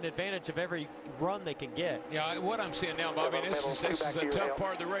they're taking advantage of every run they can get. Yeah, what I'm seeing now, Bobby, this is a tough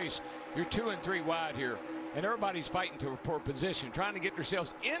part of the race. You're 2 and 3 wide here, and everybody's fighting for position, trying to get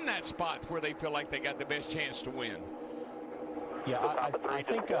themselves in that spot where they feel like they got the best chance to win. Yeah, I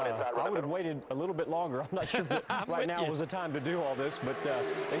think I would have waited a little bit longer. I'm not sure that right now was the time to do all this, but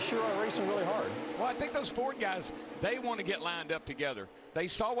they sure are racing really hard. Well, I think those Ford guys, they want to get lined up together. They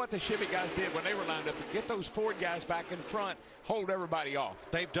saw what the Chevy guys did when they were lined up to get those Ford guys back in front, hold everybody off.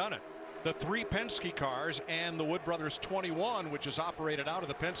 They've done it. The 3 Penske cars and the Wood Brothers 21, which is operated out of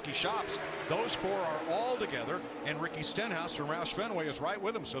the Penske shops, those 4 are all together, and Ricky Stenhouse from Roush Fenway is right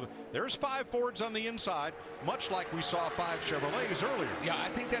with them. So there's 5 Fords on the inside, much like we saw 5 Chevrolets earlier. Yeah, I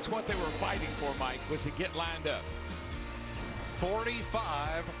think that's what they were fighting for, Mike, was to get lined up.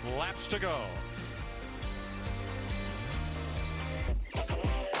 45 laps to go.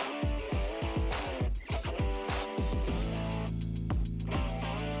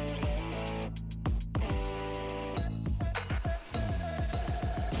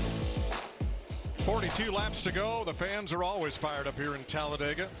 .42 laps to go. The fans are always fired up here in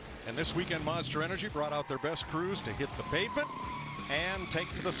Talladega. And this weekend, Monster Energy brought out their best crews to hit the pavement and take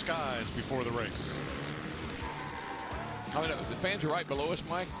to the skies before the race. I mean, the fans are right below us,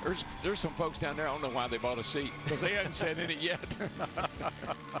 Mike. There's some folks down there, I don't know why they bought a seat, because they hadn't sat in it yet.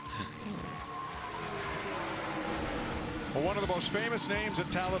 Well, one of the most famous names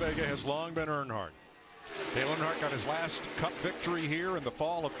at Talladega has long been Earnhardt. Dale Earnhardt got his last Cup victory here in the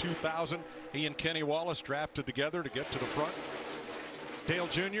fall of 2000. He and Kenny Wallace drafted together to get to the front. Dale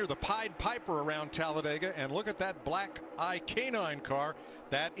Jr., the Pied Piper around Talladega, and look at that black eye canine car.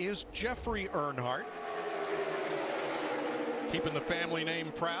 That is Jeffrey Earnhardt, keeping the family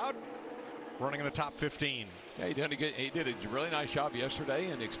name proud, running in the top 15. Yeah, he did a really nice job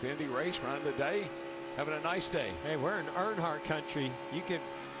yesterday in the Xfinity race, running the day, having a nice day. Hey, we're in Earnhardt country. You could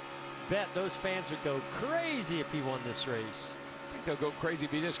bet those fans would go crazy if he won this race. I think they'll go crazy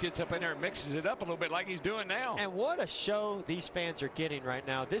if he just gets up in there and mixes it up a little bit like he's doing now. And what a show these fans are getting right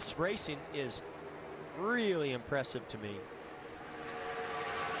now. This racing is really impressive to me.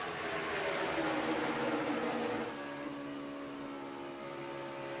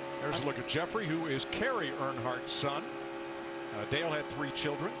 There's a look at Jeffrey, who is Kerry Earnhardt's son. Dale had 3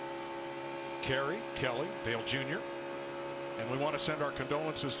 children. Kerry, Kelly, Dale Jr. And we want to send our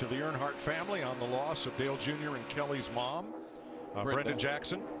condolences to the Earnhardt family on the loss of Dale Jr. and Kelly's mom, Brenda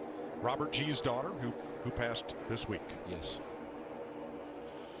Jackson, Robert G's daughter, who passed this week. Yes.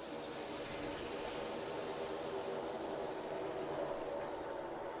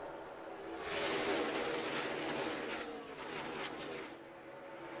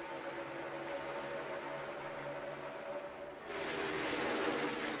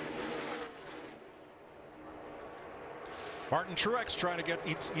 Martin Truex trying to get,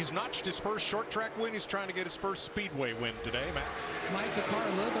 he's notched his first short track win. He's trying to get his first speedway win today, Matt. Mike, the car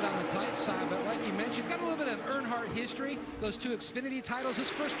a little bit on the tight side, but like you mentioned, he's got a little bit of Earnhardt history. Those 2 Xfinity titles, his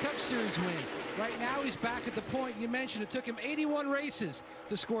first Cup Series win. Right now, he's back at the point you mentioned. It took him 81 races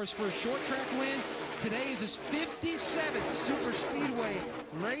to score his first short track win. Today is his 57th Super Speedway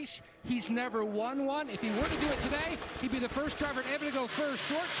race. He's never won one. If he were to do it today, he'd be the first driver ever to go first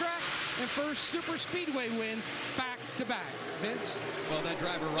short track and first Super Speedway wins back to back. Vince? Well, that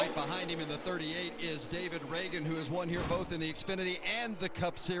driver right behind him in the 38 is David Reagan, who has won here both in the Xfinity and the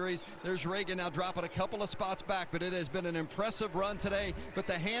Cup Series. There's Reagan now dropping a couple of spots back, but it has been an impressive run today. But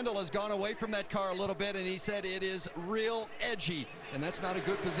the handle has gone away from that car a little bit, and he said it is real edgy, and that's not a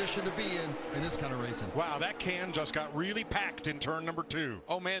good position to be in this kind of racing. Wow, that can just got really packed in turn number 2.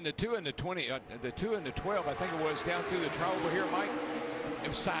 Oh man, the 2 and the 20, the 2 and the 12, I think it was down through the trial over here, Mike. It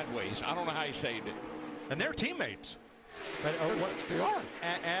was sideways. I don't know how he saved it. And they're teammates. But they are.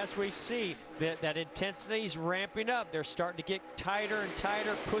 As we see that intensity is ramping up, they're starting to get tighter and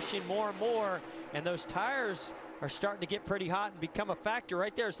tighter, pushing more and more, and those tires are starting to get pretty hot and become a factor.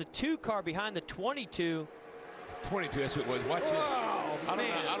 Right there is the 2 car behind the 22. 22, that's what it was. Watch this.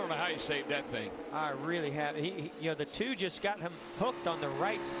 I don't know how he saved that thing. I really have. You know, the 2 just got him hooked on the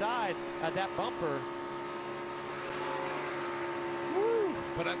right side of that bumper.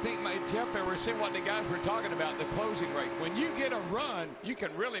 But I think, Jeff, they were saying what the guys were talking about, the closing rate. When you get a run, you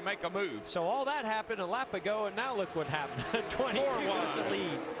can really make a move. So all that happened a lap ago, and now look what happened. 22 was the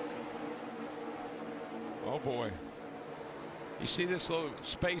lead. Oh, boy. You see this little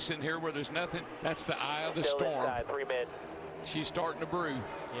space in here where there's nothing? That's the eye of the storm. Inside, 3 mid. she's starting to brew.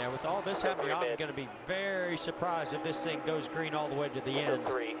 Yeah, with all this happening, I'm going to be very surprised if this thing goes green all the way to the end.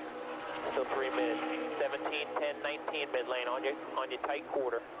 Still 3 mid. 17, 10, 19 mid lane on your tight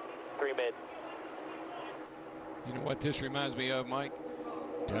quarter. 3 mid. You know what this reminds me of, Mike?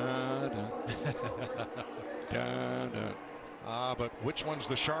 Da, da. Da, da. But which one's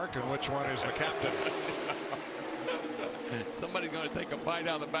the shark and which one is the captain? Somebody's going to take a bite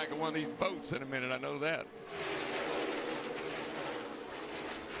out of the back of one of these boats in a minute. I know that.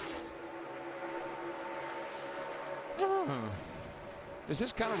 Does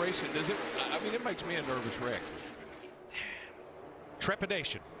this kind of racing, does it? I mean, it makes me a nervous wreck.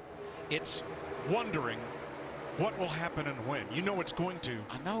 Trepidation. It's wondering what will happen and when. You know it's going to.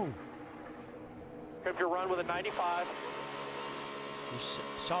 I know. If you run with a 95. You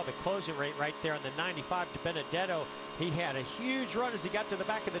saw the closing rate right there on the 95 to Benedetto. He had a huge run as he got to the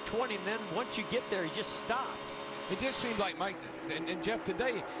back of the 20, and then once you get there, he just stopped. It just seemed like, Mike and Jeff,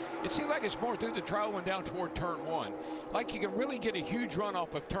 today, it seemed like it's more through the trial and down toward turn 1. Like you can really get a huge run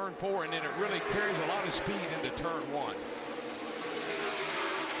off of turn 4, and then it really carries a lot of speed into turn 1.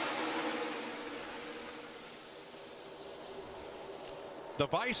 The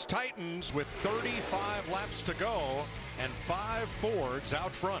Vice Titans with 35 laps to go and 5 Fords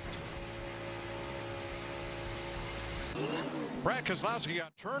out front. Brad Keselowski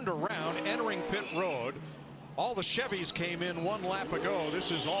got turned around entering pit road. All the Chevys came in 1 lap ago.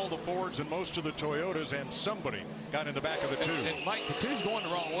 This is all the Fords and most of the Toyotas, and somebody got in the back of the 2. And Mike, the 2's going the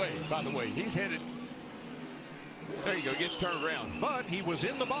wrong way, by the way. He's headed. There you go, gets turned around. But he was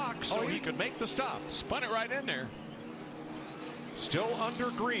in the box, so he could make the stop. Spun it right in there. Still under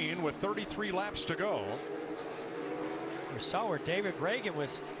green with 33 laps to go. We saw where David Reagan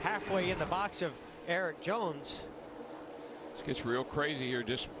was halfway in the box of Eric Jones. This gets real crazy here,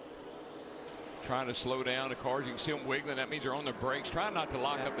 just trying to slow down the cars. You can see them wiggling. That means they're on the brakes, trying not to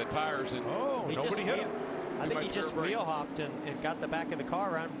lock up the tires. And nobody hit him. I think he just wheel hopped and got the back of the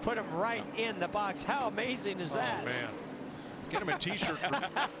car around and put him right in the box. How amazing is that? Oh, man. Get him a t-shirt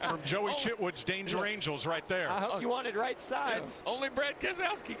from Joey Chitwood's Danger Angels right there. I hope you wanted right sides. Only Brad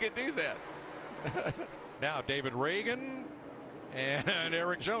Keselowski could do that. Now David Reagan and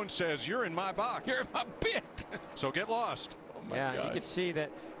Eric Jones says, you're in my box. You're in my pit. So get lost. Oh my yeah, God. you could see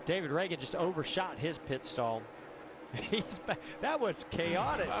that David Reagan just overshot his pit stall. That was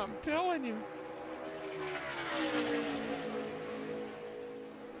chaotic. I'm telling you.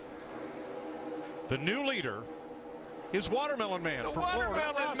 The new leader is Watermelon Man from Florida.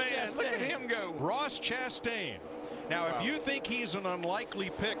 Watermelon Man, look at him go. Ross Chastain. Now, if you think he's an unlikely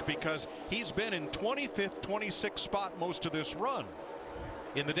pick because he's been in 25th, 26th spot most of this run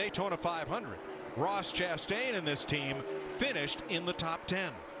in the Daytona 500, Ross Chastain and this team finished in the top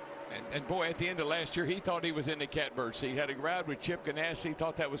 10. And boy, at the end of last year, he thought he was in the catbird seat. Had a ride with Chip Ganassi,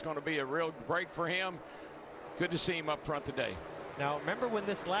 thought that was going to be a real break for him. Good to see him up front today. Now, remember when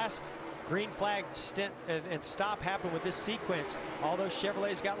this last green flag stint and stop happened with this sequence? All those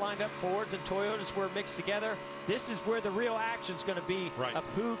Chevrolets got lined up, Fords and Toyotas were mixed together. This is where the real action is going to be of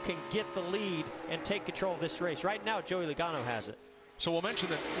who can get the lead and take control of this race. Right now, Joey Logano has it. So we'll mention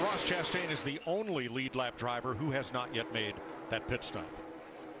that Ross Chastain is the only lead lap driver who has not yet made that pit stop.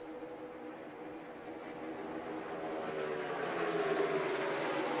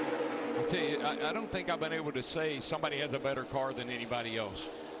 I'll tell you, I don't think I've been able to say somebody has a better car than anybody else.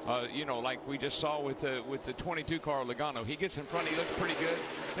 You know, like we just saw with the 22 car Logano. He gets in front, he looks pretty good.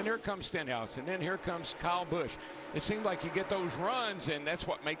 And here comes Stenhouse, and then here comes Kyle Busch. It seems like you get those runs, and that's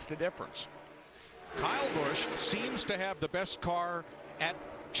what makes the difference. Kyle Busch seems to have the best car at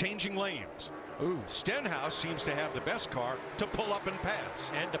changing lanes. Ooh. Stenhouse seems to have the best car to pull up and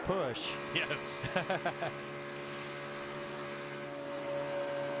pass. And to push. Yes.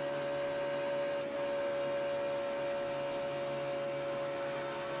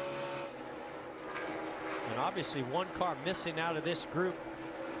 And obviously one car missing out of this group.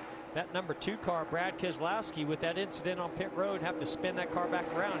 That number 2 car, Brad Keselowski, with that incident on pit road, having to spin that car back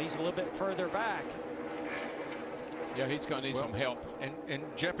around. He's a little bit further back. Yeah, he's going to need some help. And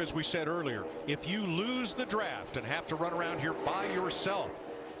Jeff, as we said earlier, if you lose the draft and have to run around here by yourself,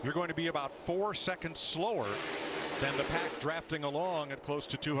 you're going to be about 4 seconds slower than the pack drafting along at close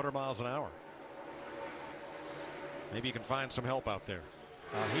to 200 miles an hour. Maybe you can find some help out there.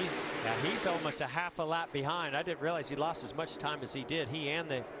 He's almost a half a lap behind. I didn't realize he lost as much time as he did. He and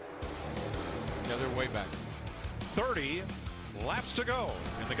the... Yeah, they're way back. 30 laps to go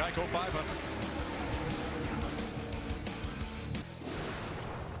in the Geico 500.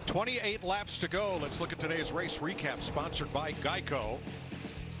 28 laps to go. Let's look at today's race recap, sponsored by Geico.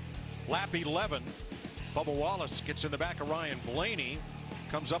 Lap 11. Bubba Wallace gets in the back of Ryan Blaney.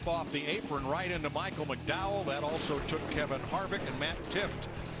 Comes up off the apron right into Michael McDowell. That also took Kevin Harvick and Matt Tifft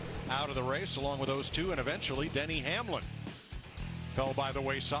out of the race along with those two, and eventually Denny Hamlin fell by the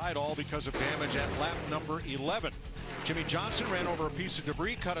wayside, all because of damage at lap number 11. Jimmy Johnson ran over a piece of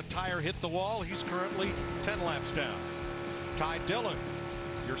debris, cut a tire, hit the wall. He's currently 10 laps down. Ty Dillon,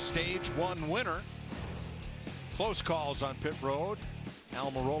 your stage 1 winner. Close calls on pit road.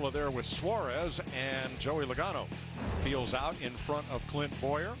 Almirola there with Suarez, and Joey Logano peels out in front of Clint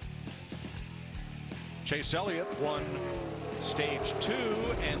Boyer. Chase Elliott won stage 2,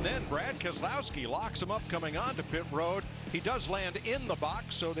 and then Brad Keselowski locks him up coming onto pit road. He does land in the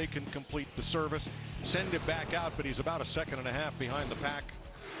box so they can complete the service, send him back out, but he's about a second and a half behind the pack.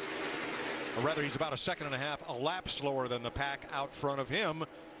 Or rather, he's about a second and a half a lap slower than the pack out front of him.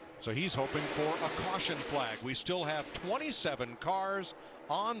 So he's hoping for a caution flag. We still have 27 cars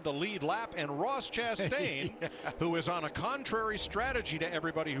on the lead lap, and Ross Chastain, yeah, who is on a contrary strategy to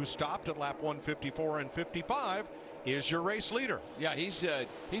everybody who stopped at lap 154 and 55, is your race leader. Yeah,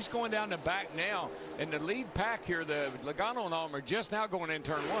 he's going down the back now, and the lead pack here, the Logano and all them are just now going in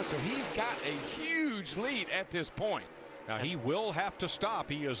turn 1, so he's got a huge lead at this point. Now he will have to stop.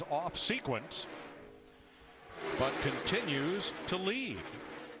 He is off sequence, but continues to lead.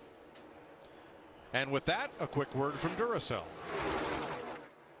 And with that, a quick word from Duracell.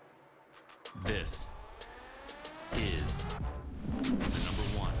 This is the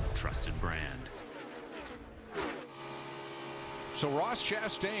 #1 trusted brand. So Ross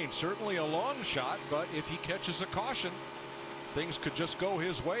Chastain, certainly a long shot, but if he catches a caution, things could just go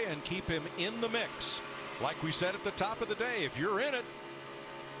his way and keep him in the mix. Like we said at the top of the day, if you're in it,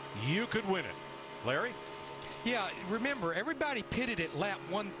 you could win it. Larry? Yeah, remember, everybody pitted at lap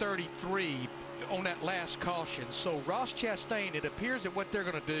 133 on that last caution. So Ross Chastain, it appears that what they're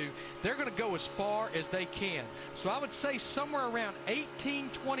going to do, they're going to go as far as they can. So I would say somewhere around 18,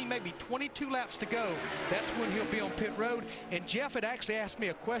 20, maybe 22 laps to go, that's when he'll be on pit road. And Jeff had actually asked me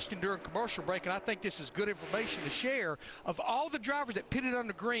a question during commercial break, and I think this is good information to share. Of all the drivers that pitted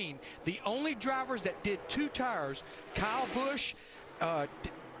under green, the only drivers that did 2 tires, Kyle Busch,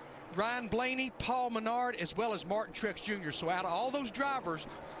 Ryan Blaney, Paul Menard, as well as Martin Truex Jr. So out of all those drivers,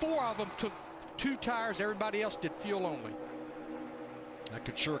 4 of them took 2 tires. Everybody else did fuel only. That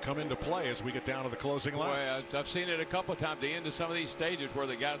could sure come into play as we get down to the closing laps. Boy, I've seen it a couple of times, the end of some of these stages where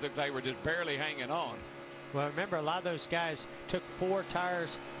the guys looked like they were just barely hanging on. Well, remember, a lot of those guys took 4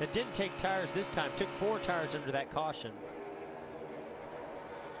 tires that didn't take tires this time, took 4 tires under that caution.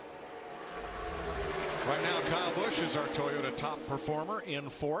 Right now, Kyle Busch is our Toyota top performer in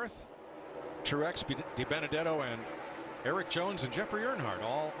 4th. Truex, DiBenedetto, and Eric Jones and Jeffrey Earnhardt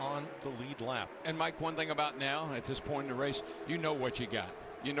all on the lead lap. And Mike, one thing about now at this point in the race, you know what you got.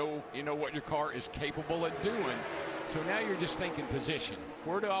 You know what your car is capable of doing. So now you're just thinking position.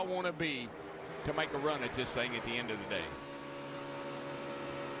 Where do I want to be to make a run at this thing at the end of the day?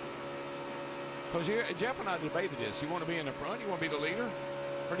 Because Jeff and I debated this. You want to be in the front? You want to be the leader?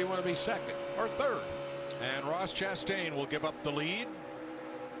 Or do you want to be second or third? And Ross Chastain will give up the lead.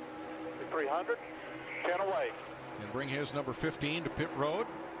 300, 10 away. And bring his number 15 to pit road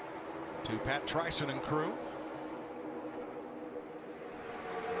to Pat Tryson and crew.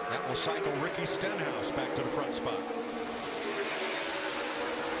 That will cycle Ricky Stenhouse back to the front spot.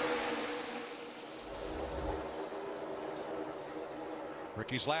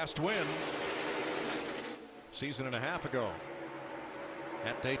 Ricky's last win season and a half ago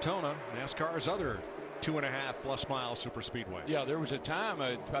at Daytona, NASCAR's other 2.5+ mile super speedway. Yeah, there was a time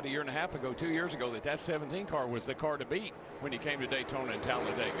about a year and a half ago, 2 years ago, that 17 car was the car to beat when he came to Daytona and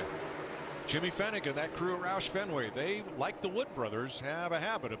Talladega. Jimmy Finnegan, that crew at Roush Fenway, they, like the Wood brothers, have a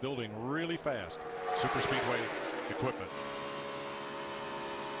habit of building really fast super speedway equipment.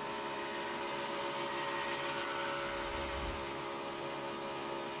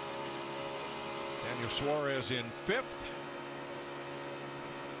 Daniel Suarez in 5th.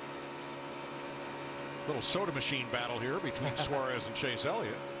 Little soda machine battle here between Suarez and Chase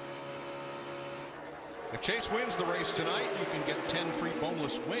Elliott. If Chase wins the race tonight, you can get 10 free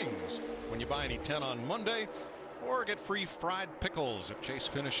boneless wings when you buy any 10 on Monday, or get free fried pickles if Chase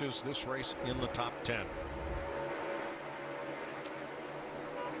finishes this race in the top 10.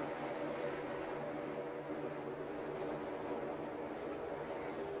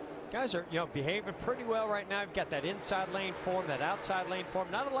 Guys are, behaving pretty well right now. You've got that inside lane form, that outside lane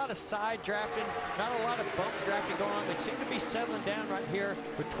form. Not a lot of side drafting, not a lot of bump drafting going on. They seem to be settling down right here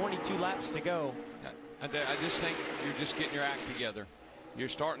with 22 laps to go. I just think you're just getting your act together. you're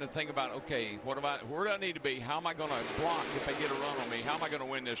starting to think about, okay, where do I need to be? How am I going to block if they get a run on me? How am I going to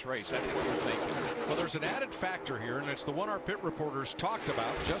win this race? That's what you're thinking. Well, there's an added factor here, and it's the one our pit reporters talked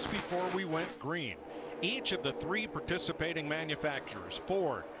about just before we went green. Each of the 3 participating manufacturers,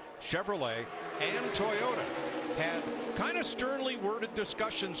 Ford, Chevrolet, and Toyota, had kind of sternly worded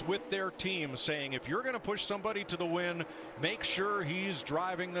discussions with their teams saying, if you're going to push somebody to the win, make sure he's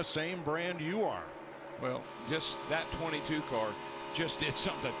driving the same brand you are. Well, just that 22 car just did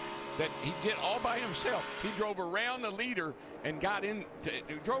something that he did all by himself. He drove around the leader and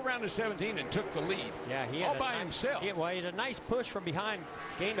drove around to 17 and took the lead. Yeah, he all by himself. He had a nice push from behind,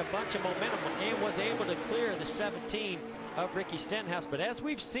 gained a bunch of momentum, and was able to clear the 17 of Ricky Stenhouse. But as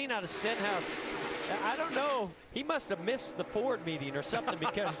we've seen out of Stenhouse, I don't know, he must have missed the Ford meeting or something,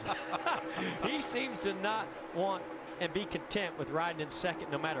 because he seems to not want and be content with riding in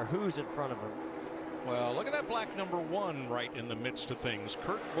second no matter who's in front of him. Well, look at that black number 1 right in the midst of things.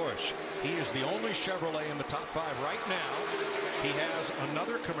 Kurt Busch. He is the only Chevrolet in the top 5 right now. He has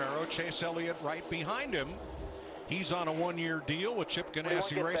another Camaro, Chase Elliott, right behind him. He's on a 1-year deal with Chip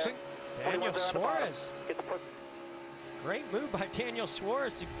Ganassi Racing. Daniel Suarez. Great move by Daniel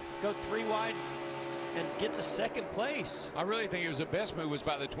Suarez to go 3 wide and get to second place. I really think it was the best move was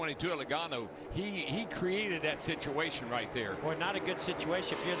by the 22 of Logano. He created that situation right there. Boy, not a good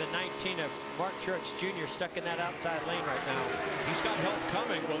situation if you're the 19 of Mark Truex Jr. stuck in that outside lane right now. He's got help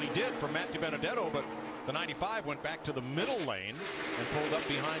coming. Well, he did from Matt DiBenedetto, but the 95 went back to the middle lane and pulled up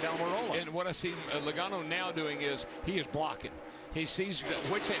behind Almirola. And what I see Logano now doing is he is blocking. He sees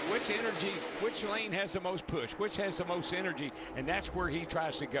which lane has the most push, which has the most energy, and that's where he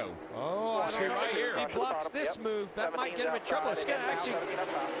tries to go. Oh, I don't know. Right here. He blocks this move. That might get him in trouble. It's going to actually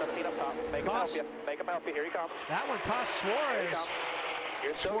cost. Make him help you. Here he comes. That one cost Suarez.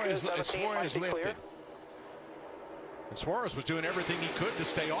 Suarez lifted. And Suarez was doing everything he could to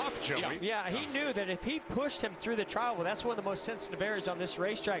stay off Joey. Yeah, he knew that if he pushed him through the trial, well, that's one of the most sensitive areas on this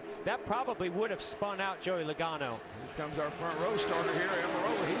racetrack. That probably would have spun out Joey Logano. Here comes our front row starter here,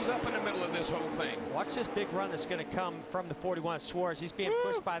 Almirola. He's up in the middle of this whole thing. Watch this big run that's going to come from the 41 Suarez. He's being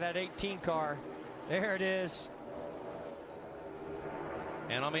pushed by that 18 car. There it is.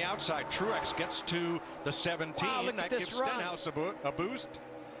 And on the outside, Truex gets to the 17. Wow, that gives Stenhouse a boost.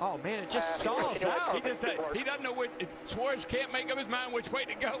 Oh, man, it just stalls out. He doesn't know Suarez can't make up his mind which way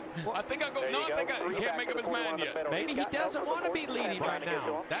to go. I think I'll go. No, I think he can't make up his mind yet. Maybe he doesn't want to be leading right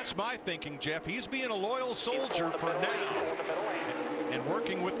now. That's my thinking, Jeff. He's being a loyal soldier for now and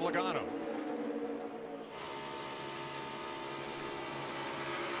working with Logano.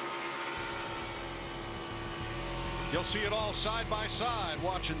 You'll see it all side by side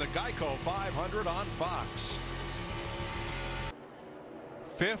watching the Geico 500 on Fox.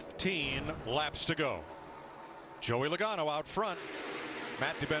 15 laps to go. Joey Logano out front.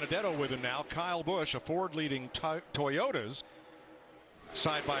 Matt DiBenedetto with him now. Kyle Busch, a Ford leading Toyotas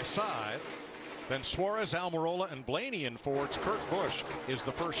side by side. Then Suarez, Almirola, and Blaney in Fords. Kurt Busch is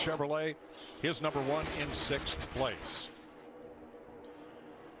the first Chevrolet, his number 1 in 6th place.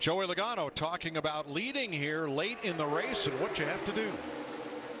 Joey Logano talking about leading here late in the race and what you have to do.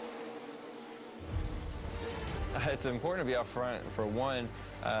 It's important to be up front. For one,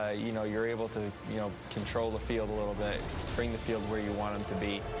 you're able to, control the field a little bit, bring the field where you want them to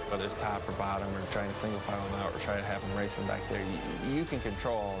be, whether it's top or bottom, or trying to single file them out, or try to have them racing back there. You can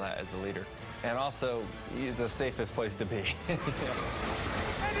control all that as a leader. And also, it's the safest place to be. And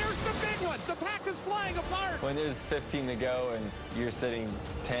here's the big one. The pack is flying apart. When there's 15 to go and you're sitting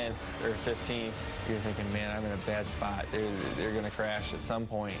 10 or 15, you're thinking, man, I'm in a bad spot. They're going to crash at some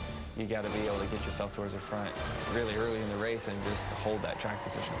point. You got to be able to get yourself towards the front really early in the race and just hold that track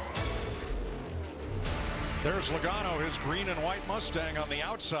position. There's Logano, his green and white Mustang on the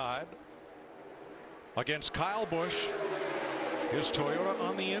outside against Kyle Busch, his Toyota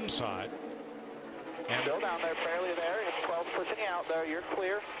on the inside. And still down there, fairly there. It's 12 pushing you out there. You're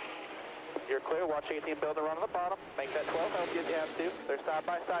clear. You're clear. Watch 18 build a run on the bottom. Make that 12 help you if you have to. They're side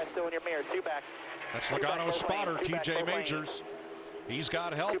by side still in your mirror. 2 back. That's Logano's spotter, TJ Majors. He's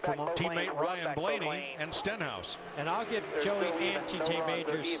got help from teammate Ryan Blaney and Stenhouse. And I'll give Joey and TJ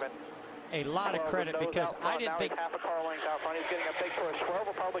Majors a lot of credit because I didn't think. Half a car length out front. He's getting a big push. 12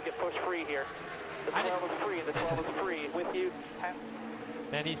 will probably get pushed free here. The 12 is free. The 12 is free with you.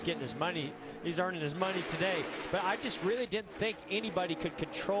 And he's getting his money. He's earning his money today. But I just really didn't think anybody could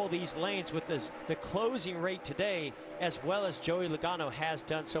control these lanes with the closing rate today as well as Joey Logano has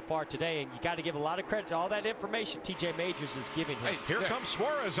done so far today. And you got to give a lot of credit to all that information TJ Majors is giving him. Hey, here comes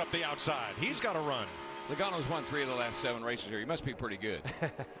Suarez up the outside. He's got to run. Logano's won 3 of the last 7 races here. He must be pretty good.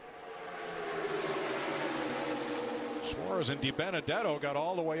 Suarez and DiBenedetto got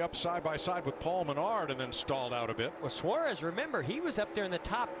all the way up side by side with Paul Menard and then stalled out a bit. Well, Suarez, remember, he was up there in the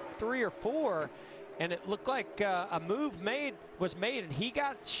top 3 or 4, and it looked like a move was made, and he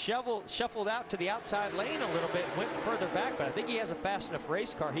got shuffled out to the outside lane a little bit, went further back, but I think he has a fast enough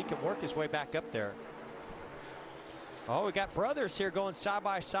race car. He can work his way back up there. Oh, we got brothers here going side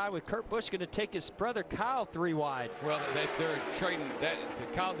by side with Kurt Busch, going to take his brother Kyle 3 wide. Well, they're trading that.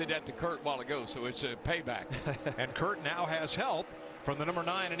 Kyle did that to Kurt a while ago, so it's a payback. And Kurt now has help from the number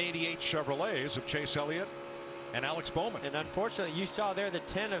 9 and 88 Chevrolets of Chase Elliott and Alex Bowman. And unfortunately, you saw there the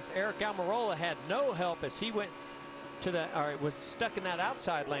 10 of Eric Almirola had no help as he went to was stuck in that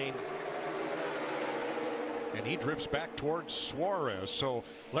outside lane. And he drifts back towards Suarez. So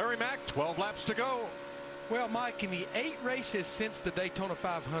Larry Mack, 12 laps to go. Well, Mike, in the 8 races since the Daytona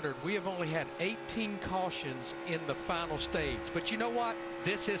 500, we have only had 18 cautions in the final stage. But you know what?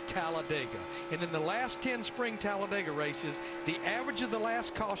 This is Talladega. And in the last 10 spring Talladega races, the average of the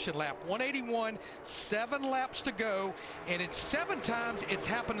last caution lap, 181, 7 laps to go. And it's 7 times it's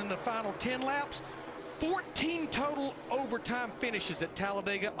happened in the final 10 laps. 14 total overtime finishes at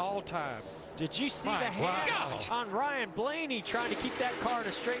Talladega all time. Did you see the hands on Ryan Blaney trying to keep that car in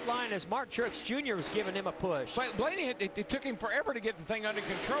a straight line as Mark Truex Jr. was giving him a push? But Blaney, it took him forever to get the thing under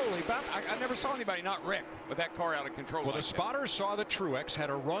control. I never saw anybody not wreck with that car out of control. Well, the spotters saw that Truex had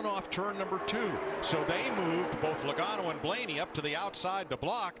a run off turn number 2, so they moved both Logano and Blaney up to the outside to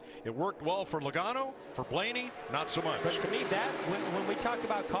block. It worked well for Logano. For Blaney, not so much. But to me, that when we talk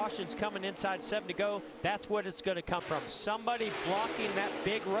about cautions coming inside 7 to go, that's what it's going to come from. Somebody blocking that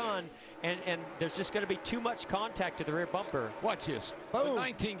big run. And there's just going to be too much contact to the rear bumper. Watch this. Boom. The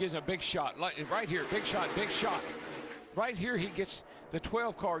 19 gives a big shot. Right here, big shot, big shot. Right here, the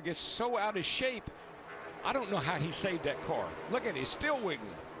 12 car gets so out of shape. I don't know how he saved that car. Look at it, it's still wiggling.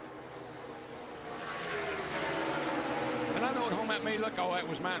 And I know at home that may look, oh, that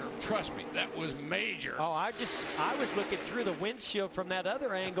was minor. Trust me, that was major. Oh, I was looking through the windshield from that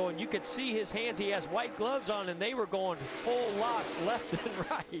other angle, and you could see his hands. He has white gloves on, and they were going whole lot left and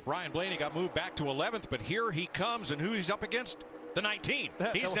right. Ryan Blaney got moved back to 11th, but here he comes, and who he's up against? The 19.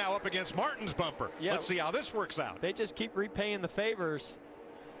 He's now up against Martin's bumper. Yeah. Let's see how this works out. They just keep repaying the favors.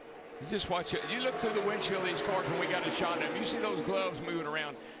 You just watch it. You look through the windshield of these cars when we got a shot at him. You see those gloves moving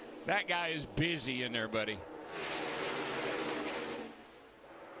around. That guy is busy in there, buddy.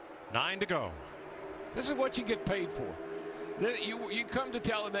 9 to go. This is what you get paid for. You come to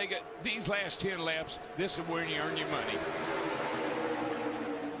Talladega, these last 10 laps, this is where you earn your money.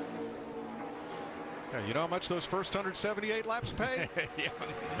 Yeah, you know how much those first 178 laps pay? Yeah.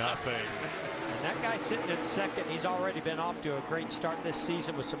 Nothing. And that guy sitting in second, he's already been off to a great start this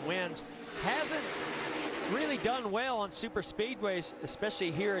season with some wins. Hasn't really done well on super speedways,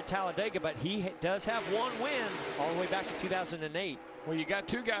 especially here at Talladega, but he does have 1 win all the way back to 2008. Well, you got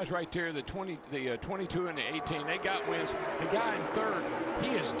 2 guys right there, the 22 and the 18. They got wins. The guy in third,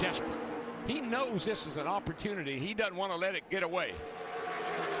 he is desperate. He knows this is an opportunity. He doesn't want to let it get away.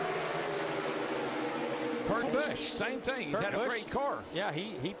 Kurt Busch, same thing. He's had a great car. Yeah,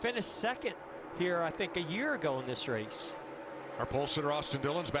 he finished second here, I think, a year ago in this race. Our pole sitter Austin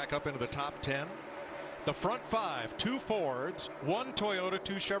Dillon's back up into the top 10. The front 5, 2 Fords, 1 Toyota,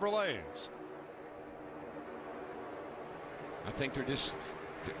 2 Chevrolets. I think they're just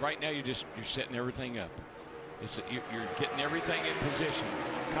right now. You're setting everything up. You're getting everything in position.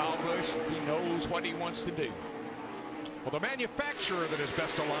 Kyle Busch, he knows what he wants to do. Well, the manufacturer that is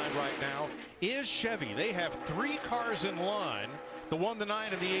best aligned right now is Chevy. They have 3 cars in line. The 1, the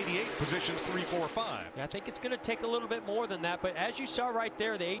 9, and the 88 positions 3, 4, 5. Yeah, I think it's going to take a little bit more than that. But as you saw right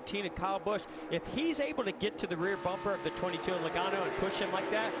there, the 18 of Kyle Busch, if he's able to get to the rear bumper of the 22 of Logano and push him like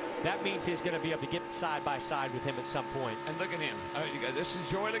that, that means he's going to be able to get side by side with him at some point. And look at him. This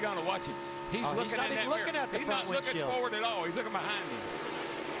is Joey Logano. Watch him. He's looking he's not at even that looking mirror. at the He's front not looking windshield. forward at all. He's looking behind him.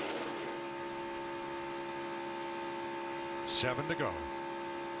 7 to go.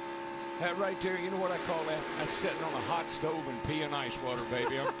 That right there, you know what I call that? That's sitting on a hot stove and peeing ice water,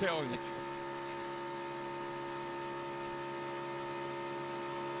 baby. I'm telling you.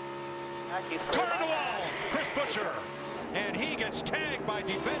 Car in the wall, Chris Buescher. And he gets tagged by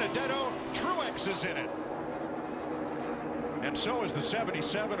DiBenedetto. Truex is in it. And so is the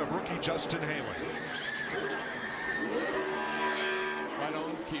 77 of rookie Justin Haley. Right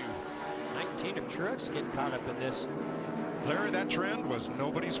on cue. 19 of Truex getting caught up in this. Larry, that trend was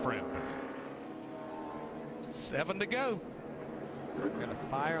nobody's friend. 7 to go. Got a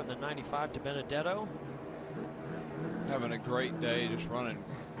fire on the 95 to Benedetto. Having a great day, just running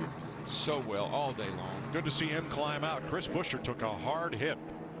so well all day long. Good to see him climb out. Chris Buescher took a hard hit.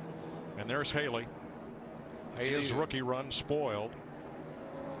 And there's Haley. His rookie run spoiled.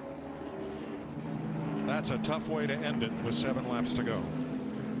 That's a tough way to end it with 7 laps to go.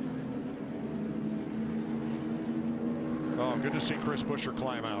 Oh, good to see Chris Buescher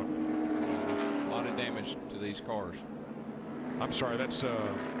climb out. A lot of damage to these cars. I'm sorry, that's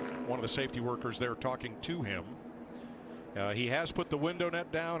one of the safety workers there talking to him. He has put the window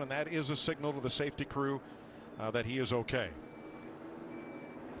net down, and that is a signal to the safety crew that he is okay.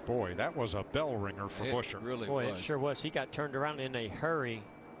 Boy, that was a bell ringer for Buescher. Really Boy, was. it sure was. He got turned around in a hurry.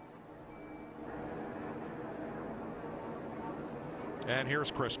 And here's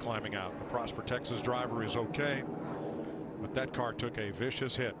Chris climbing out. The Prosper, Texas driver is okay, but that car took a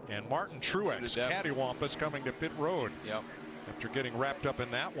vicious hit. And Martin Truex, cattywampus, coming to pit road. Yep. After getting wrapped up in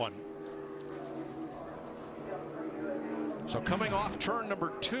that one. So coming off turn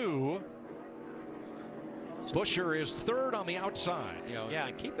number 2, Buescher is 3rd on the outside. Yeah,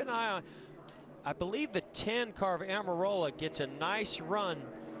 and keep an eye on, I believe the 10 car of Amarola gets a nice run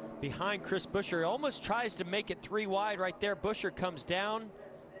behind Chris Buescher. He almost tries to make it 3 wide right there. Buescher comes down.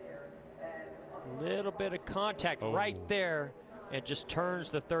 Little bit of contact right there and just turns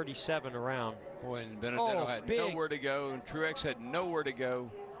the 37 around. Boy, and Benedetto had nowhere to go, and Truex had nowhere to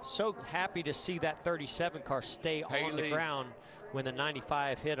go. So happy to see that 37 car stay on the ground when the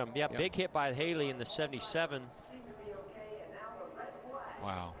 95 hit him. Yeah, big hit by Haley in the 77.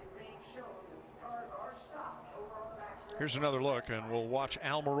 Wow. Here's another look, and we'll watch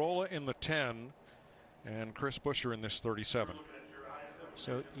Almirola in the 10 and Chris Buescher in this 37.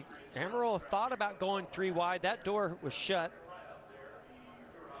 So Amarola thought about going 3 wide. That door was shut.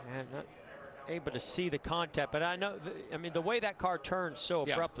 And not able to see the contact, but I know, I mean, the way that car turned so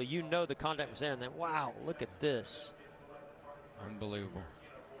abruptly, you know the contact was there, and then, wow, look at this. Unbelievable.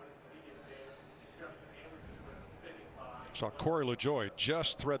 Saw Corey LaJoie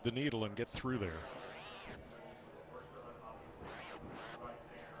just thread the needle and get through there.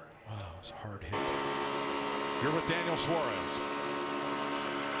 Wow, it's a hard hit. You're with Daniel Suarez.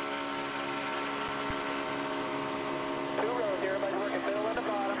 2 rows here, everybody's working middle and the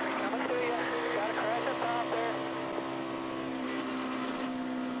bottom. Coming to you. Got a crash up top there.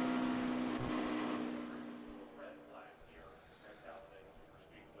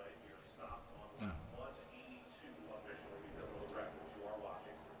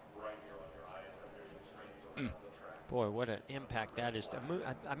 Boy, what an impact that is.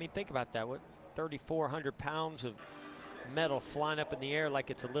 I mean, think about that. What, 3,400 pounds of metal flying up in the air like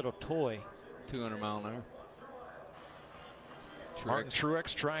it's a little toy. 200 mile an hour. Martin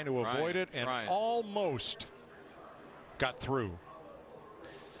Truex trying to avoid it and almost got through.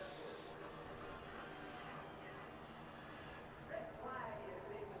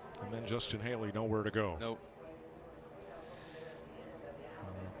 And then Justin Haley nowhere to go. Nope.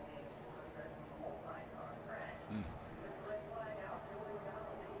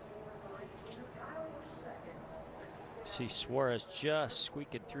 See Suarez just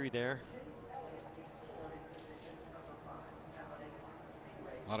squeaking through there.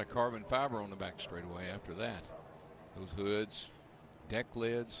 A lot of carbon fiber on the back straightaway after that. Those hoods, deck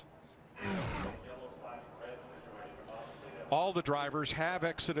lids. All the drivers have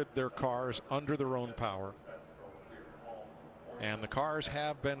exited their cars under their own power. And the cars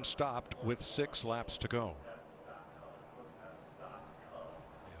have been stopped with 6 laps to go.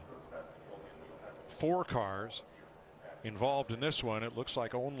 4 cars involved in this one. It looks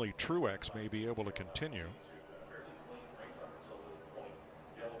like only Truex may be able to continue.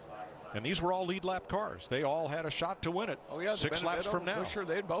 And these were all lead lap cars. They all had a shot to win it. Oh yeah, 6 laps from now. Sure,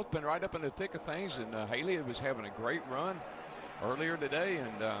 they'd both been right up in the thick of things, and Haley was having a great run earlier today,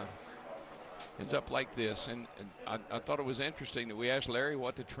 and ends up like this. And I thought it was interesting that we asked Larry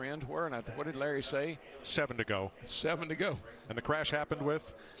what the trends were, and what did Larry say? 7 to go. 7 to go. And the crash happened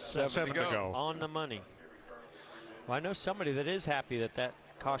with 7 to go. On the money. Well, I know somebody that is happy that that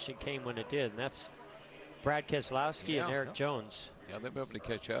caution came when it did, and that's Brad Keselowski and Eric Jones. Yeah, they'll be able to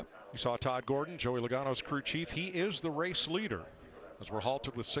catch up. You saw Todd Gordon, Joey Logano's crew chief. He is the race leader as we're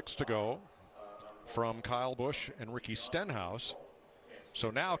halted with 6 to go from Kyle Busch and Ricky Stenhouse. So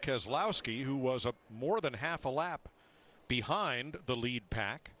now Keselowski, who was more than half a lap behind the lead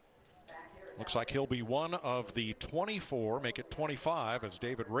pack, looks like he'll be one of the 24, make it 25, as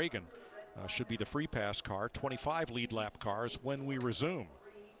David Reagan should be the free pass car, 25 lead lap cars when we resume.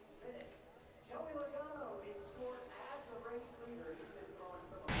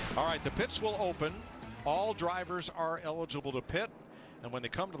 All right, the pits will open. All drivers are eligible to pit, and when they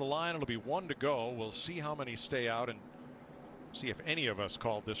come to the line, it'll be 1 to go. We'll see how many stay out and see if any of us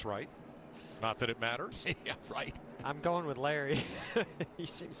called this right. Not that it matters. Yeah, right. I'm going with Larry. He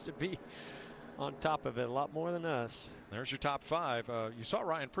seems to be on top of it, a lot more than us. There's your top 5. You saw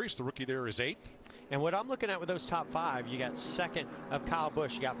Ryan Preece, the rookie there, is 8th. And what I'm looking at with those top 5, you got second of Kyle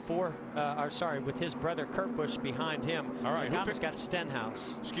Busch. You got with his brother Kurt Busch behind him. All right, Logano's got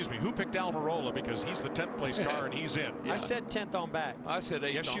Stenhouse. Excuse me, who picked Almirola, because he's the 10th place car and he's in? I said 10th on back. I said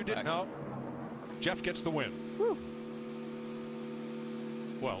 8th. Yes, you did. Back. No. Jeff gets the win. Whew.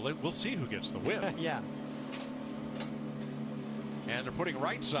 Well, we'll see who gets the win. Yeah. And they're putting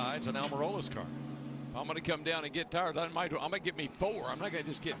right sides on Almirola's car. If I'm going to come down and get tires, I'm going to get me 4. I'm not going to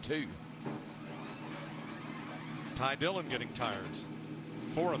just get 2. Ty Dillon getting tires.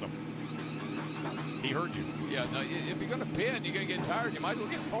 4 of them. He heard you. Yeah, no, if you're going to pit, you're going to get tired. You might as well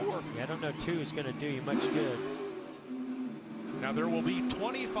get 4. Yeah, I don't know 2 is going to do you much good. Now there will be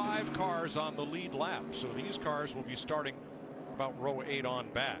 25 cars on the lead lap, so these cars will be starting about row 8 on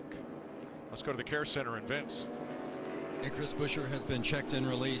back. Let's go to the care center and Vince. And Chris Buescher has been checked and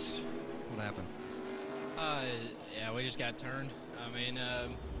released. What happened? Yeah, we just got turned. I mean,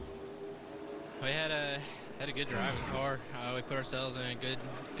 we had a good driving car. We put ourselves in a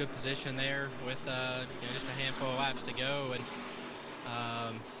good position there with just a handful of laps to go, and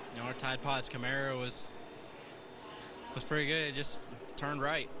our Tide Pods Camaro was pretty good. It just turned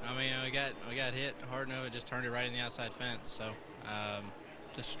right. I mean, we got hit hard enough. It just turned it right in the outside fence. So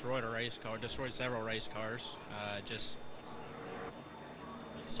destroyed a race car, destroyed several race cars. Just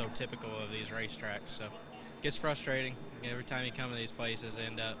so typical of these racetracks. So it gets frustrating every time you come to these places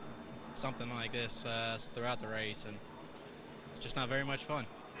and something like this throughout the race, and it's just not very much fun.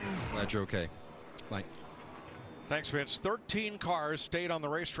 Glad you're okay. Mike. Thanks, Vince. 13 cars stayed on the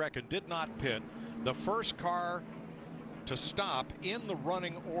racetrack and did not pit. The first car to stop in the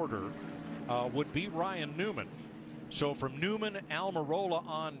running order would be Ryan Newman. So from Newman, Almirola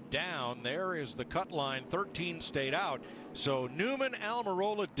on down, there is the cut line. 13 stayed out. So Newman,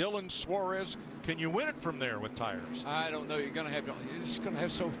 Almirola, Dillon, Suarez. Can you win it from there with tires? I don't know. You're just going to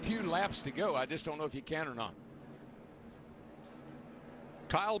have so few laps to go. I just don't know if you can or not.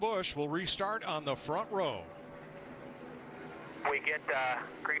 Kyle Busch will restart on the front row. We get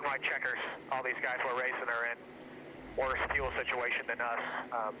green, white checkers. All these guys we're racing are in worse fuel situation than us.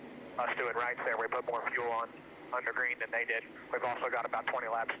 Us doing rights there, we put more fuel on under green than they did. We've also got about 20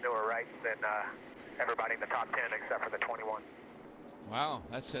 laps newer rights than everybody in the top 10 except for the 21. Wow,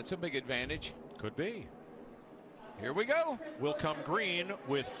 that's a big advantage. Could be. Here we go. Will come green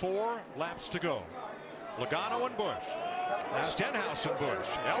with 4 laps to go. Logano and Busch. Stenhouse and Busch.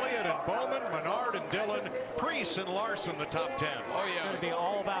 Elliott and Bowman, Menard and Dillon, Preece and Larson, the top 10. Oh, yeah. It's going to be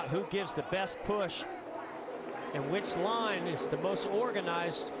all about who gives the best push and which line is the most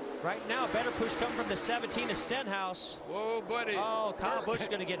organized. Right now, better push come from the 17 of Stenhouse. Whoa, buddy. Oh, Kyle Busch is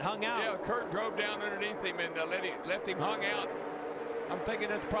going to get hung out. Yeah, Kurt drove down underneath him and left him hung out. I'm thinking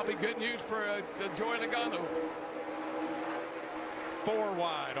that's probably good news for Joey Logano. 4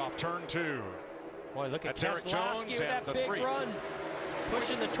 wide off turn 2. Boy, look at Eric Jones Keselowski with that and the big 3. run.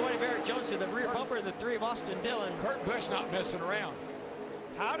 Pushing the 20 of Eric Jones to the rear bumper of the 3 of Austin Dillon. Kurt Busch not messing around.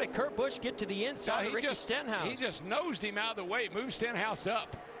 How did Kurt Busch get to the inside of Ricky Stenhouse? He just nosed him out of the way, moved Stenhouse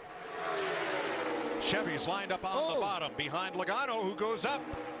up. Chevy's lined up on the bottom behind Logano, who goes up,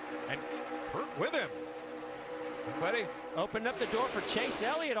 and Kurt with him. Buddy. Opened up the door for Chase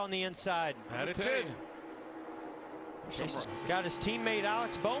Elliott on the inside. That it did. Chase got his teammate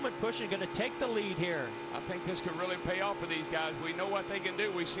Alex Bowman pushing, going to take the lead here. I think this could really pay off for these guys. We know what they can do.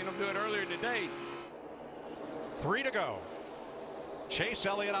 We've seen them do it earlier today. 3 to go. Chase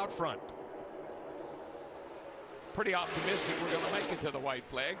Elliott out front. Pretty optimistic we're going to make it to the white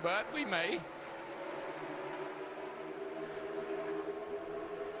flag, but we may.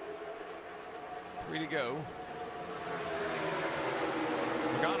 Three to go.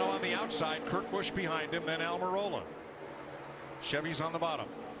 Logano on the outside, Kurt Busch behind him, then Almirola. Chevy's on the bottom.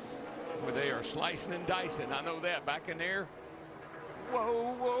 Well, they are slicing and dicing. I know that. Back in there.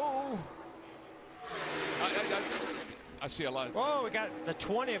 Whoa, whoa. I see a lot of. Whoa, we got the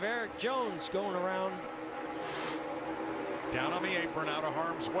 20 of Eric Jones going around. Down on the apron, out of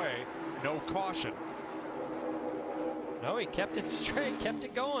harm's way. No caution. No, he kept it straight, kept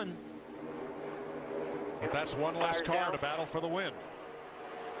it going. But that's one less car to battle for the win.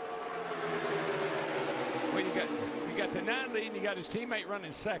 Well, you got the 9 lead, and you got his teammate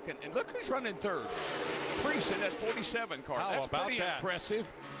running second, and look who's running third. Preece in that 47 car. How That's about pretty that?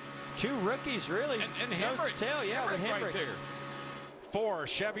 Impressive. 2 rookies, really. And Nose to Hemrick. tail, yeah, with Hemrick Hemrick. right there. 4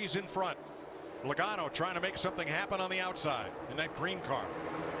 Chevys in front. Logano trying to make something happen on the outside in that green car.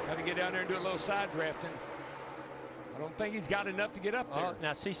 Got to get down there and do a little side drafting. I don't think he's got enough to get up there. Oh,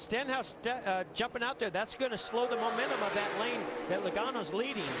 now see Stenhouse jumping out there. That's going to slow the momentum of that lane that Logano's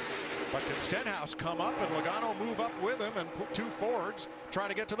leading. But can Stenhouse come up and Logano move up with him and put 2 Fords trying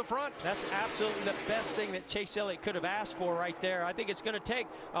to get to the front? That's absolutely the best thing that Chase Elliott could have asked for right there. I think it's going to take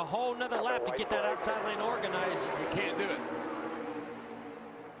a whole nother lap to get that outside lane organized. You can't do it.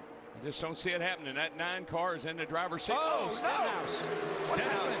 I just don't see it happening. That 9 car is in the driver's seat. Oh, Stenhouse. No.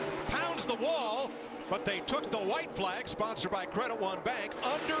 Stenhouse pounds the wall, but they took the white flag, sponsored by Credit One Bank,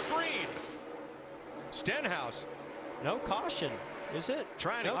 under green. Stenhouse. No caution. Is it?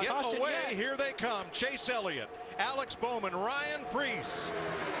 Trying to get away. Yet. Here they come. Chase Elliott, Alex Bowman, Ryan Preece.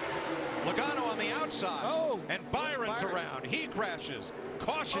 Logano on the outside. Oh, and Byron's around. He crashes.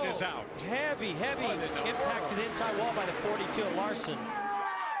 Caution is out. Heavy impact to the inside wall by the 42 of Larson.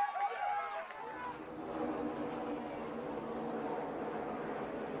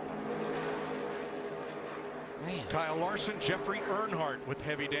 Man. Kyle Larson, Jeffrey Earnhardt with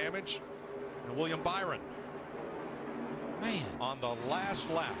heavy damage, and William Byron. Man. On the last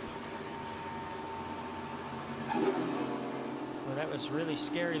lap. Well, that was really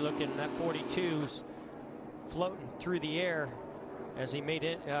scary looking. That 42's floating through the air as he made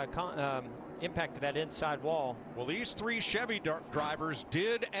it impact to that inside wall. Well, these 3 Chevy drivers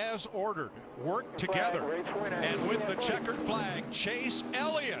did as ordered, worked together, and with the checkered flag, Chase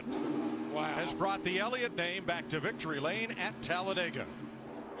Elliott has brought the Elliott name back to victory lane at Talladega.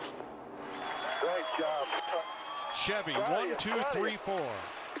 Great job. Chevy, 1, 2, 3, 4.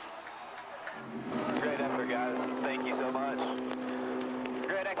 Great effort, guys. Thank you so much.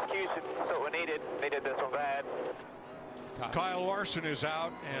 Great execution. That's what we needed. Needed this one bad. Kyle Larson is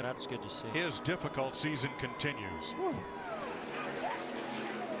out, and that's good to see. His difficult season continues. Woo.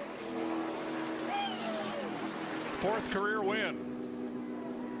 4th career win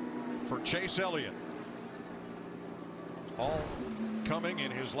for Chase Elliott. All coming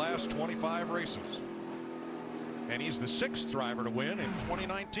in his last 25 races. And he's the 6th driver to win in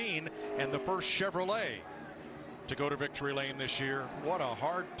 2019 and the first Chevrolet to go to victory lane this year. What a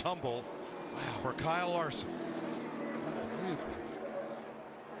hard tumble for Kyle Larson.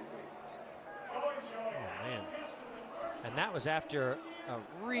 Oh, man. And that was after a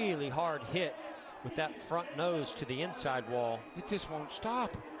really hard hit with that front nose to the inside wall. It just won't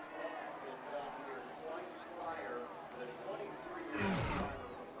stop.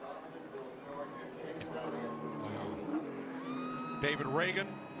 David Reagan,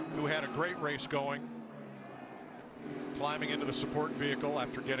 who had a great race going, climbing into the support vehicle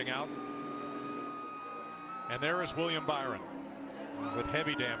after getting out. And there is William Byron with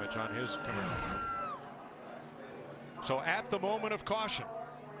heavy damage on his Camaro. So at the moment of caution,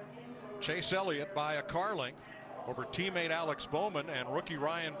 Chase Elliott by a car length over teammate Alex Bowman and rookie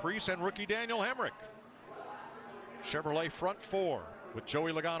Ryan Preece and rookie Daniel Hemrick. Chevrolet front 4 with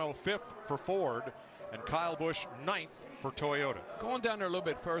Joey Logano 5th for Ford and Kyle Busch 9th for Toyota. Going down there a little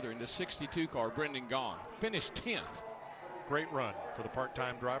bit further in the 62 car, Brendan Gaughan finished 10th. Great run for the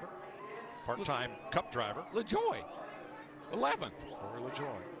part-time driver, part-time Cup driver. LaJoy, 11th. Corey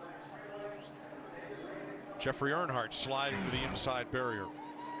LaJoy. Jeffrey Earnhardt sliding to the inside barrier.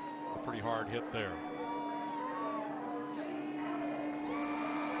 A pretty hard hit there.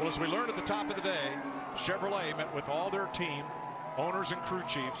 Well, as we learned at the top of the day, Chevrolet met with all their team, owners and crew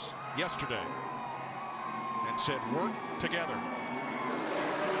chiefs yesterday, and said work together.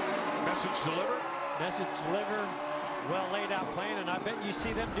 Message delivered? Message delivered. Well laid out plan, and I bet you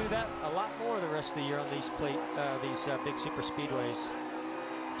see them do that a lot more the rest of the year on these big super speedways.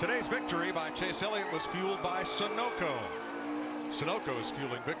 Today's victory by Chase Elliott was fueled by Sunoco. Sunoco is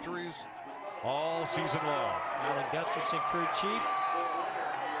fueling victories all season long. Alan Gustafson, crew chief,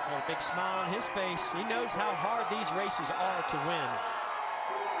 got a big smile on his face. He knows how hard these races are to win.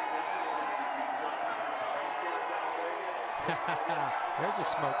 There's a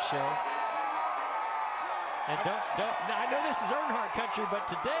smoke show. And I know this is Earnhardt country, but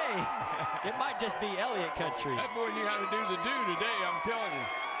today it might just be Elliott country. That boy knew how to do the today, I'm telling you.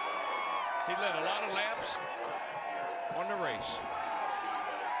 He led a lot of laps on the race.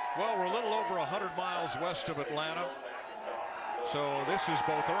 Well, we're a little over 100 miles west of Atlanta. So this is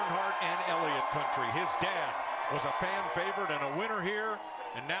both Earnhardt and Elliott country. His dad was a fan favorite and a winner here,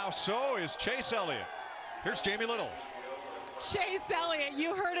 and now so is Chase Elliott. Here's Jamie Little. Chase Elliott,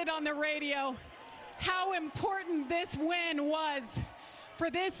 you heard it on the radio. How important this win was for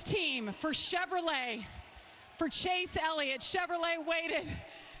this team, for Chevrolet, for Chase Elliott. Chevrolet waited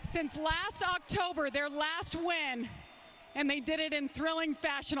since last October, their last win, and they did it in thrilling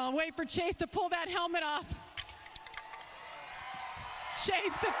fashion. I'll wait for Chase to pull that helmet off.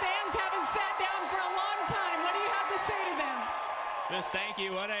 Chase, the fans haven't sat down for a long time. What do you have to say to them? Just thank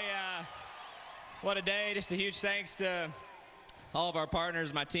you. What a day. Just a huge thanks to all of our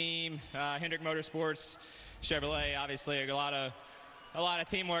partners, my team, Hendrick Motorsports, Chevrolet. Obviously, a lot of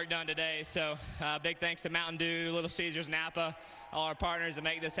teamwork done today. So big thanks to Mountain Dew, Little Caesars, Napa, all our partners that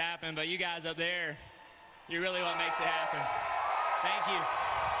make this happen. But you guys up there, you're really what makes it happen. Thank you.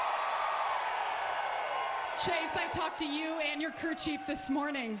 Chase, I talked to you and your crew chief this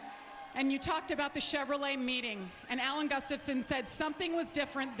morning, and you talked about the Chevrolet meeting, and Alan Gustafson said something was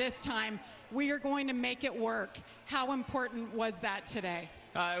different this time. We are going to make it work. How important was that today?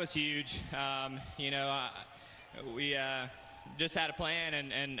 It was huge. We just had a plan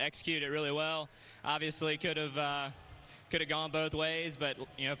and executed it really well. Obviously, could have gone both ways, but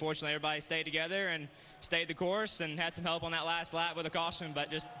fortunately, everybody stayed together and stayed the course, and had some help on that last lap with a caution.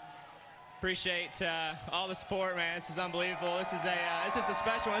 But just appreciate all the support, man. This is unbelievable. This is a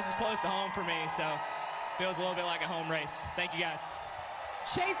special one. This is close to home for me, so feels a little bit like a home race. Thank you, guys.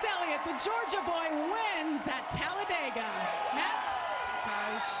 Chase Elliott, the Georgia boy, wins at Talladega. Matt?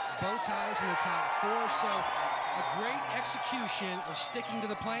 Bow ties in the top 4, so a great execution of sticking to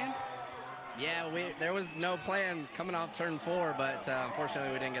the plan. Yeah, there was no plan coming off turn 4, but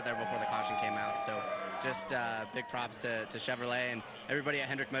unfortunately we didn't get there before the caution came out. So just big props to Chevrolet and everybody at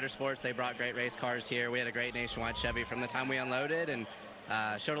Hendrick Motorsports. They brought great race cars here. We had a great nationwide Chevy from the time we unloaded, and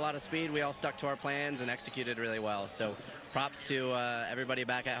showed a lot of speed. We all stuck to our plans and executed really well. So props to everybody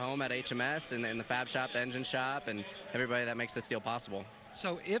back at home at HMS and in the fab shop, the engine shop, and everybody that makes this deal possible.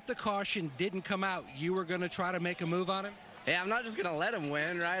 So if the caution didn't come out, you were going to try to make a move on him? Yeah, I'm not just going to let him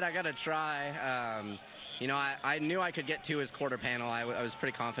win, right? I got to try. I knew I could get to his quarter panel. I was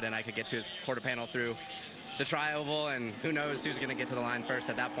pretty confident I could get to his quarter panel through the tri-oval, and who knows who's going to get to the line first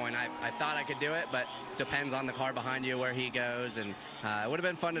at that point. I thought I could do it, but depends on the car behind you, where he goes, and it would have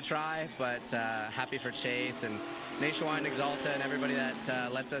been fun to try, but happy for Chase and Nationwide and Exalta and everybody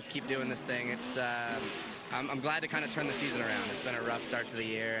that lets us keep doing this thing. I'm glad to kind of turn the season around. It's been a rough start to the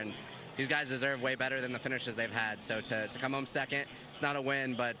year, and these guys deserve way better than the finishes they've had. So to come home second, it's not a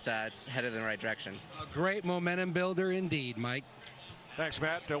win, but it's headed in the right direction. A great momentum builder indeed, Mike. Thanks,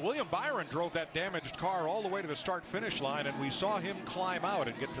 Matt. William Byron drove that damaged car all the way to the start-finish line, and we saw him climb out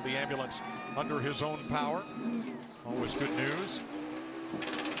and get to the ambulance under his own power. Always good news.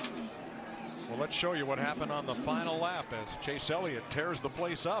 Well, let's show you what happened on the final lap as Chase Elliott tears the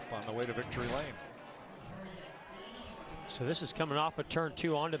place up on the way to victory lane. So this is coming off of turn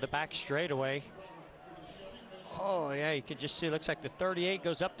 2 onto the back straightaway. Oh yeah, you can just see, it looks like the 38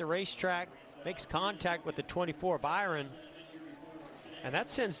 goes up the racetrack, makes contact with the 24 Byron. And that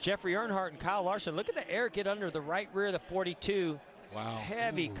sends Jeffrey Earnhardt and Kyle Larson. Look at the air get under the right rear of the 42. Wow.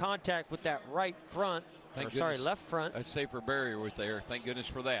 Heavy contact with that right front. Left front. That safer barrier was there. Thank goodness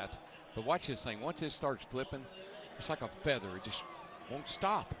for that. But watch this thing. Once it starts flipping, it's like a feather. It just won't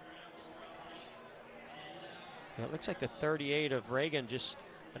stop. Yeah, it looks like the 38 of Reagan just,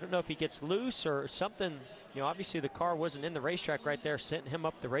 I don't know if he gets loose or something. Obviously the car wasn't in the racetrack right there, sent him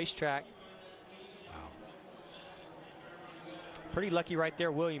up the racetrack. Wow. Pretty lucky right there.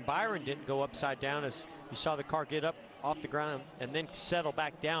 William Byron didn't go upside down, as you saw the car get up off the ground and then settle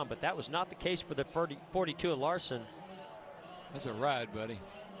back down, but that was not the case for the 42 of Larson. That's a ride, buddy.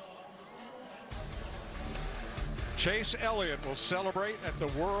 Chase Elliott will celebrate at the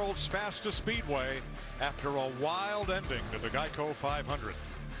world's fastest speedway after a wild ending to the Geico 500.